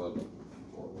 I fell out of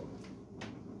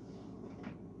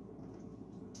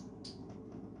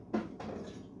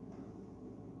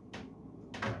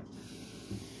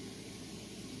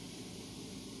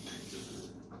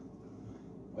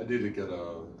I need to get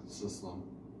a system.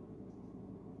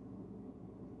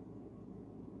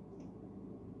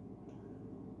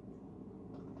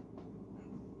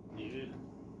 Yeah.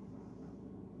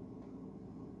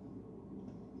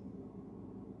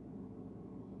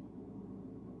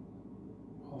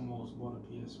 Almost bought a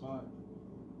PS5. I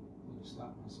need to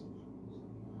stop myself.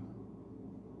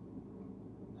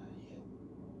 Not yet.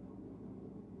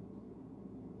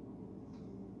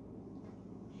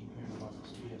 Keep hearing about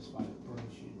this PS5 Pro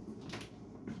shit.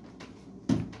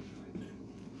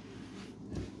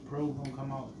 Pro gonna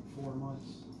come out in 4 months.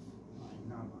 I'm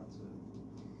not about to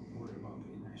worry about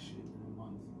getting that shit in a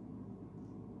month.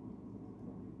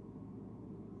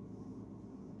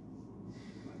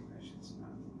 Like that shit's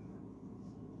not.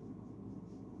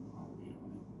 I'll wait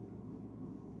on it.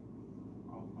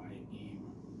 I'll buy a game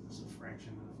that's a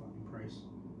fraction of the fucking price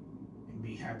and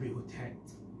be happy with that.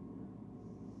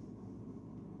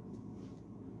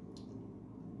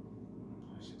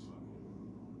 That shit's fucking good.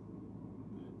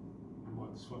 I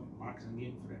bought this fucking boxing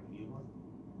game for that video.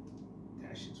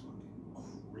 That shit's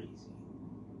fucking crazy.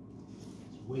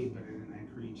 It's way better than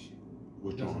that Creed shit.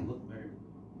 Which It doesn't one? look better.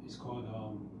 It's called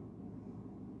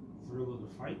Thrill of the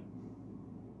Fight.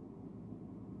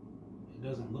 It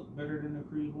doesn't look better than the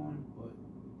Creed one, but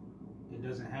it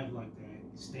doesn't have like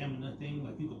that stamina thing.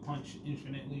 Like you could punch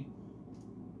infinitely.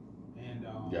 And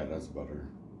Yeah, that's better.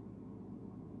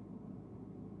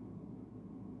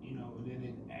 you know, and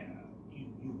then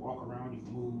you walk around, you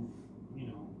move, you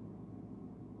know,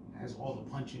 it has all the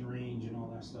punching range and all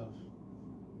that stuff.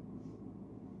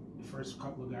 The first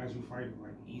couple of guys you fight are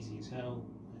like easy as hell,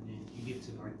 and then you get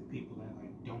to like the people that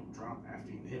like don't drop after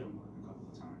you hit them like a couple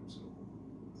of times. So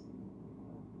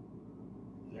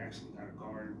you actually got a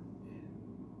guard, and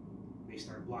they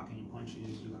start blocking your punches.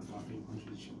 You got to block their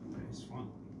punches. Shit like that. It's fun.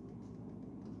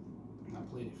 And I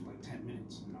played it for like 10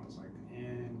 minutes, and I was like,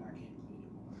 and I can't play it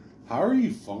anymore. How are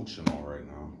you functional right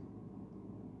now?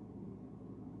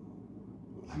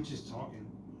 I'm just talking.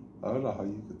 I don't know how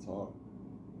you could talk.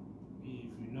 If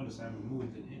you notice, I haven't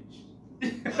moved an inch.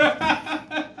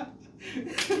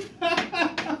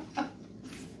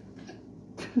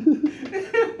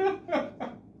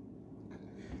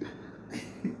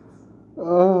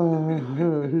 Oh,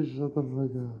 shut the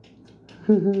fuck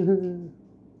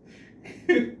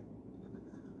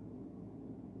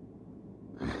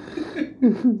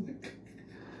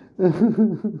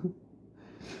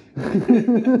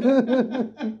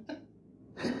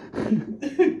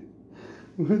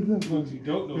What the What you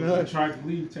don't know is I tried to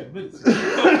leave 10 minutes ago.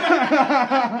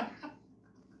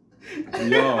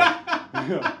 Yo.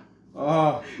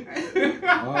 Oh.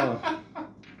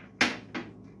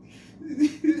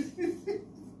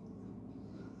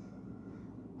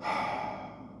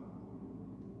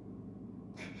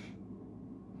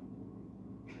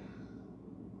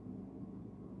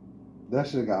 That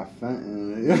shit got fent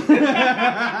in it.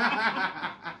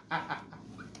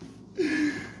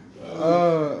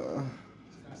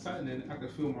 Something that I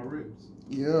could feel my ribs.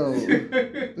 Yo.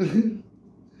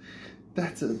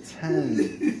 That's a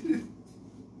 10.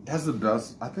 That's the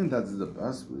best. I think that's the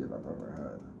best weed I've ever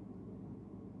had.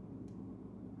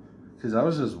 Because that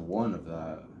was just one of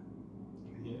that.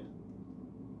 Yeah.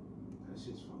 That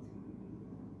shit's fucking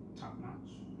top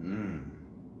notch.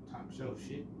 Top shelf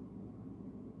shit.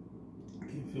 I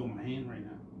can feel my hand right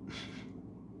now.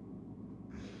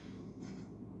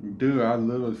 Dude, I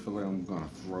literally feel like I'm gonna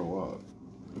throw up.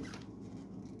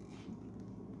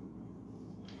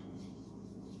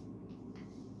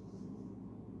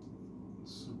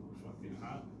 It's super fucking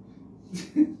hot.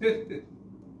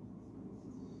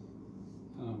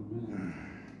 Oh man.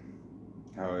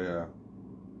 Hell yeah.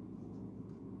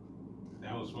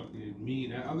 That was fucking me.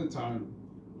 That other time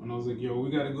when I was like, yo, we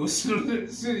gotta go sit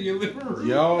in your living room.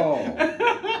 Yo.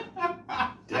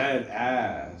 Dead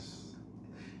ass.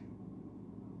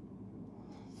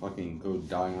 Fucking go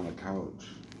die on a couch.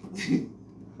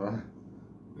 Fuck.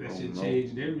 That shit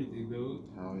changed everything, dude.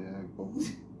 Hell yeah, go.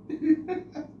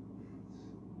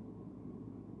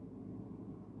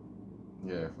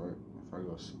 Yeah, if I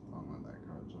go sit on that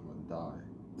couch, I'm gonna die.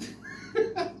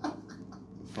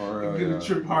 For You're gonna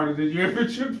trip harder than you ever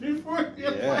tripped before.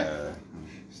 Yeah.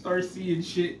 Start seeing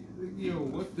shit. Like, yo,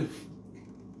 what the?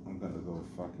 I'm gonna go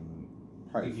fucking I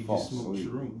probably think you fall just smoke asleep.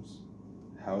 shrooms.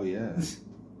 Hell yeah.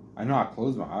 I know I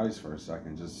closed my eyes for a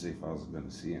second just to see if I was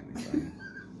gonna see anything.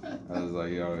 I was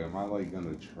like, yo, am I like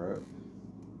gonna trip?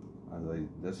 I was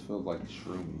like, this feels like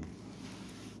shroomy.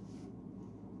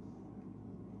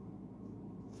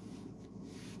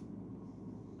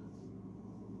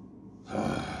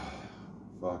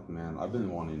 Fuck, man. I've been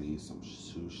wanting to eat some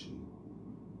sushi.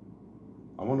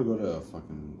 I want to go to a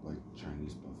fucking, like,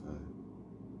 Chinese buffet.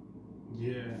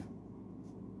 Yeah.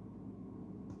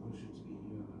 Those should be,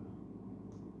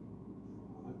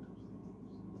 I like those things.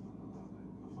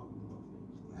 I fucking love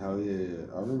things. Hell yeah.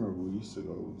 I remember we used to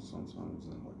go sometimes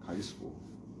in, like, high school.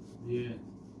 Yeah.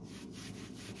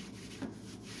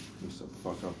 We used to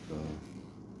fuck up the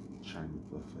Chinese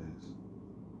buffets.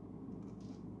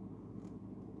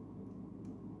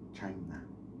 China.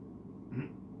 Mm-hmm.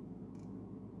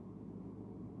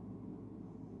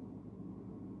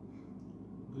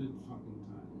 Good fucking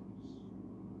times.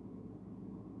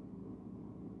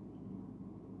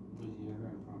 But yeah, I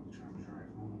gotta probably try to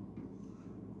drive home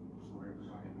before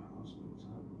everybody in my house wakes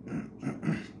up. Try to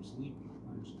get some sleep.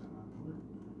 I just got out of work.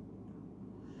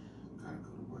 Gotta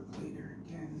go to work later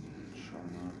again. Try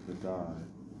not to die.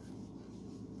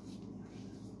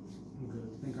 I'm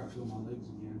good. I think I feel my legs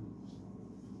again.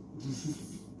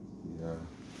 Yeah.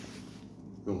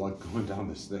 Good luck going down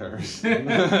the stairs.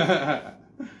 That'd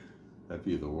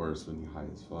be the worst when you're high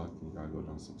as fuck. You gotta go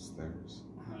down some stairs.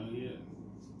 Hell yeah.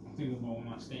 I'm thinking about when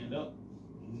I stand up.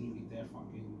 You get that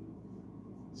fucking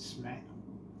smack.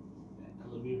 That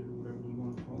elevator or whatever you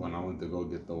want to call it. When I went to go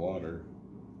get the water,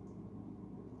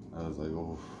 I was like,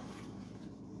 oh.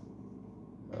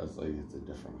 I was like, it's a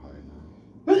different high now.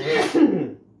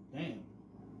 Damn.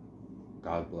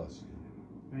 God bless you.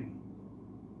 Thank you.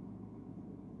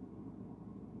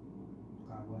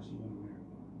 God bless you in America.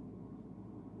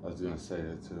 I was gonna say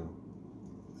it too.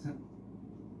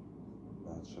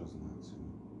 God chose not to.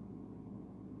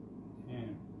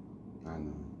 Damn. I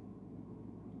know.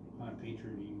 What kind of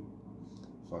patriot are you?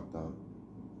 Fucked up.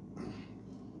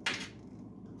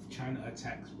 If China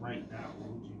attacks right now, what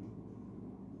would you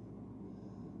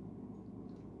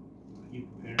do? Are you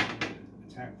prepared for the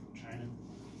attack from China?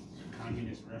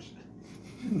 Communist Russia?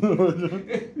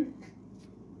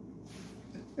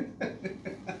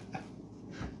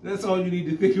 That's all you need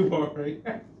to think about right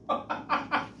now.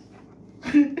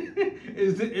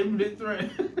 Is the imminent threat.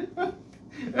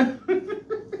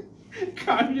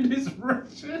 Communist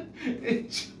Russia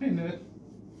and China.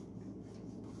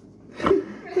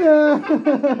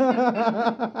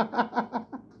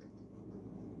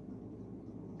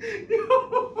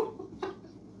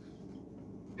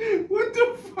 What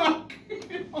the fuck?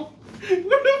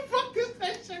 Where the fuck is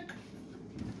that shit?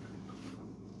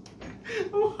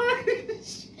 What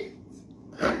is shit?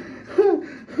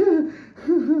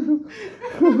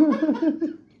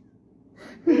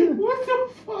 What the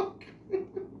fuck?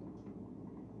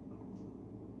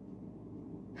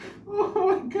 Oh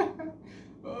my god.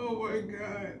 Oh my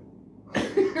god.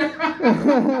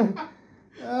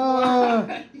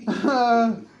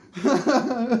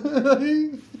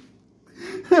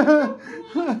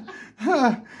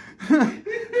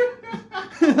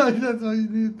 That's all you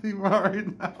need to think about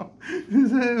right now.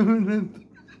 Is that imminent?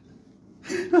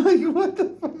 Like, what the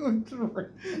fuck?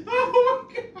 Oh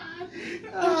my god.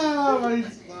 Ah, my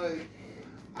stomach.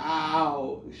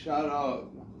 Ow. Shut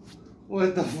up.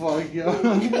 What the fuck, yo?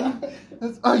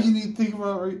 That's all you need to think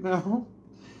about right now.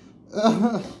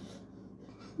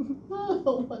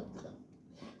 Oh my god.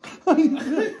 I'm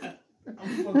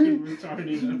fucking retarded. I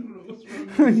don't know what's wrong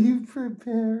with Are me. you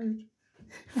prepared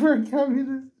for a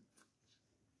communist?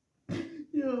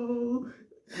 Yo.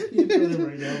 You're feeling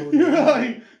right now. You're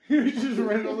like, you're just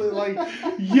randomly like,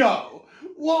 yo,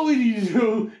 what would you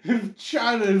do if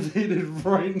China invaded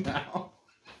right now?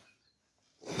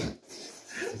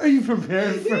 Are you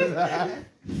prepared for that?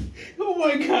 Oh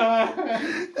my god.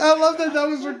 I love that that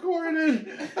was recorded.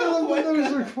 I love that that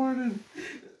was recorded.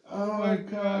 Oh my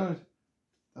god.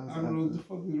 I don't know what the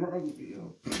fuck is wrong with me,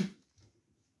 yo.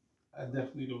 I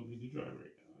definitely don't need to drive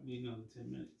right now. I need another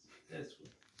 10 minutes. That's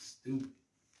stupid.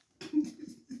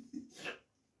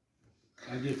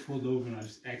 I get pulled over and I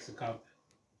just ask the cop.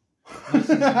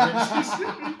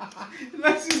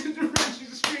 License and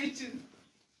registration.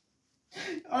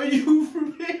 Are you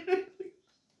prepared?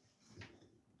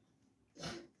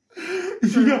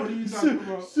 Sir, what are you talking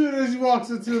about? As soon as he walks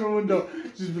into the window,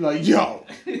 just be like, yo.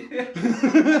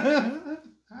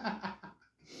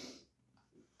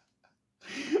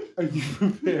 Are you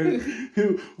prepared?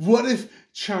 What if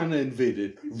China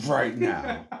invaded right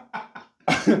now?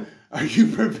 Are you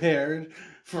prepared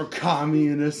for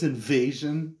communist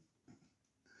invasion?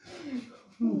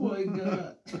 Oh my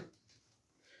god.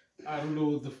 I don't know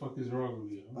what the fuck is wrong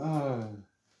with you. Oh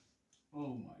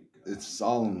my god. It's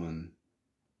Solomon.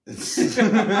 It's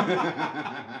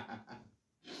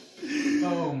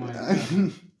oh my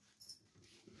god.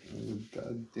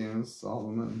 Goddamn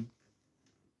Solomon.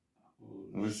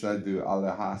 Oh, What's that do?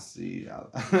 Alahasi. I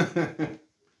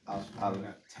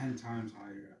got 10 times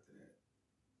higher after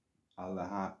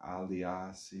that.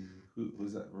 Aliasi.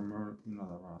 Who's that? Remember? You know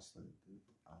that wrestler dude.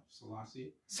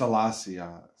 Selassie? Selassie,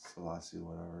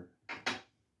 whatever.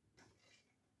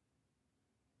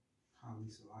 Haile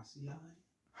Selassie?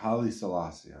 Haile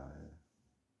Selassie, yeah.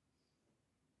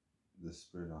 The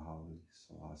spirit of Haile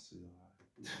Selassie.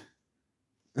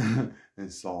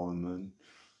 And Solomon.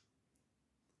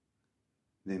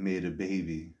 They made a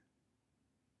baby.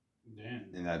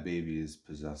 Damn. And that baby is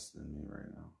possessed in me right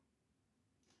now.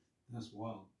 That's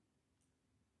wild.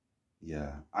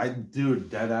 Yeah. Dude,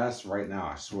 dead ass right now,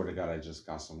 I swear to God, I just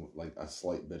got some, like, a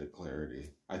slight bit of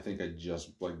clarity. I think I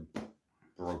just, like,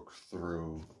 broke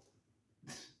through,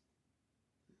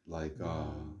 like,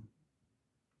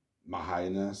 my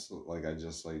highness. Like, I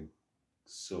just, like,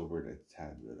 sobered a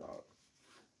tad bit up.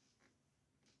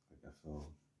 Like, I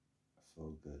feel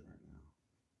good right now.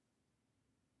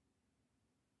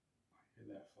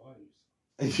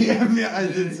 I hear that fire. Yeah, I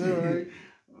did so, right?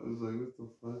 I was like, what the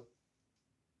fuck?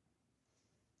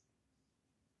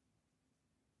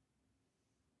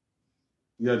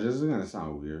 Yeah, this is gonna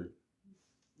sound weird.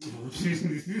 I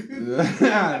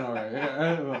know,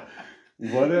 right?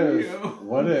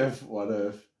 What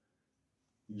if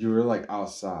you were like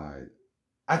outside?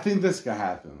 I think this could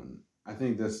happen. I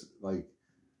think this, like,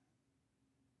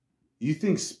 you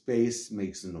think space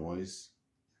makes a noise?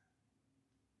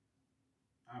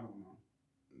 I don't know.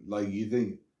 Like, you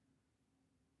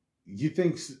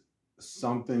think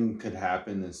something could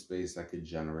happen in space that could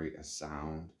generate a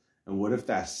sound? And what if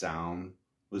that sound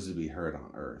was to be heard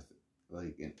on Earth?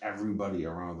 Like, and everybody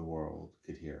around the world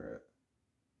could hear it.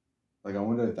 Like, I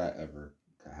wonder if that ever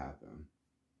could happen.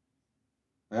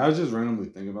 Like, I was just randomly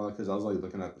thinking about it because I was, like,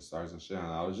 looking at the stars and shit, and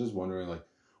I was just wondering, like,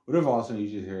 what if all of a sudden you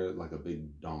just hear, like, a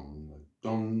big dong, like,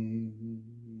 dong,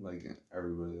 like,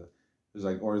 everybody, it was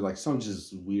like, or, like, some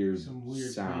weird sound.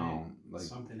 Planet, like,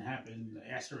 something happened, the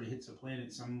asteroid hits a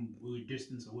planet some weird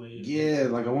distance away. Yeah,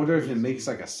 like, I wonder if it makes,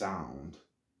 like, a sound.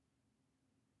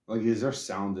 Like, is there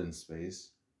sound in space?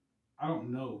 I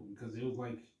don't know, because it was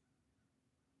like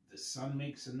the sun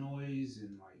makes a noise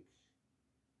and like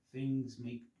things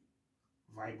make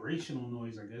vibrational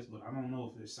noise, I guess, but I don't know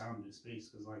if there's sound in space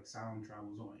because like sound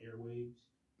travels on airwaves.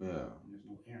 Yeah. And there's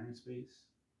no air in space.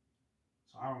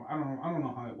 So I don't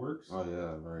know how it works. Oh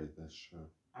yeah, right, that's true.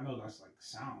 I know that's like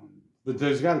sound. But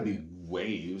there's gotta be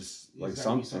waves. Like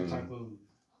something. Some type of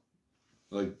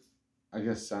like, I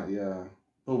guess sound, yeah.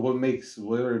 But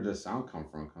where does sound come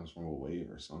from? It comes from a wave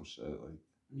or some shit. Like,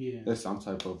 yeah. There's some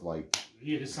type of like.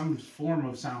 Yeah, there's some form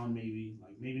of sound maybe.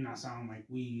 Like maybe not sound like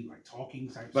we like talking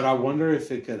type. But I wonder if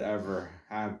it could ever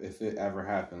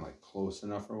happened like close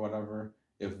enough or whatever,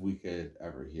 if we could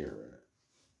ever hear it.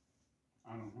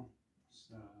 I don't know.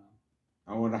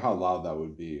 I wonder how loud that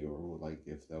would be, or like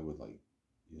if that would like,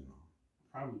 you know.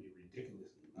 Probably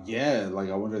ridiculously loud. Yeah, like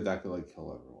I wonder if that could like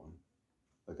kill everyone.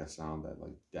 Like a sound that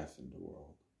like deafened the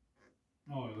world.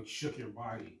 Oh, it like shook your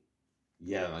body.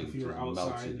 Yeah, like if you were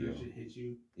outside and you. it should hit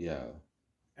you. Yeah.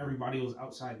 Everybody was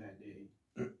outside that day.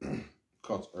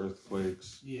 Caused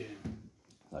earthquakes. Yeah.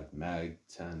 Like Mag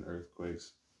 10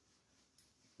 earthquakes.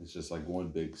 It's just like one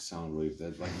big sound wave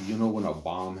that, like, you know when a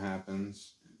bomb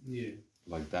happens? Yeah.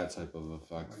 Like that type of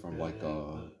effect like from what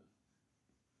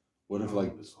if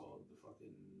like it's called the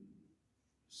fucking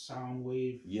sound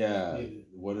wave. Yeah.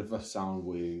 What if a sound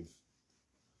wave?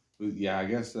 Yeah, I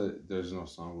guess that there's no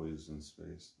sound waves in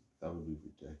space. That would be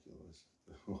ridiculous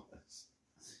if there was.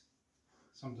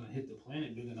 Something hit the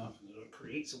planet big enough and it'll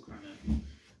create some kind of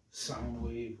sound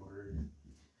wave, or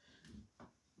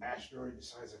asteroid the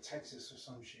size of Texas or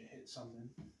some shit hit something.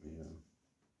 Yeah.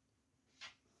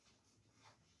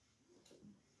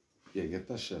 Yeah, get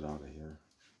that shit out of here.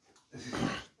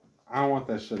 I don't want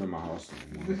that shit in my house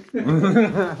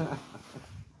anymore.